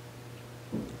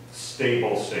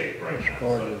stable state right now.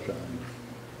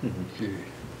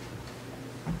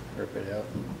 Rip it out.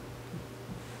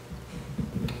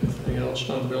 Anything else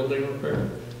on building repair?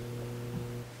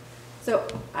 So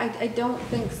I don't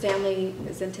think Stanley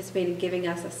is anticipating giving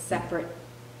us a separate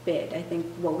bid. I think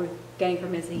what we're getting from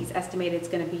him is he's estimated it's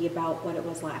going to be about what it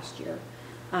was last year.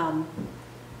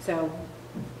 So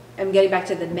I'm getting back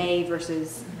to the May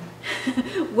versus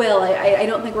Will. I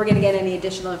don't think we're going to get any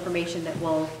additional information that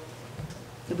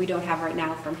we don't have right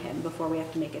now from him before we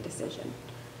have to make a decision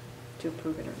to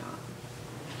approve it or not.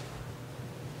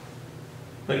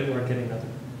 But you are getting other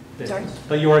bids. Sorry?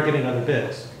 But you are getting other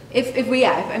bids. If we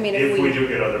do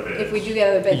get other bids. If we do get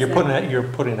other bids. You're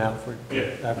putting out for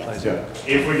advertising. Yeah.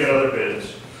 If we get other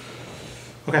bids,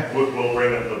 okay, we'll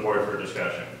bring them to the board for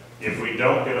discussion. If we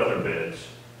don't get other bids,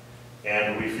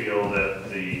 and we feel that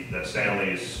that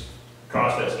Stanley's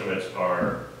cost estimates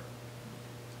are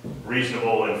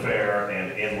reasonable and fair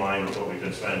and in line with what we've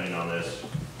been spending on this,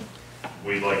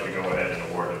 we'd like to go ahead and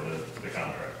award him the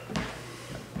contract.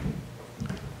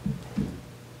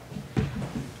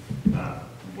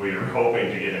 We are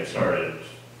hoping to get him started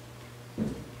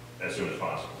as soon as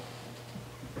possible.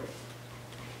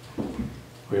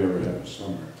 We ever have a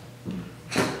summer.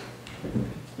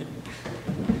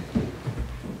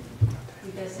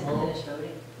 You guys didn't finish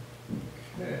voting?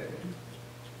 Okay.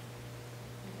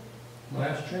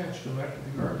 Last chance, go back to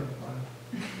the garbage pile.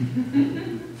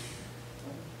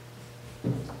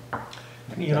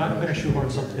 You know, I'm going to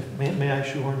shoehorn something. May I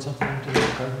shoehorn something into this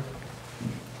program?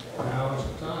 Now's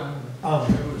the time.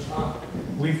 It was hot.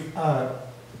 We've,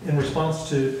 in response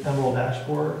to Emerald Ash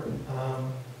Borer,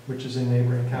 which is in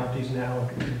neighboring counties now,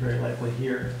 and very likely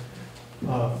here,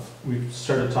 we've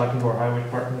started talking to our highway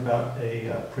department about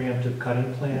a preemptive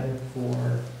cutting plan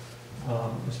for,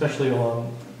 especially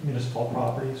along municipal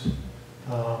properties.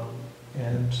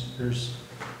 And there's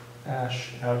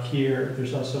ash out here.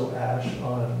 There's also ash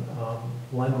on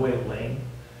Lenway Lane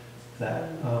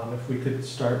that if we could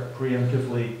start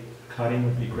preemptively cutting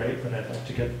would be great, but I'd like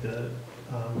to get the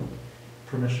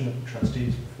permission of the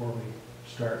trustees before we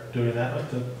start doing that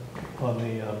on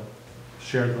the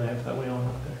shared land that we own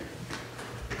out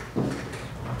there.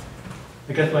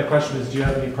 I guess my question is, do you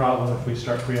have any problem if we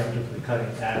start preemptively cutting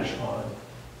ash on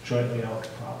jointly owned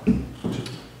property?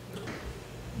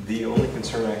 The only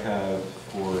concern I have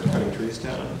for cutting trees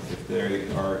down, if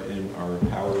they are in our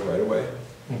power right away,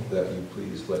 that you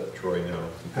please let Troy know,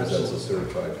 because that's a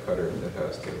certified cutter that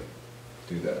has to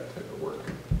do that type of work.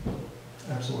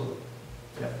 Absolutely.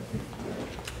 Yeah.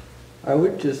 I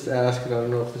would just ask, and I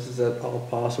don't know if this is at all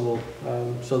possible,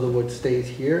 so the wood stays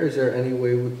here, is there any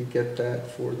way we could get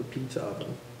that for the pizza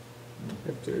oven?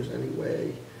 If there's any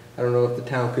way, I don't know if the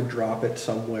town could drop it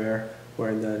somewhere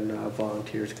where then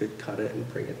volunteers could cut it and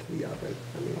bring it to the oven.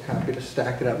 I mean, happy to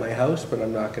stack it at my house, but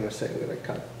I'm not gonna say I'm gonna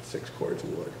cut 6 cords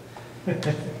of wood.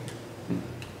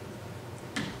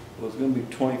 Well, it's gonna be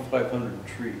 2,500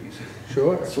 trees.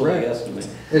 Sure, That's what I right. estimate.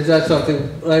 Is that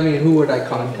something, I mean, who would I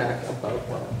contact about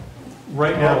that?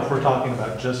 Right now, if we're talking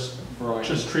about just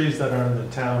trees that are in the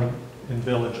town and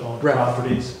village owned Right.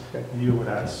 properties, Okay. you would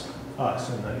ask us,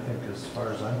 and I think as far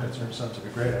as I'm concerned, sounds like a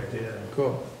great idea.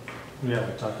 Cool. Yeah,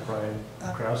 we talked to Brian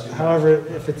Krause. However,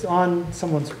 if it's on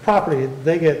someone's property,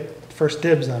 they get first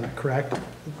dibs on it, correct?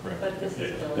 But this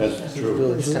is That's true.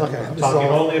 Village This is- town. okay. I'm This is talking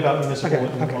all- only about municipal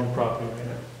Okay, okay. owned property right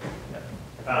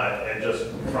now. And just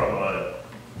from a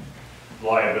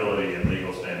liability and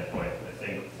legal standpoint, I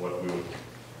think what we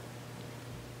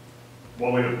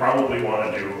would probably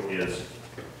want to do is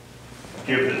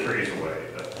give the trees away.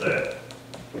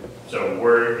 So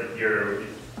your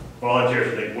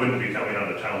volunteers, they wouldn't be coming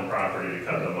onto town property to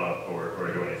cut them up or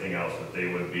do anything else, but they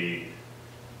would be,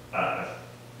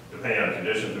 depending on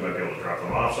conditions, we might be able to drop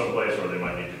them off someplace, or they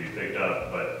might need to be picked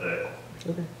up, but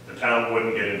the town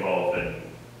wouldn't get involved in,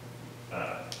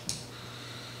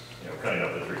 cutting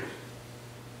up the trees.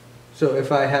 So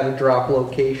if I had a drop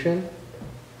location,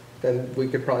 then we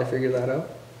could probably figure that out?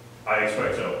 I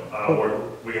expect so.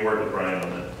 We can work with Brian on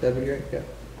that. That'd be great, yeah.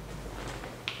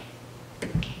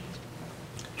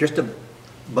 Just a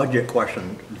budget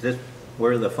question,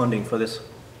 where the funding for this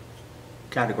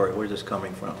category, where's this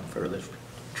coming from, for this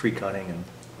tree cutting and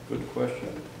Good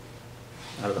question.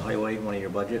 out of the highway, one of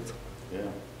your budgets? Yeah,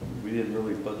 we didn't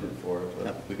really budget for it,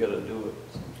 but we gotta do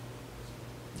it.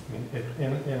 I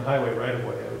mean, in highway right of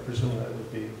way, I would presume that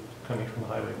would be coming from the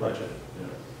highway budget.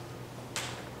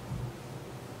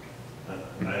 I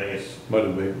think it's Mud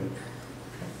abatement.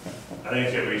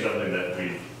 gonna be something that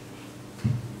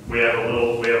we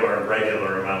have our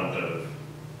regular amount of,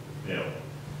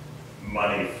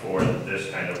 money for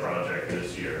this kind of project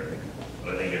this year.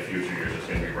 But I think in future years, it's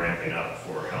gonna be ramping up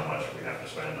for how much we have to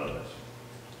spend on this.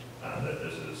 That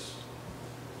this is,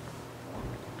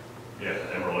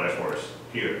 Emerald Ash Forest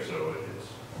here, so it's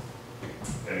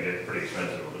gonna get pretty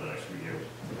expensive over the next few years.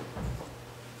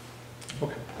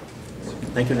 Okay.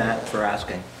 Thank you, Nat, for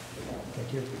asking.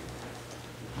 Thank you.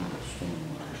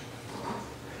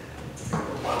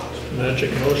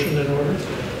 Magic motion in order?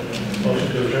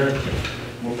 Motion to adjourn?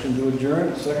 Motion to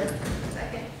adjourn, second?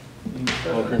 Second.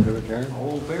 Motion to adjourn?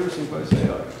 All in favor, signify by say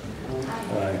aye.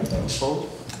 Aye. Opposed?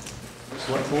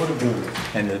 Select board adjourned.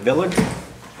 And the village?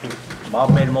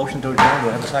 Bob made a motion to adjourn, do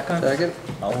I have a second? Second?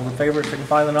 All in favor,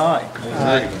 signify with an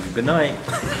eye. Good night.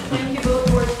 Thank you both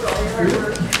boards for all your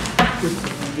hard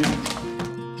work.